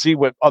Satan is see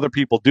what other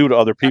people do to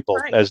other people,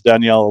 as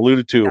Danielle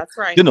alluded to. That's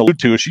right. Didn't allude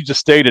to, she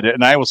just stated it,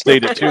 and I will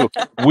state it too.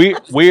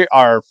 We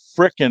are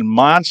freaking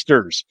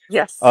monsters.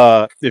 Yes.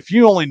 If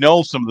you only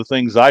know some of the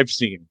things I've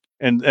seen,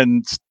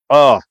 and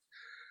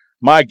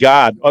my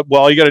God,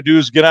 well, all you got to do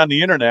is get on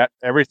the internet.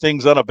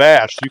 Everything's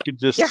unabashed. You can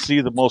just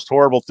see the most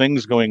horrible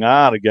things going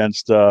on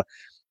against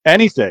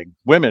anything,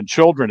 women,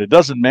 children, it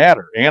doesn't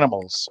matter.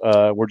 Animals,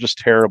 we're just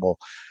terrible.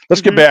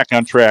 Let's get back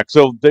on track.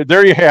 So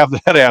there you have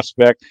that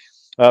aspect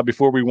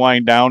before we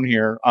wind down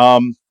here.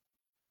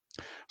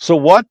 So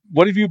what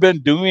have you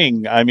been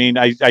doing? I mean,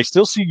 I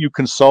still see you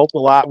consult a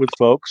lot with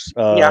folks.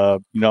 You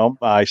know,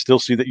 I still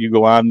see that you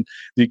go on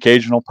the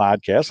occasional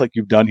podcast like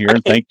you've done here,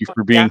 and thank you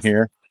for being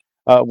here.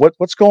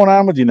 What's going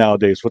on with you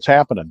nowadays? What's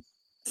happening?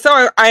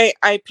 So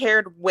I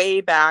paired way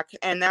back,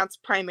 and that's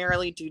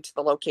primarily due to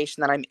the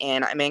location that I'm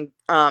in. I'm in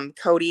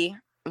Cody,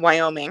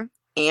 Wyoming,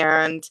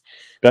 and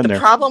the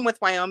problem with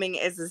Wyoming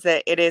is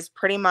that it is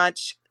pretty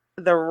much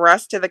the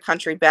rest of the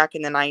country back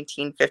in the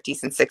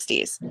 1950s and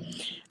 60s.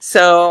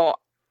 So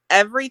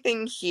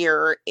everything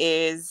here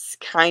is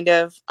kind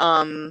of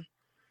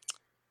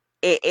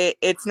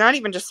it's not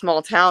even just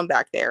small town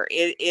back there.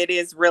 It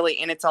is really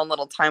in its own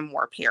little time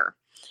warp here.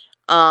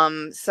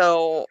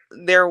 So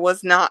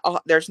there's not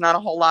a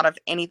whole lot of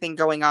anything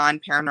going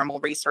on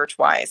paranormal research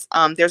wise.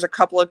 There's a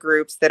couple of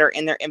groups that are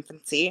in their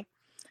infancy,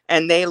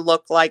 and they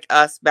look like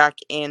us back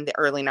in the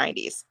early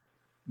 90s.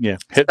 Yeah.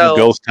 Hitting the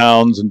ghost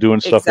towns and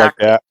doing stuff like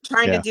that.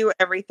 Trying to do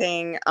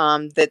everything,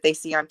 that they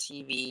see on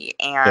TV.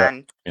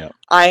 And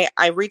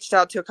I reached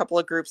out to a couple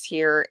of groups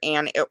here,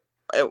 and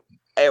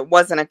it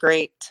wasn't a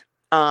great,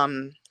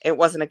 it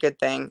wasn't a good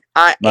thing.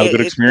 Not a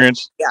good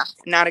experience.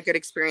 Not a good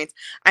experience.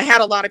 I had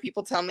a lot of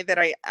people tell me that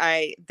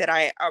I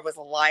was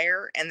a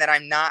liar and that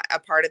I'm not a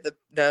part of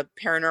the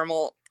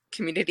paranormal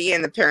community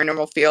and the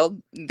paranormal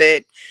field.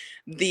 The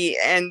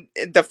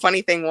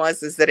funny thing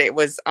is that it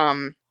was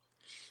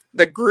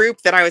the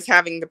group that I was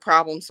having the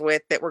problems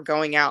with that were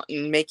going out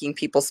and making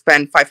people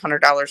spend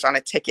 $500 on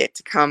a ticket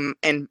to come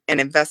and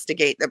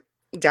investigate the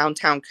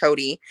downtown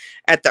Cody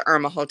at the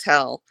Irma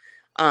Hotel.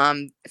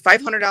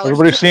 $500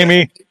 Everybody see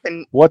me? You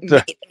can What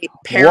the? meet a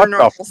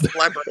paranormal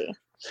celebrity.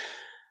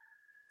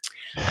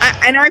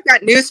 And I've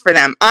got news for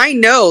them. I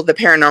know the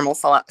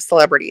paranormal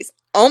celebrities.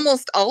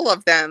 Almost all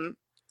of them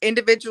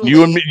individually.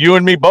 You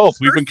and me both.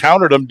 We've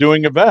encountered them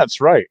doing events,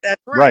 right? That's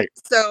right.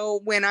 So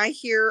when I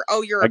hear,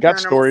 "Oh, you're a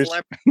paranormal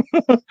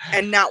celebrity,"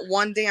 and not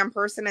one damn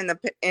person in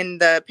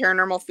the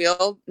paranormal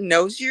field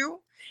knows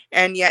you,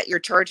 and yet you're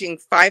charging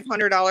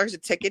 $500 a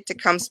ticket to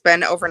come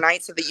spend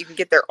overnight so that you can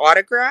get their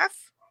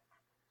autograph.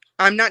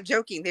 I'm not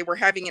joking. They were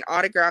having an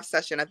autograph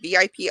session, a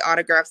VIP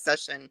autograph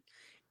session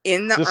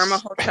in the Irma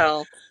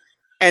Hotel.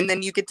 And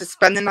then you get to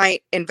spend the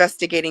night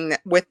investigating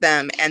with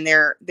them and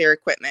their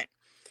equipment.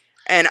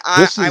 And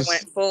I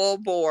went full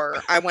bore.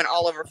 I went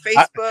all over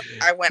Facebook.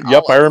 I went all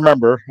over. I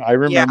remember.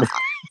 Yeah,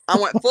 I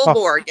went full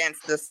bore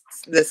against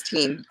this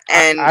team.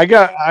 And I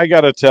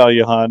got to tell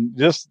you, hon,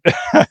 just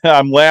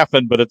I'm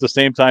laughing, but at the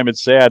same time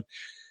it's sad.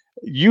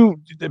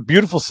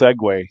 Beautiful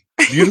segue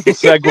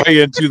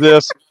into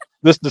this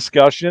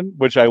discussion,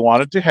 which I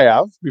wanted to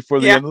have before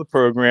the end of the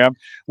program,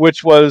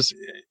 which was,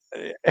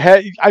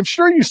 I'm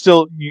sure you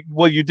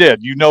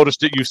did. You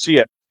noticed it. You see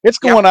it. It's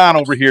going on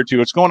over here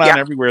too. It's going on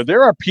everywhere.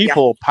 There are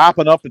people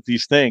popping up at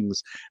these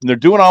things, and they're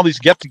doing all these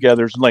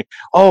get-togethers. And like,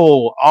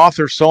 oh,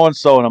 author so and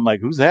so, and I'm like,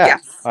 who's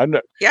that?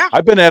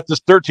 I've been at this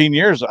 13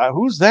 years.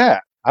 Who's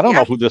that? I don't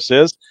know who this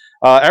is.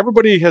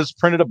 Everybody has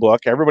printed a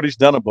book. Everybody's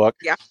done a book.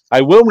 Yeah.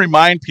 I will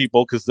remind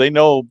people, because they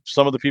know,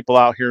 some of the people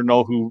out here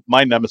know who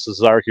my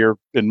nemesis are here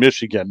in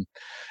Michigan.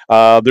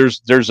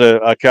 There's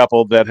a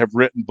couple that have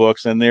written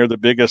books, and they're the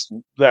biggest.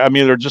 I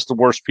mean, they're just the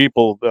worst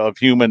people of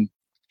human,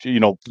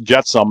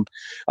 jetsam.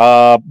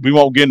 We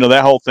won't get into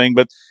that whole thing,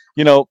 but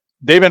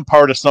they've been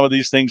part of some of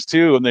these things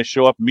too, and they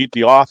show up and meet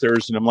the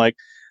authors, and I'm like,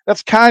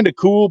 that's kind of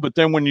cool. But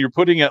then when you're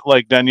putting it,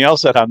 like Danielle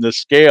said, on this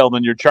scale,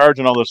 then you're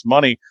charging all this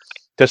money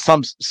to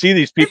see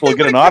these people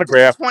get an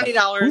autograph.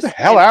 $20. Who the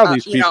hell are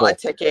these people? A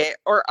ticket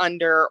or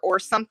under or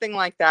something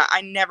like that.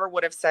 I never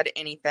would have said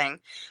anything,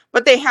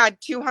 but they had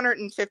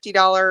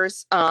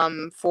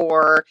 $250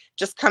 for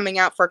just coming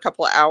out for a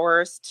couple of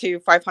hours to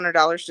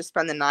 $500 to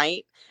spend the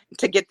night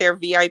to get their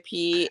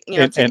VIP.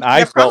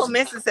 The problem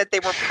is that they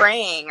were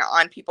preying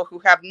on people who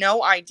have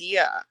no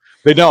idea.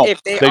 They don't.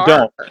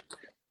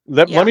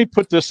 Let me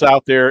put this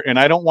out there, and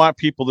I don't want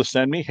people to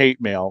send me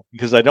hate mail,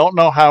 because I don't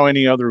know how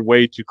any other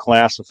way to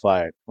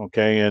classify it.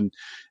 Okay. And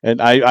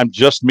I'm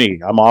just me.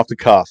 I'm off the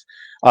cuff.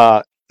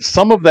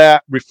 Some of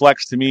that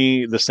reflects to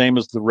me the same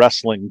as the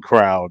wrestling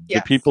crowd,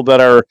 the people that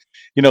are,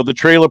 the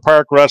trailer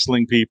park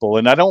wrestling people.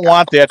 And I don't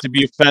want that to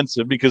be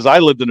offensive, because I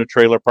lived in a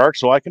trailer park,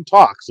 so I can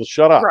talk. So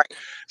shut up. Right.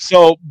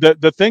 So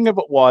the thing of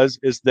it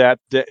is that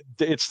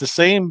it's the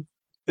same.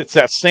 It's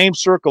that same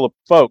circle of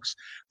folks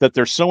that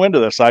they're so into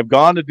this. I've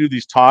gone to do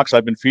these talks.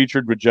 I've been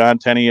featured with John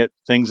Tenney at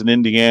things in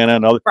Indiana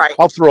and other. Right.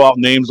 I'll throw out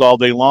names all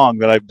day long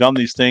that I've done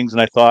these things,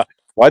 and I thought,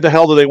 why the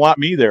hell do they want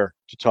me there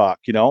to talk?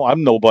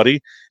 I'm nobody,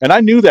 and I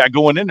knew that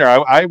going in there.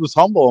 I was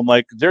humble. I'm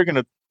like,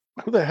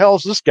 who the hell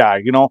is this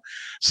guy?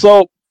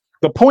 So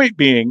the point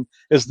being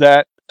is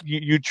that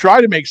you try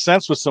to make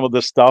sense with some of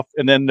this stuff,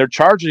 and then they're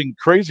charging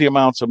crazy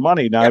amounts of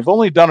money. Now, I've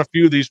only done a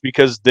few of these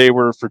because they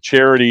were for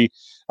charity.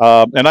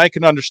 And I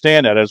can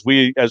understand that, as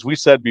we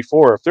said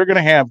before, if they're going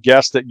to have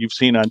guests that you've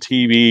seen on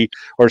TV,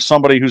 or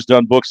somebody who's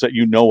done books that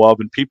you know of,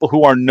 and people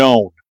who are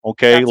known,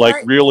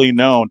 really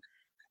known,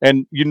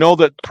 and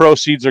that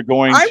proceeds are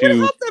going I would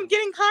hope them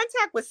get in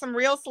contact with some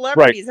real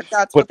celebrities if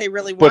that's what they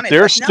really wanted. But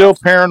there's still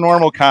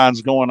paranormal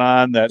cons going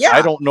on that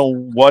I don't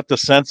know what the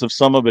sense of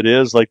some of it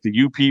is, like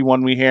the UP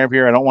one we have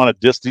here. I don't want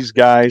to diss these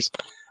guys.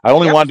 I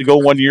only wanted to go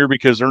one year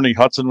because Ernie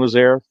Hudson was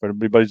there. If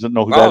everybody doesn't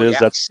know who that is,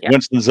 that's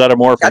Winston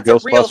Zeddemore from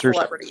Ghostbusters. Real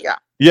celebrity,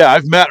 yeah,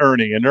 I've met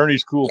Ernie, and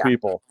Ernie's cool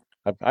people.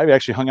 I've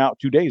actually hung out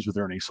 2 days with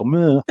Ernie.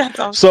 So, that's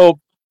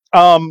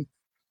awesome.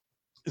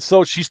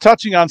 So she's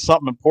touching on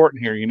something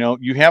important here.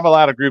 You have a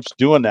lot of groups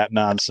doing that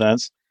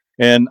nonsense,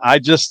 and I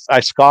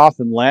scoff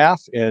and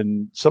laugh.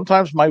 And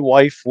sometimes my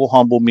wife will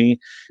humble me,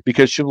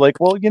 because she'll be like,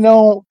 well,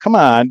 come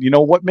on,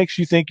 what makes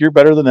you think you're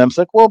better than them? It's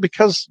like, well,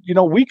 because,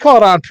 we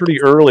caught on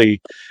pretty early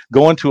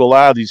going to a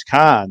lot of these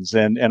cons.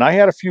 And I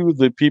had a few of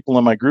the people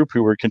in my group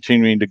who were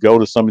continuing to go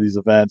to some of these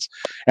events.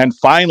 And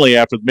finally,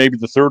 after maybe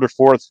the third or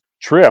fourth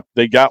trip,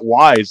 they got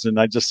wise. And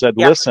I just said,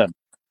 listen,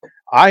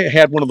 I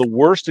had one of the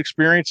worst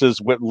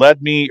experiences. What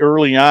led me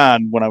early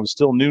on, when I was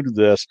still new to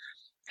this,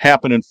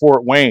 happened in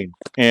Fort Wayne.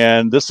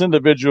 And this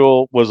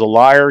individual was a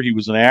liar. He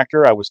was an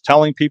actor. I was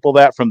telling people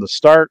that from the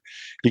start.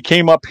 He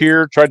came up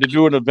here, tried to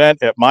do an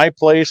event at my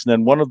place. And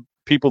then one of the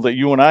people that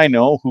you and I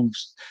know,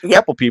 a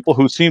couple people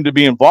who seem to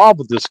be involved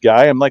with this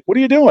guy, I'm like, what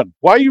are you doing?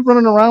 Why are you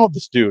running around with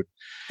this dude?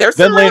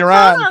 Then later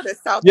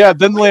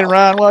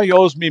on, well, he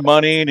owes me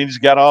money, and he's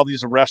got all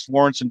these arrest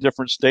warrants in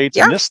different states.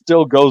 And this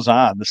still goes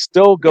on. This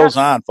still goes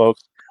on,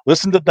 folks.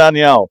 Listen to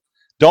Danielle.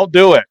 Don't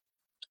do it.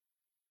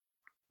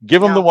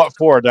 Give him the what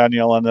for,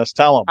 Danielle, on this.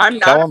 Tell him. I'm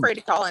not afraid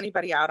to call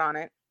anybody out on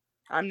it.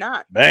 I'm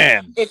not.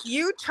 Man. If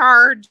you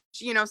charge,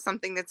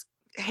 something that's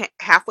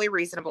halfway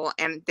reasonable,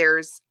 and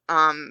there's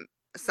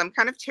some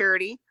kind of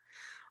charity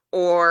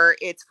or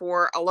it's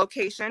for a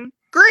location,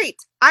 great.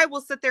 I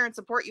will sit there and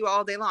support you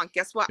all day long.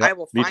 Guess what? Yep, I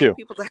will me find too.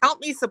 people to help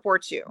me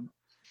support you.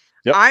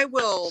 Yep. I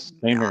will.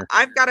 Same here.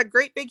 I've got a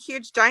great big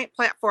huge giant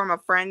platform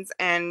of friends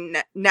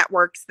and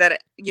networks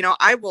that, you know,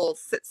 I will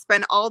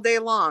spend all day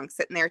long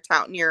sitting there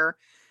touting your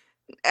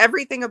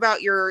everything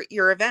about your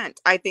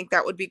event. I think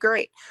that would be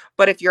great.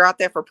 But if you're out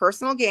there for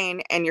personal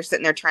gain and you're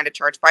sitting there trying to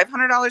charge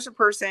 $500 a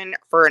person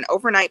for an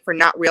overnight for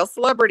not real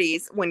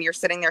celebrities, when you're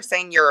sitting there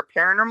saying you're a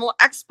paranormal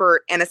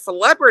expert and a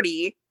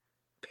celebrity,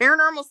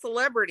 paranormal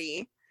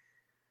celebrity,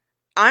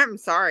 I'm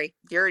sorry,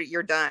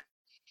 you're done.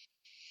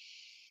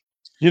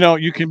 You know,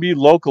 you can be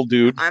local,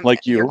 dude,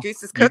 like you. Your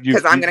goose is cooked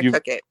because I'm going to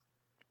cook it.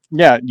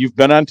 Yeah, you've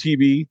been on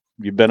TV.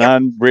 You've been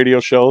on radio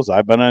shows.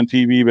 I've been on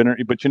TV.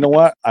 But you know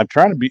what? I'm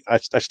trying to be, I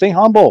stay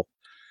humble.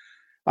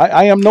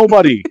 I am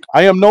nobody.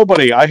 I am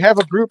nobody. I have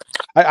a group.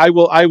 I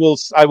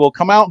will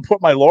come out and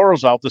put my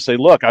laurels out to say,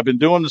 look, I've been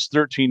doing this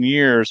 13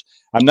 years.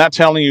 I'm not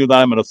telling you that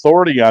I'm an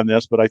authority on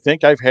this, but I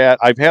think I've had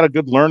a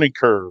good learning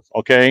curve.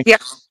 Okay. Yeah.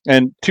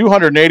 And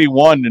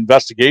 281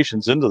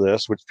 investigations into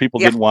this, which people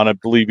didn't want to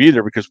believe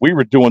either, because we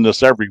were doing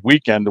this every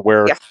weekend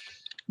where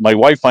my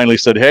wife finally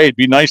said, hey, it'd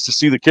be nice to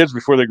see the kids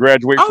before they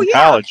graduate from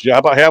college. How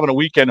about having a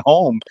weekend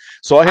home?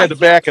 So I had to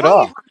back it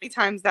up. How many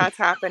times that's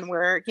happened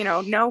where, you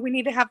know, no, we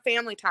need to have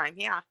family time.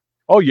 Yeah.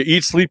 Oh, you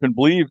eat, sleep, and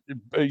breathe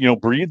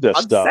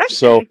this Obsession. stuff.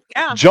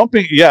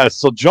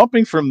 So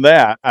jumping from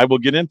that, I will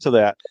get into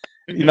that,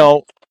 you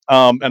know,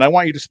 and I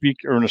want you to speak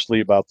earnestly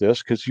about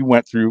this because you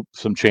went through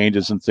some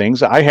changes and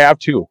things. I have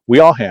too. We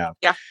all have.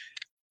 Yeah.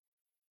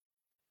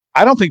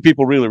 I don't think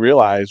people really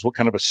realize what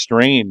kind of a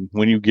strain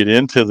when you get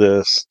into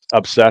this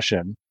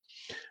obsession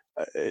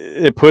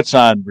it puts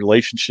on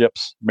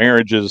relationships,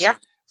 marriages,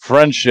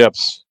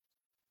 friendships,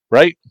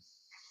 right?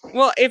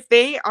 Well, if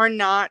they are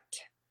not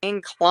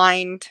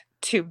inclined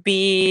to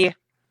be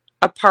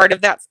a part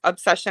of that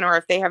obsession, or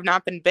if they have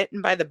not been bitten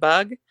by the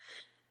bug,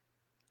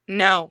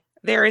 no,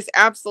 there is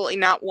absolutely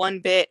not one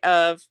bit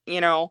of,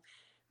 you know,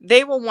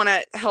 they will want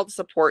to help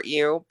support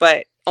you,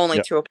 but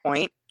only to a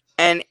point.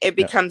 And it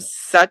becomes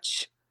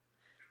such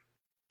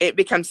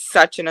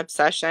an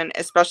obsession,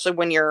 especially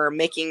when you're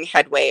making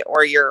headway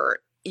or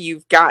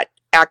you've got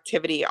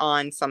activity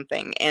on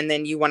something and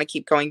then you want to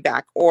keep going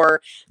back,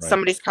 or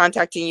somebody's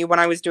contacting you. When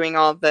I was doing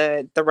all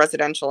the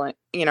residential,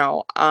 you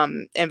know,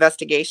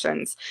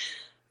 investigations,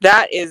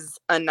 that is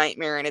a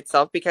nightmare in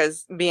itself,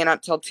 because being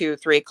up till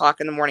 2-3 o'clock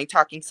in the morning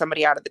talking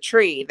somebody out of the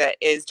tree, that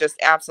is just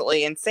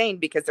absolutely insane,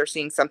 because they're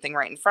seeing something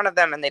right in front of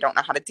them and they don't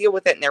know how to deal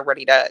with it, and they're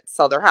ready to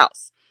sell their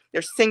house,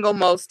 their single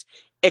most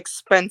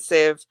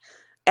expensive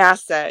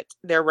asset.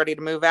 They're ready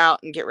to move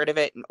out and get rid of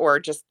it, or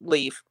just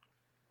leave,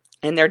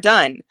 and they're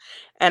done.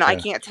 And I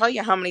can't tell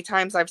you how many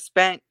times I've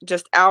spent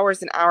just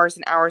hours and hours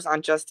and hours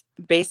on just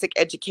basic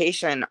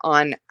education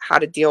on how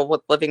to deal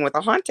with living with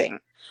a haunting,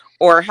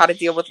 or how to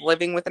deal with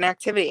living with an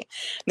activity. And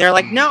they're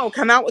like, no,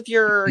 come out with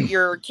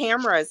your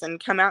cameras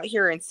and come out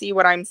here and see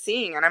what I'm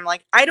seeing. And I'm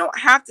like, I don't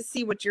have to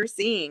see what you're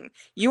seeing.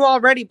 You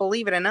already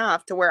believe it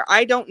enough to where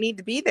I don't need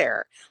to be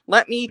there.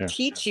 Let me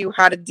teach you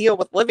how to deal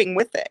with living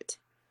with it.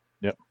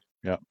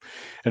 Yeah.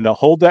 And now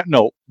hold that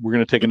note. We're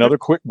going to take another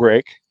quick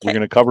break. We're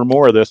going to cover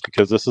more of this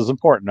because this is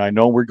important. I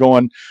know we're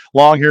going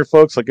long here,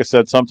 folks. Like I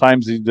said,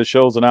 sometimes the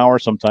show's an hour,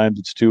 sometimes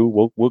it's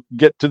 2. We'll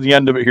get to the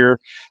end of it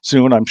here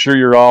soon. I'm sure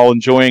you're all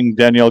enjoying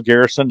Danielle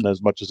Garrison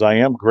as much as I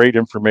am. Great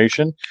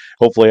information.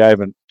 Hopefully I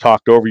haven't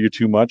talked over you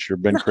too much or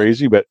been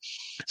crazy, but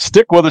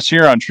stick with us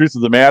here on Truth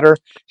of the Matter,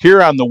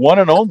 here on the one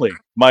and only,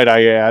 might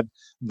I add,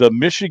 the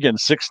Michigan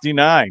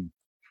 69.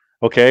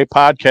 Okay,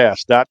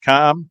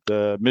 podcast.com,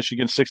 the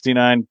Michigan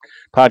 69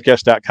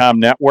 podcast.com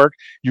network.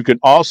 You can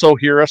also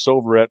hear us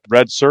over at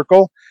Red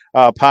Circle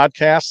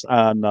podcasts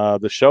on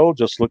the show.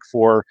 Just look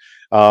for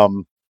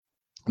the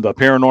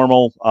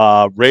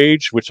Paranormal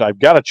Rage, which I've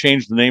got to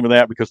change the name of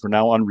that because we're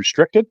now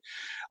unrestricted.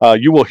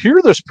 You will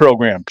hear this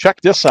program.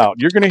 Check this out.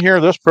 You're going to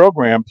hear this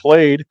program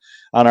played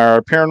on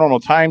our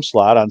paranormal time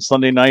slot on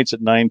Sunday nights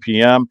at 9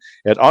 p.m.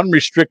 at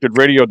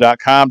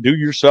unrestrictedradio.com. Do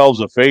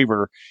yourselves a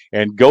favor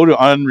and go to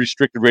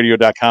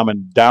unrestrictedradio.com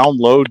and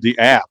download the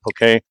app,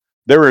 okay?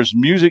 There is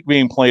music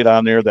being played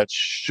on there that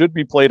should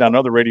be played on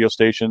other radio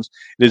stations.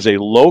 It is a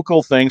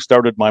local thing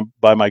started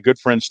by my good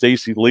friend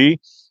Stacy Lee.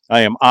 I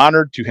am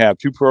honored to have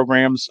 2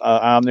 programs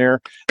on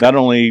there. Not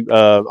only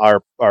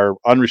our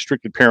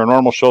unrestricted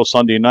paranormal show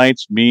Sunday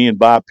nights, me and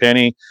Bob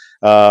Penny,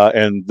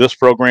 and this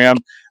program,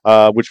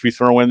 which we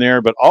throw in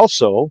there, but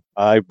also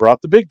I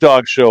brought the Big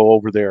Dog Show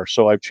over there.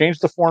 So I've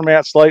changed the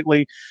format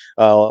slightly,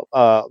 a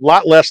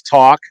lot less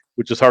talk,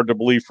 which is hard to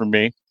believe for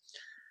me.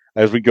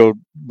 as we go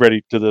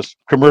ready to this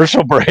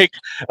commercial break,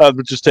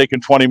 which is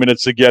taking 20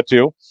 minutes to get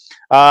to.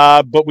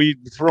 But we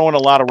throw in a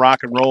lot of rock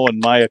and roll and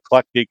my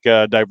eclectic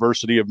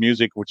diversity of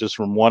music, which is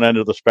from one end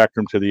of the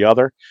spectrum to the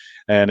other.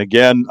 And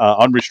again,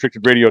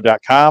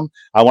 unrestrictedradio.com.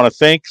 I want to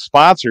thank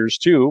sponsors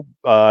too,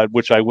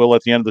 which I will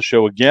at the end of the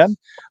show again.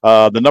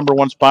 The number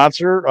one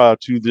sponsor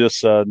to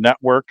this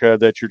network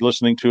that you're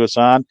listening to us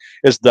on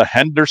is the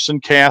Henderson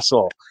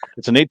Castle.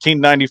 It's an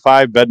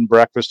 1895 bed and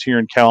breakfast here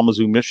in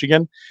Kalamazoo,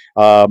 Michigan.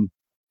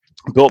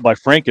 Built by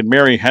Frank and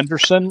Mary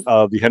Henderson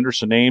of the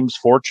Henderson Ames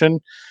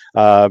fortune.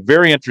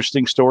 Very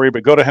interesting story,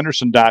 but go to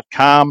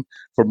henderson.com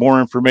for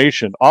more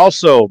information.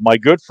 Also, my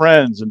good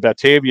friends in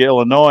Batavia,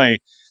 Illinois,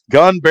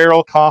 Gun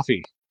Barrel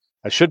Coffee.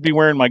 I should be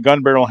wearing my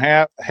Gun Barrel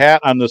hat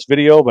on this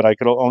video, but I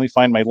could only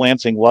find my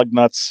Lansing lug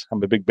nuts.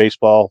 I'm a big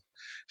baseball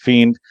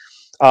fiend.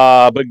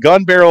 But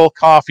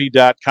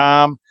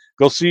gunbarrelcoffee.com.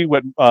 Go see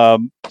what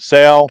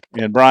Sal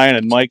and Brian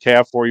and Mike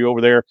have for you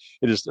over there.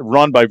 It is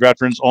run by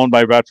veterans, owned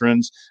by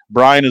veterans.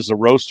 Brian is a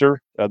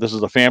roaster. This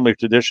is a family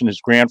tradition. His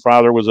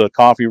grandfather was a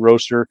coffee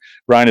roaster.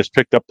 Brian has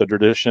picked up the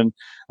tradition.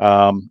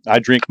 I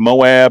drink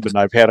Moab, and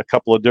I've had a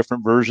couple of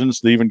different versions.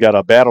 They even got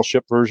a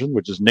battleship version,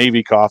 which is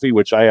Navy coffee,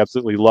 which I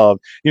absolutely love.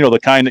 You know, the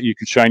kind that you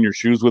can shine your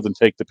shoes with and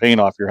take the paint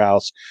off your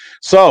house.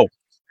 So,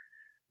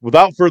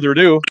 without further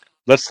ado,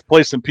 let's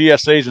play some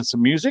PSAs and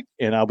some music,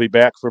 and I'll be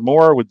back for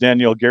more with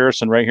Danielle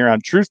Garrison right here on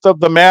Truth of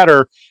the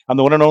Matter on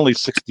the one and only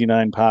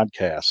 69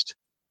 podcast.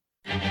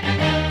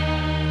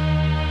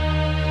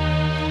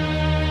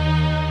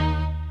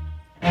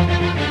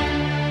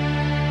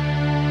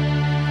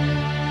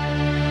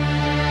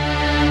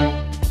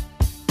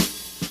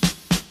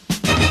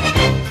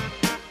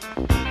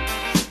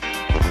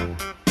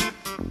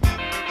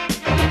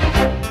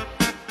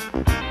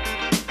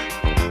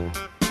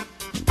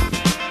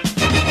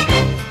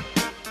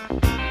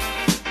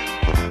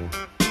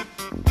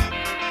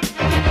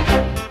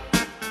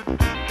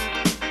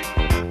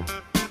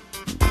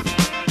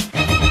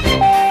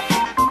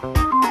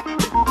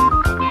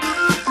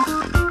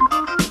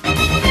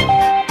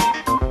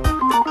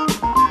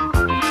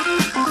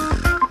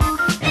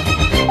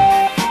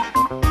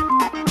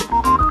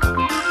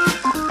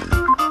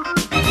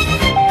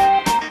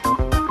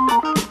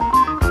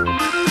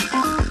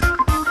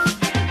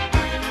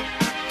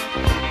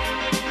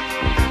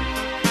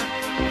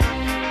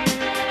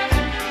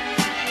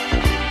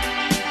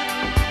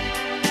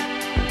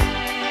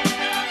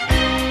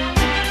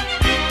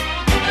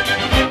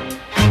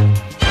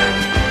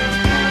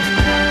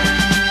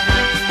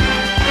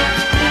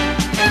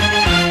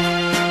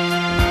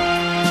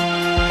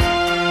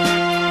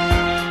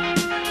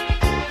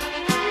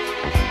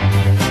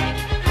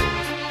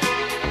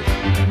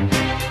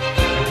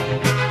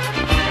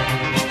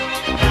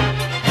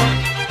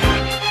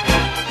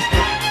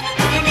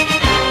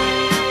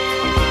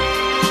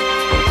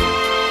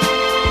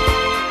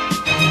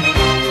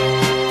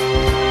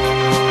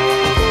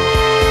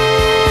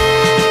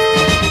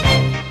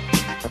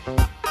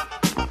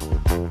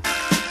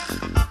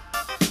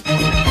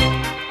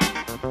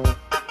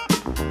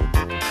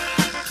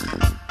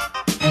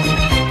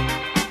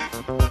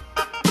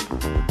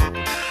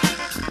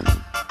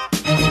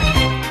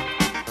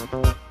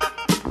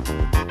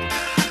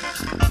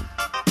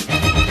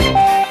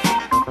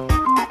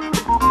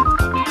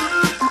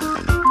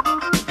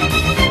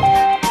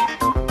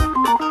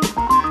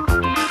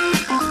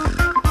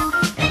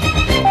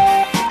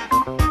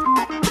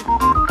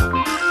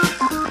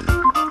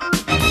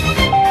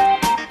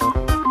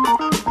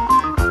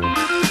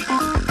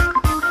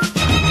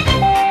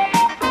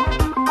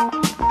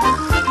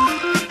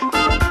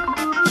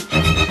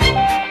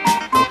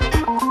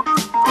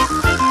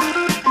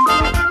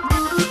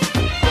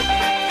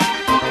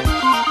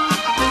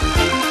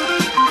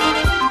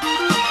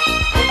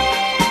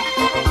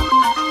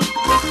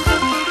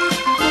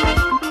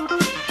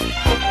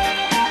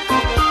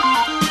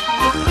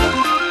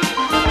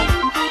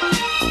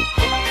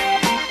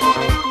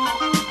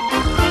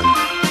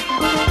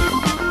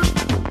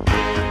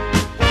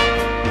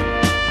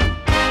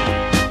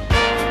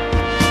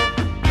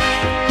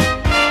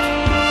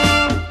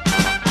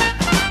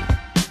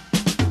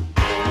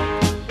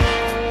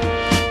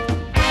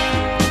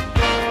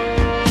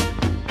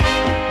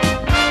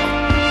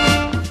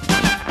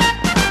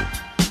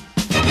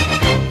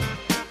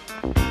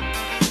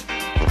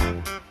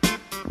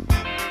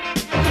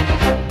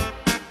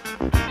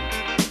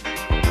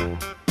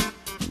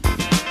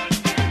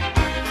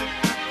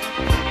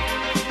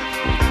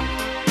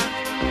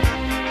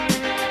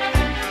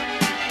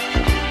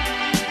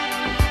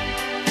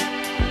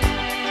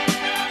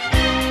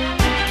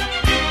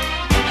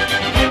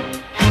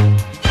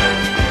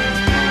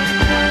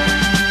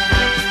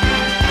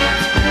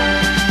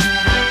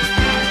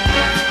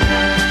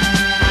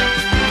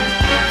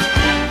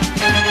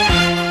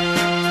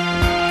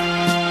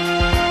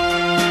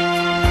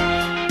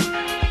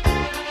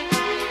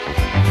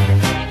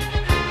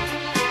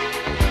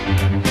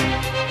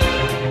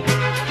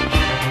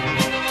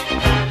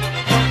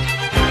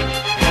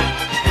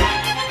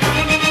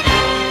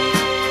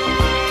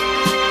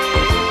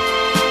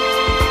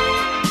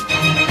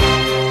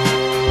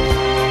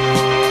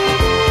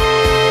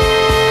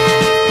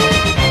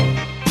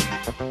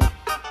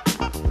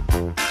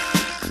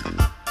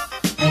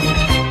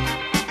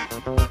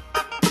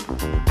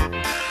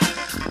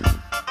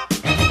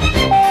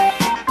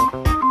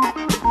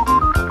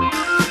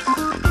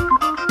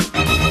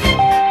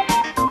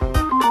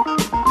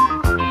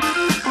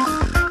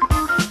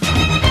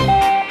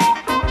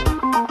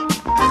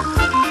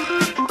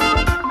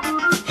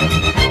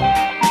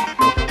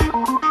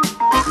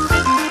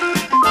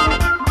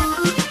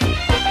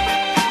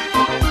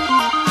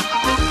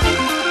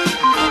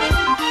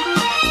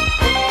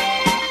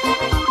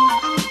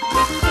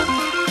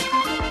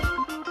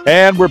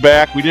 And we're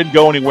back. We didn't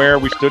go anywhere.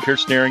 We stood here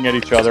staring at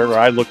each other.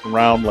 I looked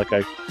around like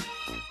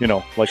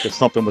if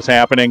something was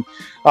happening.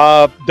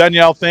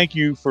 Danielle, thank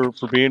you for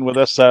being with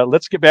us.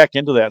 Let's get back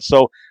into that.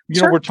 So,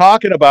 Sure. we're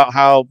talking about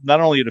how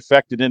not only it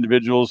affected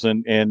individuals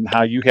and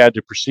how you had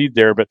to proceed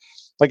there, but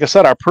like I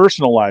said, our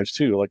personal lives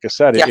too. Like I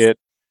said, Yes.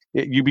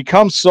 you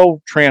become so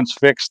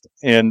transfixed,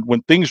 and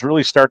when things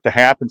really start to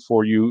happen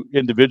for you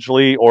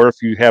individually, or if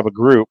you have a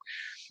group,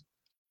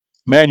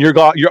 man,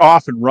 you're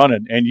off and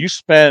running, and you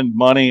spend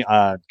money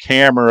on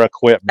camera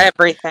equipment,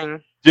 Everything.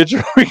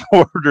 digital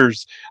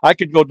recorders. I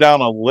could go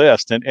down a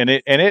list, and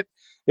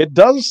it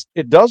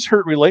does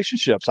hurt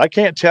relationships. I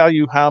can't tell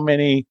you how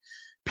many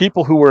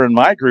people who were in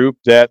my group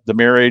that the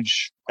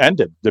marriage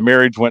ended. The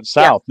marriage went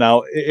south. Yeah.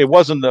 Now, it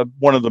wasn't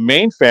one of the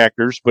main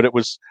factors, but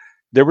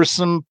there was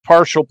some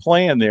partial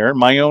play in there,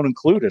 my own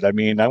included. I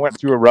mean, I went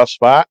through a rough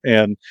spot,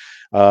 and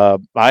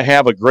I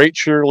have a great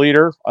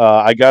cheerleader.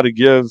 I got to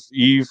give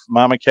Eve,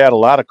 Mama Cat, a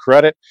lot of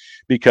credit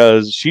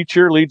because she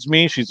cheerleads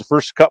me. She's the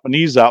first to cut my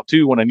knees out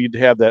too when I need to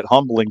have that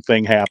humbling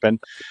thing happen.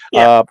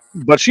 Yeah.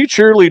 But she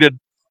cheerleaded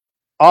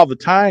all the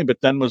time,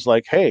 but then was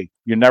like, "Hey,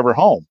 you're never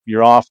home.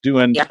 You're off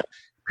doing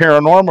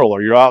paranormal,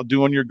 or you're out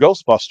doing your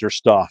Ghostbuster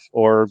stuff,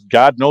 or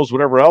God knows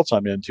whatever else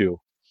I'm into."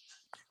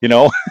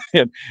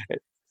 And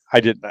I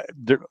didn't,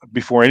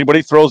 before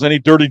anybody throws any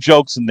dirty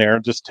jokes in there,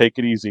 just take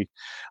it easy.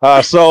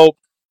 So,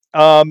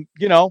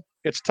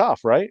 it's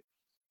tough, right?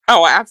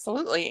 Oh,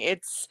 absolutely.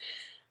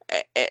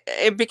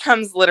 It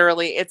becomes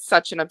literally, it's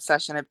such an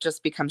obsession. It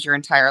just becomes your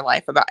entire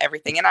life about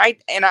everything. And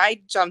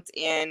I jumped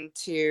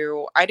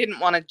into, I didn't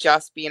want to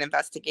just be an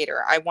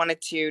investigator.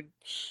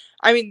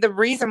 The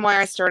reason why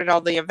I started all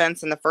the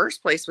events in the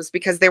first place was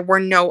because there were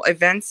no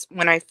events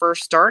when I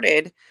first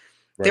started.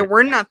 Right.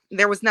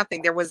 There was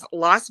nothing. There was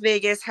Las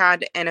Vegas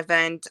had an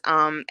event.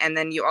 And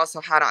then you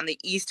also had on the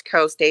East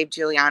Coast, Dave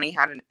Giuliani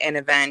had an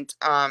event.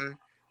 A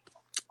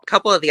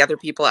couple of the other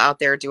people out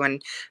there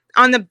doing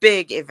on the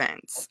big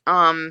events.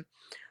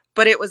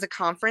 But it was a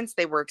conference.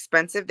 They were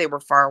expensive. They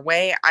were far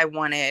away. I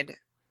wanted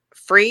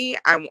free,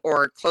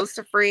 or close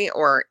to free,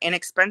 or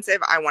inexpensive.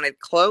 I wanted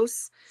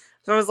close.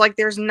 So I was like,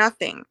 there's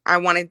nothing. I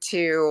wanted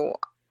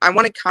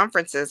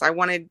conferences. I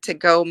wanted to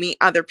go meet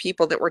other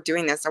people that were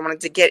doing this. I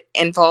wanted to get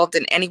involved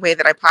in any way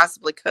that I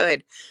possibly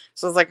could.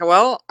 So I was like,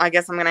 well, I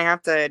guess I'm going to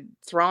have to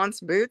throw on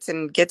some boots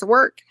and get to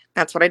work.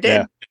 That's what I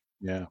did.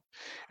 Yeah.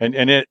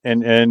 And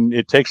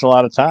it takes a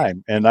lot of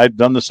time. And I've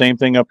done the same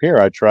thing up here.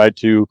 I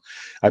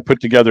put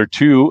together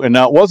two, and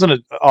now it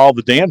wasn't all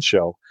the Dan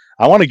show.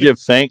 I want to give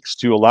thanks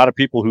to a lot of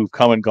people who've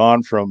come and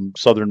gone from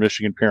Southern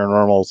Michigan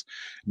Paranormals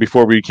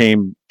before we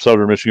became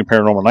Southern Michigan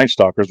Paranormal Night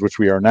Stalkers, which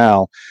we are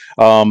now.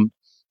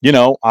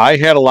 I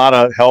had a lot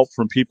of help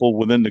from people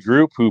within the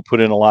group who put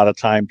in a lot of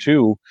time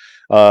too,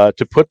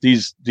 to put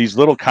these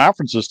little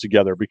conferences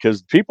together,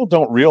 because people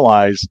don't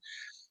realize,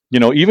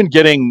 even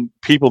getting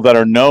people that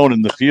are known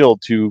in the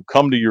field to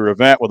come to your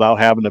event without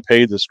having to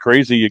pay this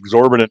crazy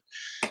exorbitant,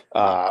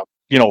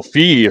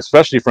 fee,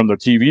 especially from the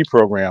TV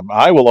program.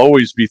 I will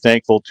always be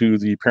thankful to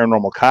the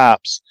Paranormal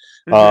Cops.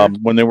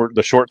 When they were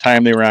the short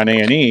time they were on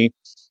A&E.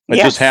 It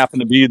just happened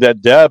to be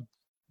that Deb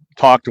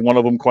talked to one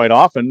of them quite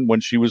often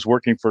when she was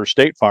working for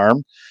State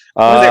Farm,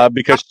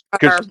 because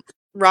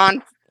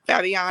Ron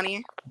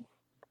Fabiani.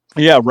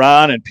 Yeah,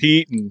 Ron and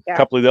Pete and a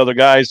couple of the other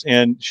guys.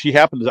 And she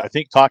happened to, I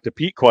think, talk to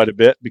Pete quite a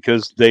bit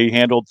because they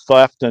handled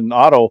theft and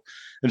auto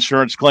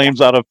insurance claims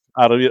out of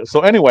it.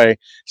 So anyway,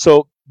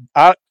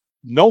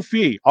 no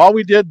fee. All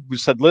we did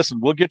was said,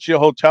 listen, we'll get you a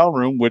hotel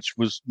room, which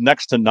was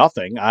next to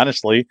nothing,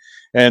 honestly.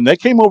 And they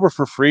came over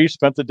for free,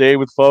 spent the day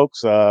with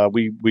folks.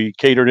 We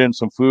catered in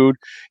some food,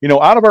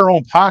 out of our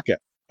own pocket.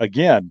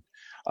 Again,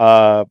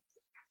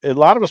 a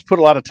lot of us put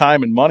a lot of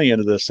time and money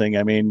into this thing.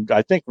 I mean,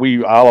 I think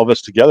all of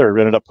us together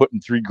ended up putting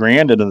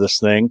 $3,000 into this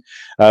thing.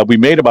 We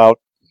made about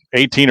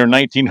 $1,800 or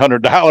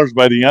 $1,900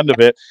 by the end of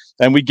it.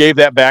 And we gave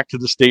that back to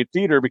the State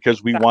Theater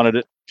because we wanted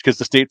it, because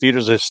the State Theater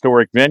is a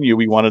historic venue.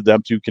 We wanted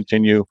them to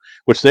continue,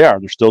 which they are.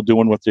 They're still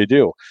doing what they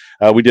do.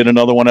 We did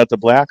another one at the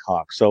Black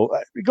Hawk. So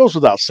it goes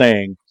without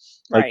saying,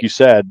 like you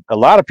said, a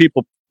lot of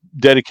people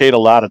dedicate a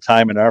lot of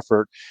time and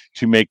effort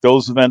to make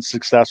those events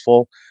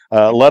successful,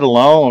 let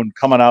alone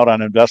coming out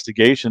on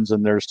investigations.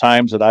 And there's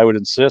times that I would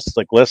insist,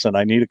 like, listen,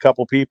 I need a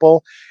couple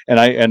people, and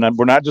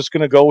we're not just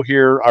going to go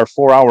here our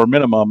 4-hour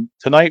minimum.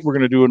 Tonight we're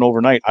going to do an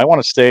overnight. I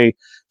want to stay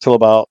till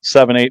about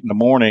 7, 8 in the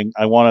morning.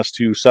 I want us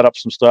to set up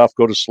some stuff,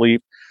 go to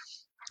sleep,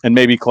 and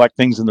maybe collect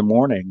things in the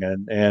morning.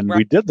 And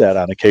we did that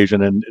on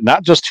occasion, and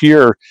not just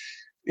here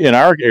in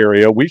our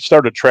area. We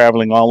started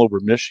traveling all over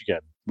Michigan.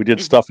 We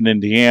did stuff in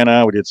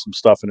Indiana. We did some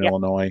stuff in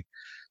Illinois.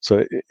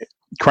 So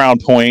Crown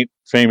Point,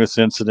 famous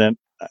incident.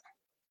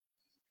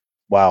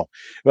 Wow.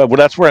 Well,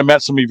 that's where I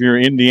met some of your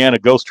Indiana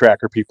Ghost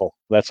Tracker people.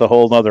 That's a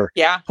whole nother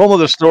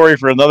story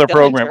for another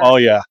program. Oh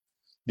yeah.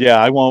 Yeah.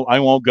 I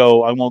won't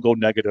go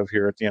negative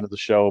here at the end of the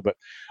show, but,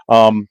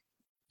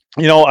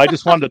 I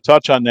just wanted to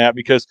touch on that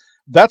because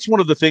that's one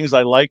of the things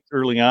I liked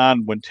early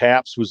on when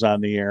Taps was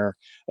on the air,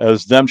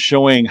 as them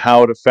showing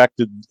how it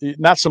affected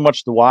not so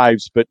much the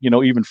wives, but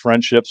even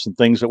friendships and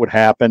things that would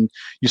happen.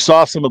 You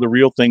saw some of the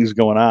real things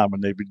going on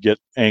when they would get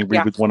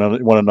angry with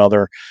one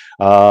another,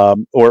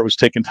 or it was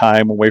taking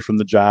time away from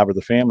the job or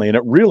the family. And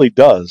it really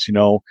does.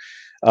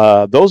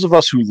 Those of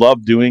us who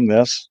love doing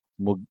this,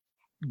 we'll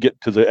get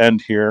to the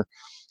end here,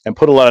 and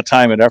put a lot of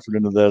time and effort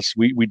into this.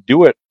 We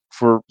do it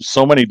for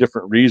so many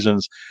different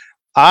reasons.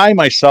 I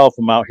myself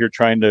am out here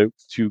trying to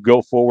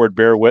go forward,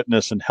 bear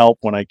witness, and help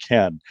when I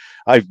can.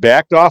 I've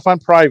backed off on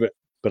private,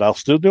 but I'll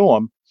still do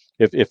them.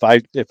 If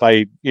I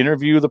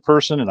interview the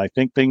person and I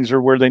think things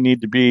are where they need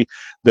to be,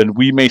 then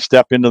we may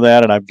step into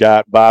that. And I've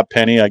got Bob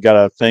Penny. I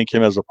got to thank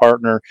him as a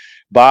partner.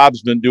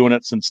 Bob's been doing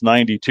it since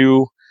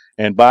 '92,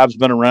 and Bob's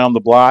been around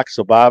the block,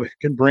 so Bob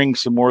can bring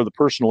some more of the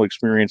personal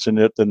experience in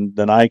it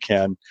than I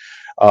can,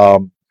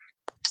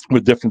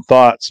 with different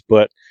thoughts.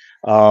 But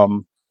I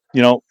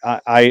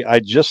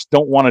just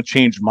don't want to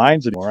change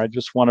minds anymore. I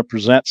just want to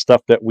present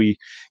stuff that we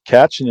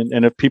catch.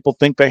 And if people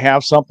think they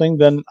have something,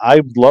 then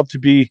I'd love to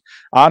be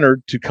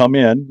honored to come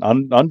in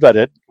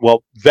unvetted.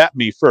 Well, vet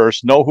me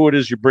first, know who it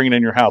is you're bringing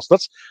in your house.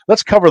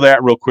 Let's cover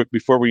that real quick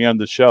before we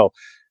end the show.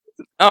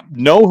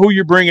 Know who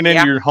you're bringing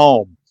into your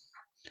home.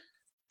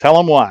 Tell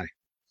them why.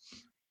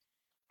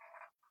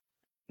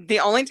 The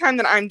only time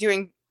that I'm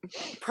doing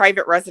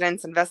private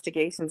residence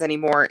investigations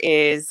anymore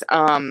is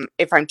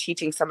if I'm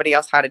teaching somebody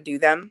else how to do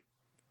them.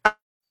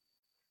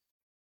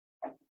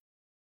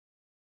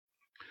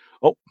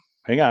 Oh,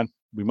 hang on.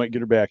 We might get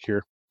her back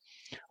here.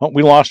 Oh,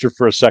 we lost her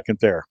for a second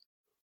there.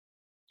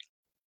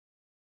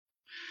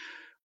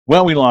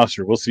 Well, we lost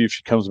her. We'll see if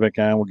she comes back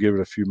on. We'll give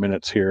it a few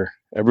minutes here.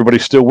 Everybody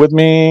still with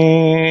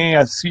me?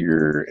 I see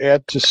her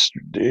at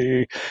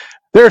yesterday.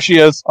 There she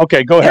is.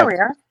 Okay, go ahead. There we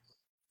are.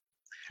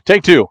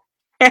 Take two.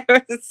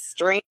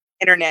 Strange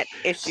internet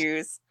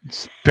issues.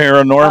 It's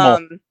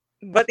paranormal.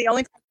 But the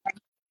only time,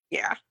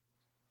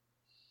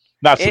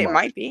 not so it much.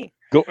 might be.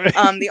 Go. The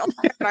only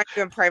time that I'm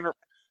doing private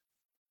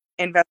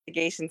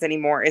investigations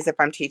anymore is if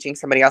I'm teaching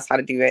somebody else how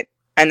to do it,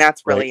 and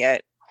that's really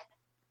it.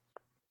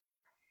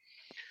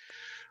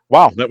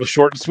 Wow, that was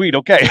short and sweet.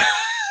 Okay.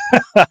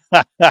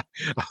 I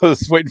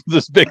was waiting for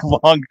this big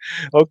long.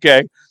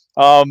 Okay.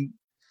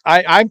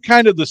 I'm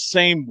kind of the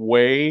same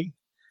way,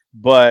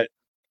 but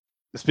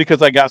it's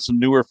because I got some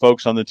newer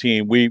folks on the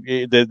team.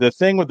 The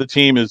thing with the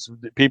team is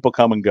people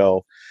come and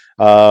go.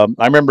 I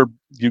remember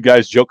you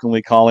guys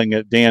jokingly calling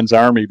it Dan's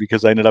Army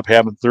because I ended up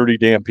having 30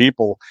 damn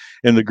people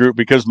in the group,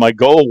 because my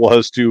goal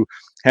was to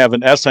have an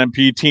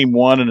SMP team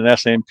 1 and an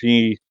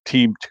SMP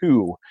team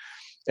 2.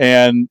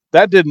 And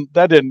that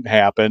didn't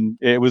happen.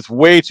 It was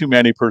way too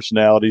many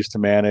personalities to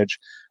manage,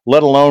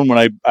 let alone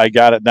when I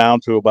got it down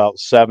to about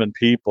 7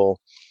 people.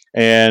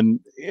 And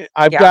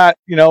I've got,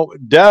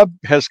 Deb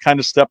has kind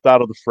of stepped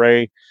out of the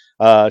fray.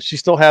 She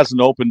still has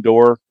an open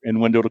door and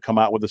window to come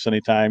out with us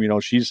anytime.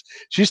 She's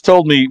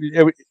told me,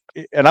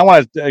 and I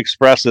want to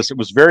express this. It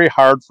was very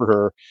hard for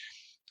her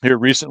here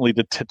recently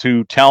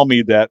to tell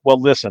me that, well,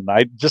 listen,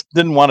 I just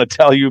didn't want to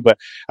tell you, but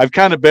I've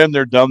kind of been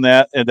there, done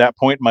that at that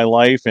point in my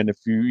life. And if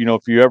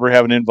you ever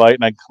have an invite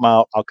and I come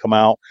out, I'll come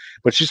out.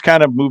 But she's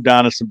kind of moved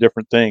on to some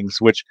different things,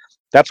 which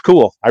that's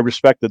cool. I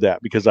respected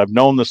that because I've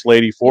known this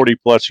lady 40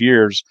 plus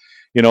years,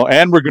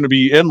 and we're going to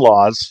be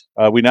in-laws.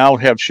 We now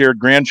have shared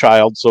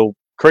grandchild. So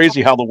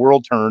crazy how the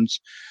world turns.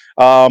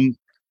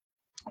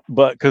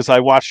 But because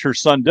I watched her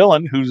son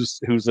Dylan,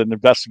 who's an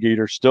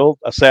investigator, still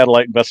a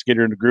satellite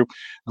investigator in the group,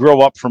 grow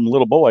up from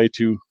little boy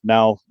to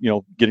now,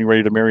 getting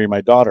ready to marry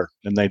my daughter,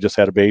 and they just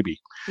had a baby,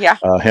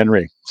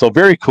 Henry. So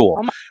very cool.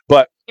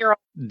 But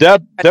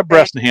Deb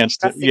Bresnahan,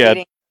 it's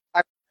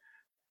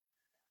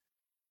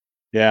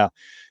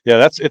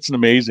an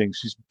amazing.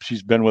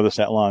 She's been with us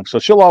that long, so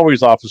she'll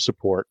always offer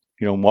support,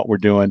 in what we're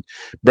doing.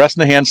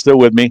 Bresnahan's still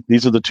with me.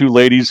 These are the 2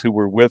 ladies who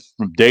were with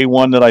from day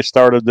one that I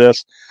started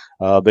this.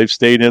 They've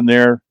stayed in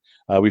there.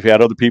 We've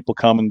had other people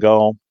come and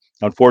go.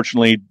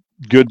 Unfortunately,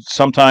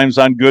 sometimes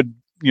on good,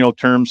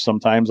 terms,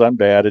 sometimes on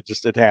bad.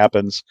 It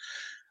happens.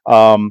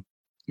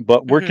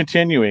 But we're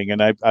continuing,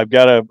 and I've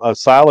got a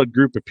solid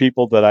group of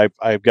people that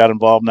I've got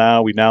involved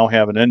now. We now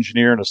have an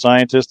engineer and a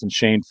scientist, and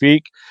Shane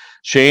Feek.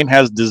 Shane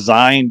has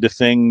designed the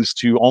things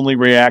to only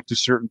react to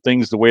certain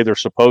things the way they're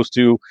supposed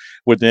to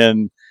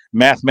within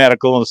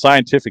mathematical and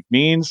scientific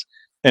means.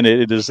 And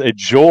it is a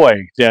joy,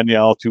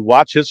 Danielle, to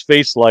watch his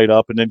face light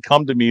up and then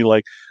come to me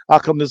like, how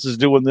come this is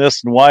doing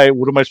this and why?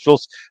 What am I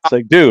supposed to? It's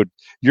like, dude,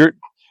 you're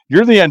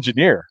the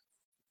engineer.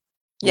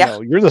 Yeah.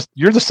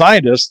 You're the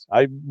scientist.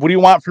 What do you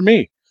want from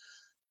me?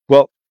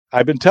 Well,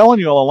 I've been telling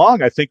you all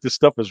along, I think this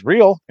stuff is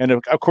real. And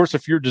of course,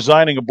 if you're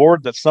designing a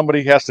board that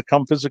somebody has to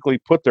come physically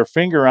put their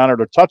finger on it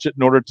or touch it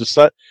in order to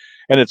set,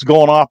 and it's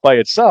going off by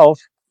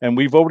itself, and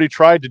we've already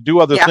tried to do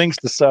other things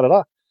to set it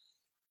up.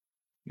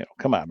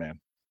 Come on, man.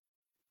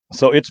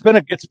 So it's been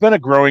a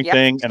growing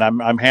thing, and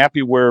I'm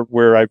happy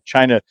where I've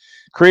kind of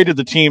created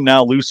the team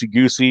now loosey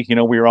goosey.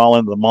 We're all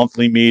in the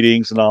monthly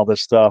meetings and all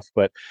this stuff.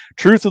 But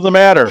truth of the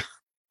matter,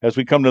 as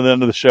we come to the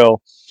end of the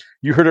show,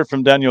 You heard it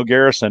from Danielle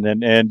Garrison.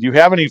 And do you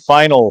have any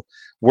final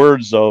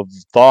words of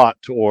thought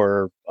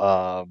or,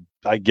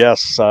 I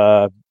guess,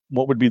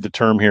 what would be the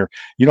term here?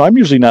 I'm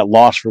usually not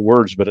lost for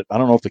words, but I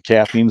don't know if the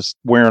caffeine's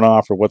wearing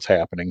off or what's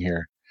happening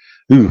here.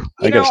 Ooh,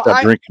 I got to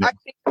stop drinking it. I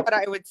think what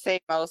I would say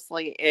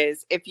mostly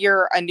is if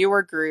you're a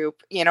newer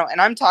group, and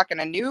I'm talking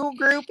a new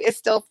group is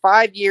still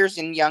 5 years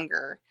and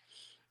younger.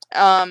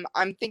 I'm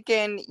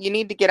thinking you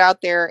need to get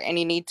out there and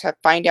you need to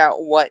find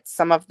out what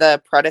some of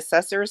the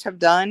predecessors have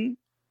done,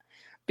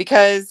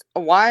 because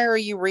why are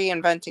you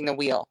reinventing the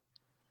wheel?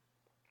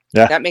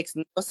 Yeah. That makes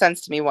no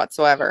sense to me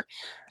whatsoever.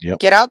 Yep.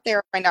 Get out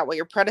there, find out what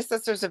your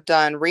predecessors have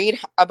done. Read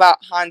about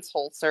Hans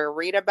Holzer.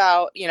 Read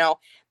about,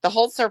 the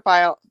Holzer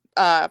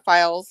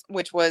files,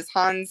 which was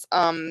Hans'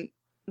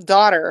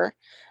 daughter.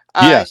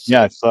 I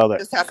saw that.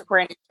 Just has a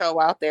brand new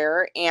show out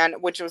there, and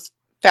which was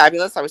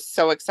fabulous. I was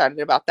so excited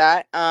about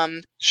that.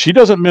 She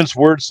doesn't mince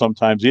words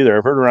sometimes either.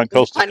 I've heard her on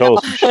Coast to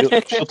Coast.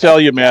 She'll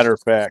tell you matter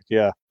of fact.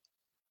 Yeah.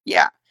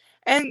 Yeah.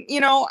 And,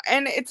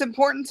 and it's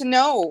important to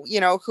know,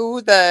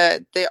 who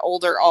the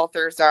older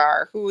authors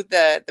are, who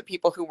the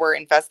people who were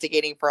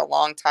investigating for a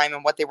long time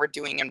and what they were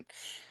doing. And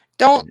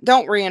don't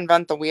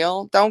reinvent the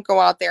wheel. Don't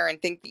go out there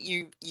and think that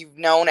you've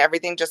known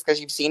everything just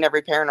because you've seen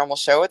every paranormal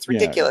show. It's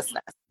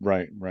ridiculousness.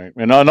 Right.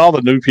 And on all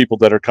the new people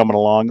that are coming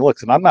along,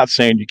 look, and I'm not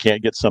saying you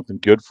can't get something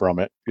good from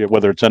it,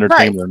 whether it's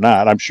entertainment or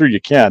not. I'm sure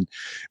you can.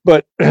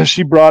 But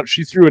she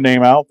threw a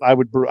name out. I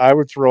would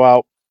throw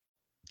out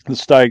the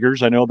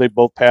Steigers. I know they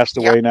both passed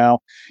away now.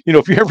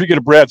 If you ever get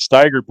a Brad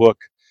Steiger book,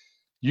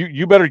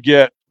 you better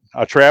get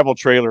a travel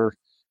trailer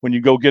when you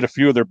go get a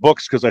few of their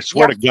books, because I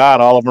swear to God,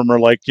 all of them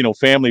are like,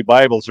 family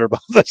Bibles. They're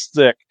about this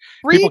thick.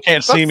 People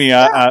can't see me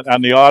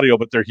on the audio,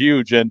 but they're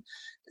huge. And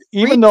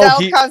even though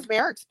Dale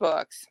Cosmeric's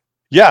books.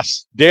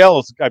 Yes,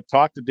 Dale. I've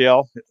talked to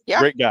Dale.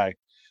 Great guy.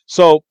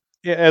 So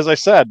as I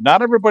said,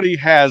 not everybody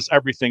has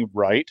everything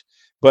right.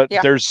 But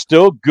there's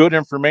still good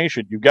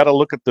information. You've got to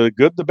look at the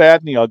good, the bad,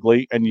 and the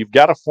ugly, and you've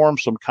got to form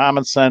some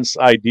common sense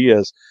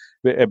ideas.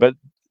 But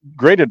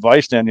great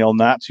advice, Danielle,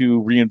 not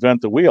to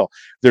reinvent the wheel.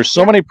 There's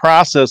so many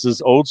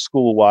processes, old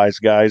school wise,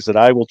 guys, that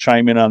I will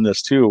chime in on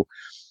this too.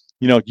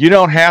 You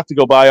don't have to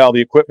go buy all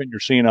the equipment you're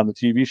seeing on the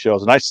TV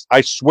shows. And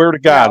I swear to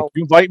God, if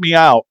you invite me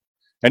out,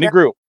 any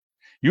group,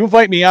 you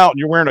invite me out and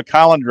you're wearing a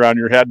colander on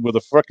your head with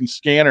a frickin'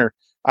 scanner.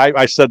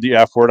 I said the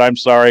F word. I'm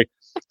sorry.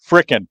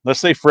 Frickin'.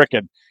 Let's say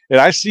frickin'. And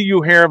I see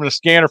you here having a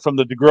scanner from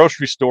the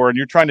grocery store, and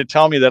you're trying to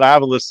tell me that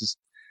Ovilus is.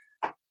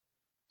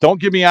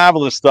 Don't give me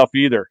Ovilus stuff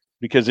either,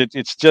 because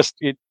it's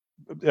just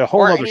a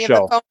whole other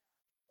show.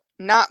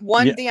 Not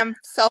one damn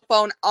cell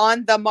phone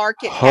on the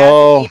market has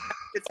an EMF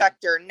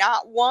detector.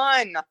 Not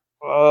one.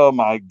 Oh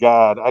my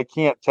God, I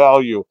can't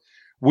tell you.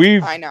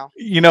 I know.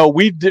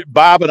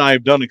 Bob and I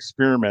have done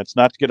experiments.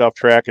 Not to get off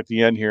track at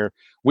the end here.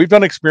 We've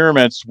done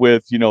experiments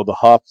with the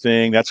Huff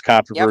thing. That's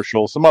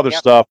controversial. Some other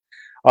stuff.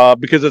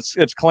 Because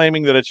it's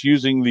claiming that it's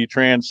using the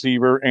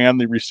transceiver and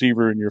the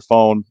receiver in your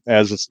phone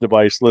as its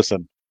device.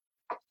 Listen,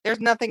 there's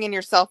nothing in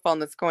your cell phone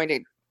that's going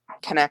to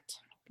connect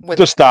with.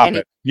 Just stop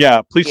it.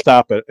 Yeah, please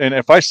stop it. And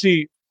if I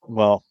see,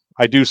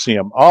 I do see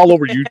them all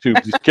over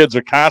YouTube. These kids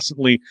are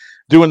constantly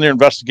doing their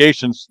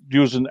investigations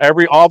using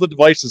all the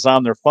devices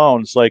on their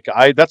phone. It's like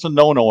that's a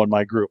no-no in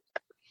my group.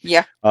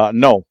 Yeah.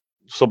 No.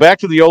 So back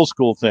to the old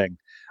school thing.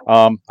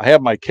 I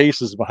have my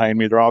cases behind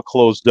me. They're all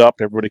closed up.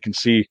 Everybody can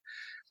see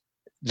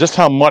just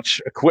how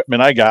much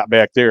equipment I got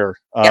back there.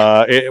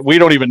 We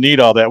don't even need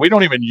all that. We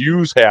don't even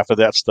use half of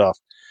that stuff.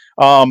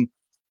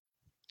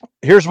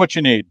 Here's what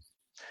you need.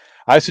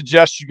 I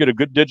suggest you get a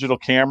good digital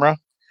camera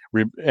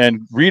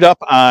and read up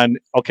on,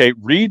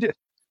 read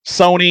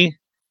Sony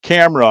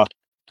camera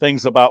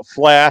things about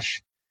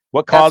flash,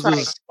 what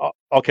causes,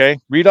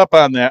 read up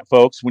on that,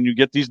 folks, when you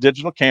get these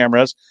digital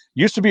cameras.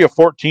 Used to be a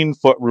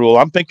 14-foot rule.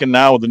 I'm thinking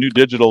now with the new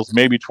digitals,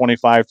 maybe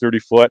 25, 30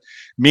 foot,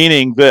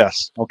 meaning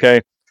this,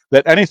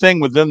 that anything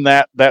within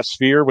that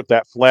sphere with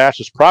that flash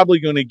is probably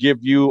going to give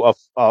you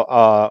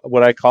a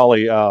what I call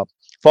a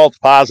false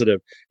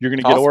positive. You're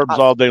going to get orbs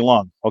all day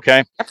long.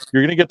 Okay.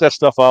 You're going to get that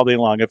stuff all day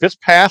long. If it's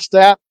past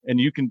that, and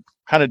you can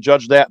kind of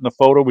judge that in the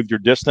photo with your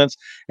distance.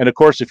 And of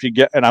course, if you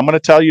get, and I'm going to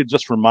tell you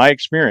just from my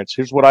experience,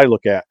 here's what I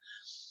look at.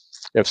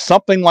 If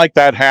something like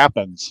that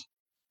happens,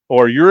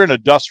 or you're in a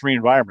dust-free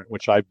environment,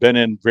 which I've been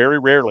in very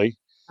rarely,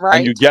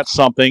 and you get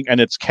something and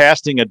it's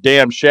casting a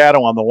damn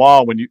shadow on the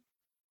wall, when you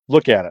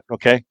look at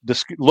it,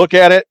 just look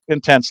at it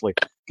intensely.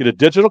 Get a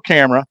digital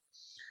camera,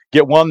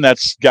 get one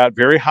that's got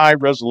very high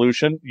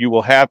resolution. You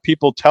will have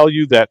people tell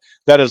you that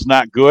is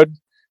not good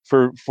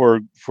for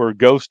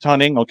ghost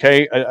hunting.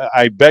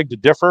 I beg to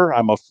differ.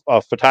 I'm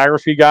a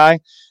photography guy.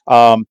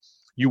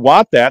 You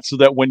want that so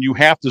that when you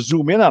have to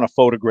zoom in on a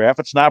photograph,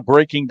 it's not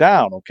breaking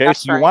down.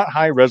 So you want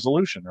high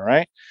resolution. All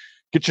right.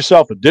 Get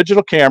yourself a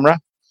digital camera.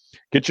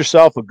 Get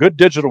yourself a good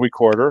digital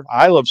recorder.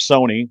 I love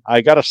Sony.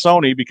 I got a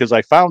Sony because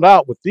I found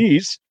out with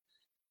these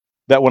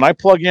that when I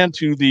plug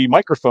into the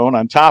microphone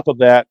on top of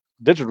that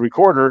digital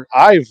recorder,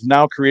 I've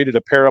now created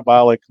a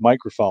parabolic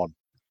microphone.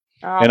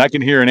 And I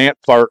can hear an ant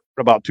fart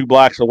about 2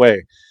 blocks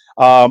away.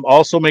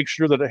 Also, make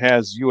sure that it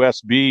has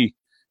USB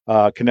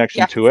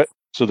connection to it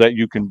so that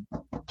you can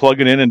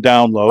plug it in and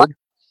download.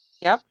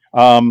 Yep.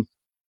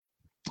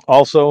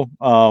 Also,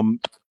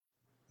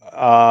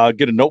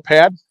 get a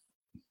notepad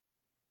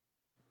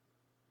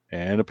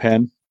and a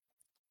pen.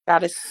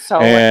 That is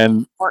so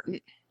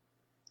important.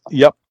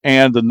 Yep.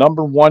 And the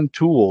number one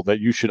tool that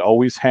you should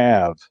always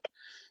have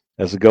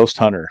as a ghost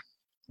hunter,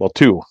 well,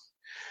 two.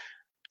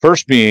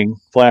 First being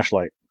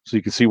flashlight, so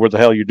you can see what the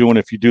hell you're doing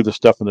if you do this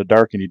stuff in the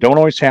dark, and you don't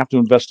always have to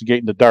investigate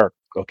in the dark.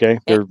 Okay.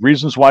 There are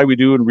reasons why we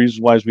do and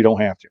reasons why we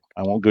don't have to.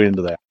 I won't go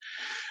into that.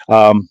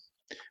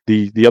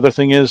 The other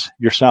thing is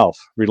yourself.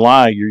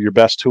 Rely, you're your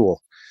best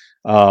tool.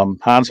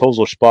 Hans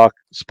Hosler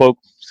spoke,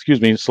 excuse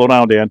me, slow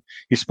down, Dan.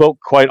 He spoke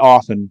quite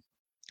often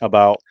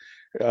about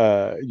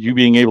you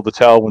being able to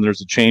tell when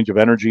there's a change of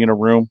energy in a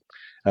room.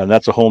 And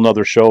that's a whole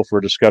nother show for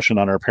a discussion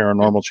on our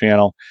paranormal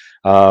channel.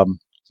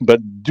 But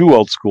do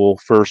old school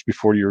first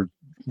before you're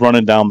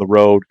running down the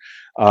road.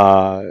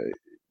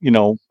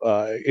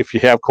 If you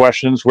have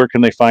questions, where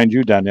can they find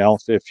you, Danielle?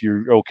 If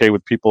you're okay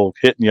with people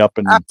hitting you up.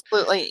 And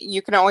absolutely.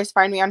 You can always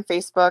find me on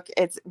Facebook.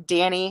 It's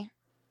Danny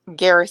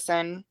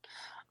Garrison.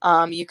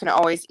 You can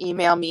always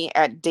email me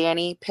at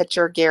Danny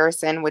Pitcher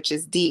Garrison, which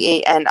is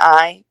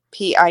DANIPITCHER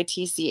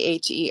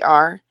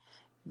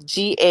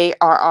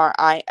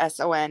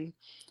GARRISON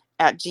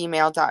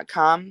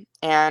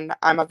and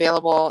I'm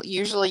available.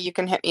 Usually you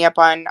can hit me up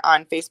on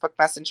Facebook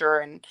Messenger,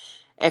 and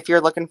if you're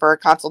looking for a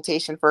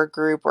consultation for a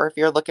group, or if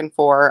you're looking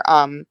for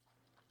an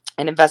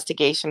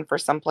investigation for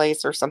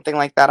someplace or something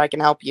like that, I can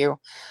help you.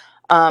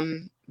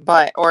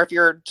 Or if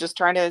you're just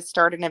trying to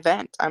start an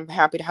event, I'm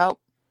happy to help.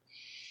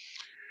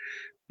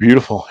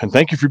 Beautiful. And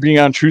thank you for being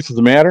on Truth of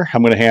the Matter.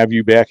 I'm going to have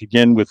you back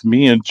again with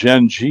me and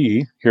Jen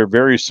G here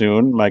very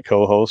soon, my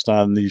co-host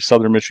on the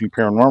Southern Michigan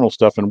Paranormal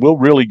stuff. And we'll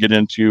really get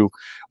into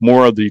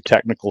more of the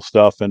technical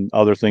stuff and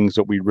other things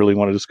that we really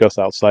want to discuss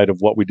outside of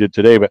what we did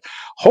today. But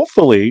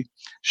hopefully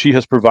she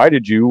has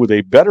provided you with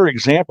a better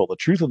example, the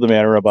truth of the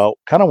matter about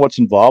kind of what's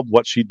involved,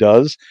 what she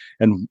does,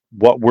 and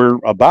what we're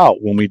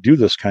about when we do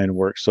this kind of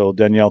work. So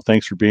Danielle,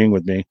 thanks for being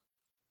with me.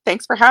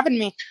 Thanks for having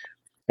me.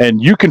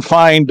 And you can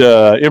find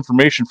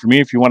information for me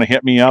if you want to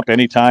hit me up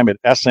anytime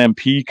at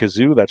SMP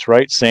Kazoo. That's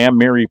right. Sam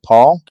Mary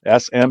Paul,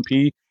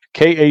 SMP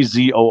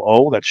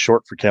KAZOO. That's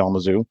short for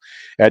Kalamazoo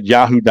at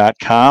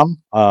yahoo.com.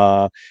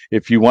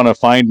 If you want to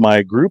find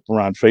my group,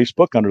 we're on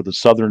Facebook under the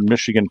Southern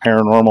Michigan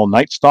Paranormal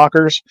Night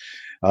Stalkers.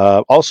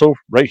 Also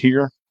right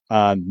here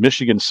on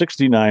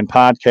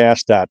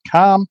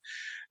Michigan69podcast.com.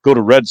 Go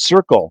to Red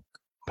Circle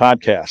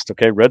Podcast.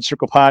 Okay. Red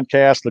Circle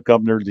Podcast. Look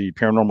up under the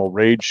Paranormal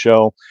Rage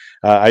Show.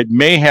 I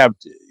may have,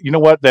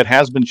 that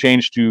has been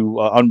changed to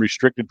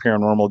Unrestricted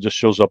Paranormal. It just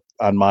shows up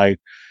on my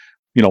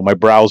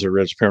browser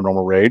as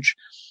Paranormal Rage.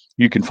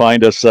 You can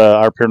find us,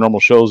 our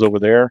paranormal shows over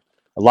there.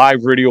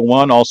 Live Radio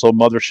 1 also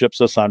motherships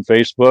us on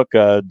Facebook.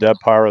 Deb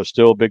Parra is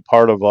still a big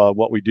part of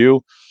what we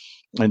do.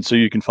 And so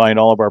you can find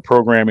all of our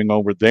programming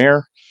over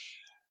there.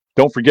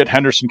 Don't forget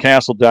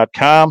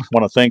HendersonCastle.com. I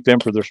want to thank them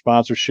for their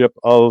sponsorship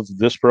of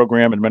this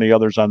program and many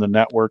others on the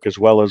network, as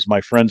well as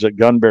my friends at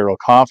Gun Barrel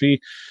Coffee.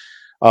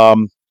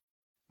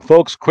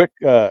 Folks, quick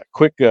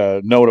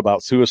note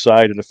about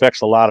suicide. It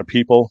affects a lot of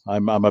people.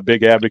 I'm a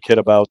big advocate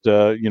about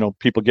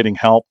people getting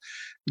help.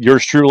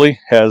 Yours truly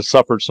has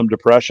suffered some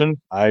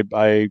depression.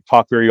 I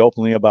talk very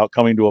openly about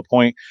coming to a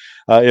point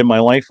in my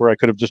life where I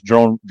could have just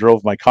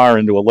drove my car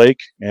into a lake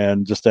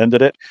and just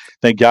ended it.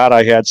 Thank God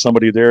I had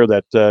somebody there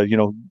that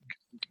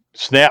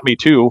snapped me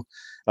to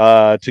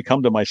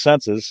come to my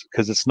senses,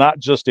 because it's not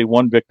just a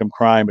one victim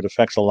crime. It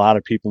affects a lot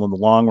of people in the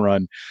long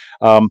run.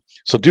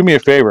 So do me a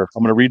favor.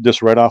 I'm going to read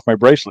this right off my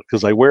bracelet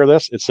because I wear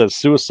this. It says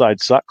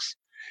suicide sucks.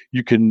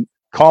 You can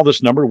call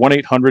this number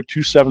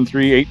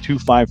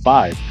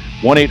 1-800-273-8255.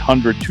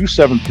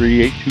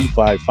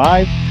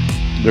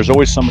 1-800-273-8255. There's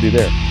always somebody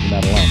there. You're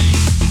not alone.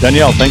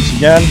 Danielle, thanks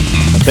again.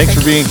 And thanks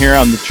for being here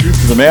on The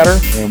Truth of the Matter.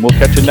 And we'll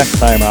catch you next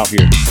time out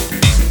here.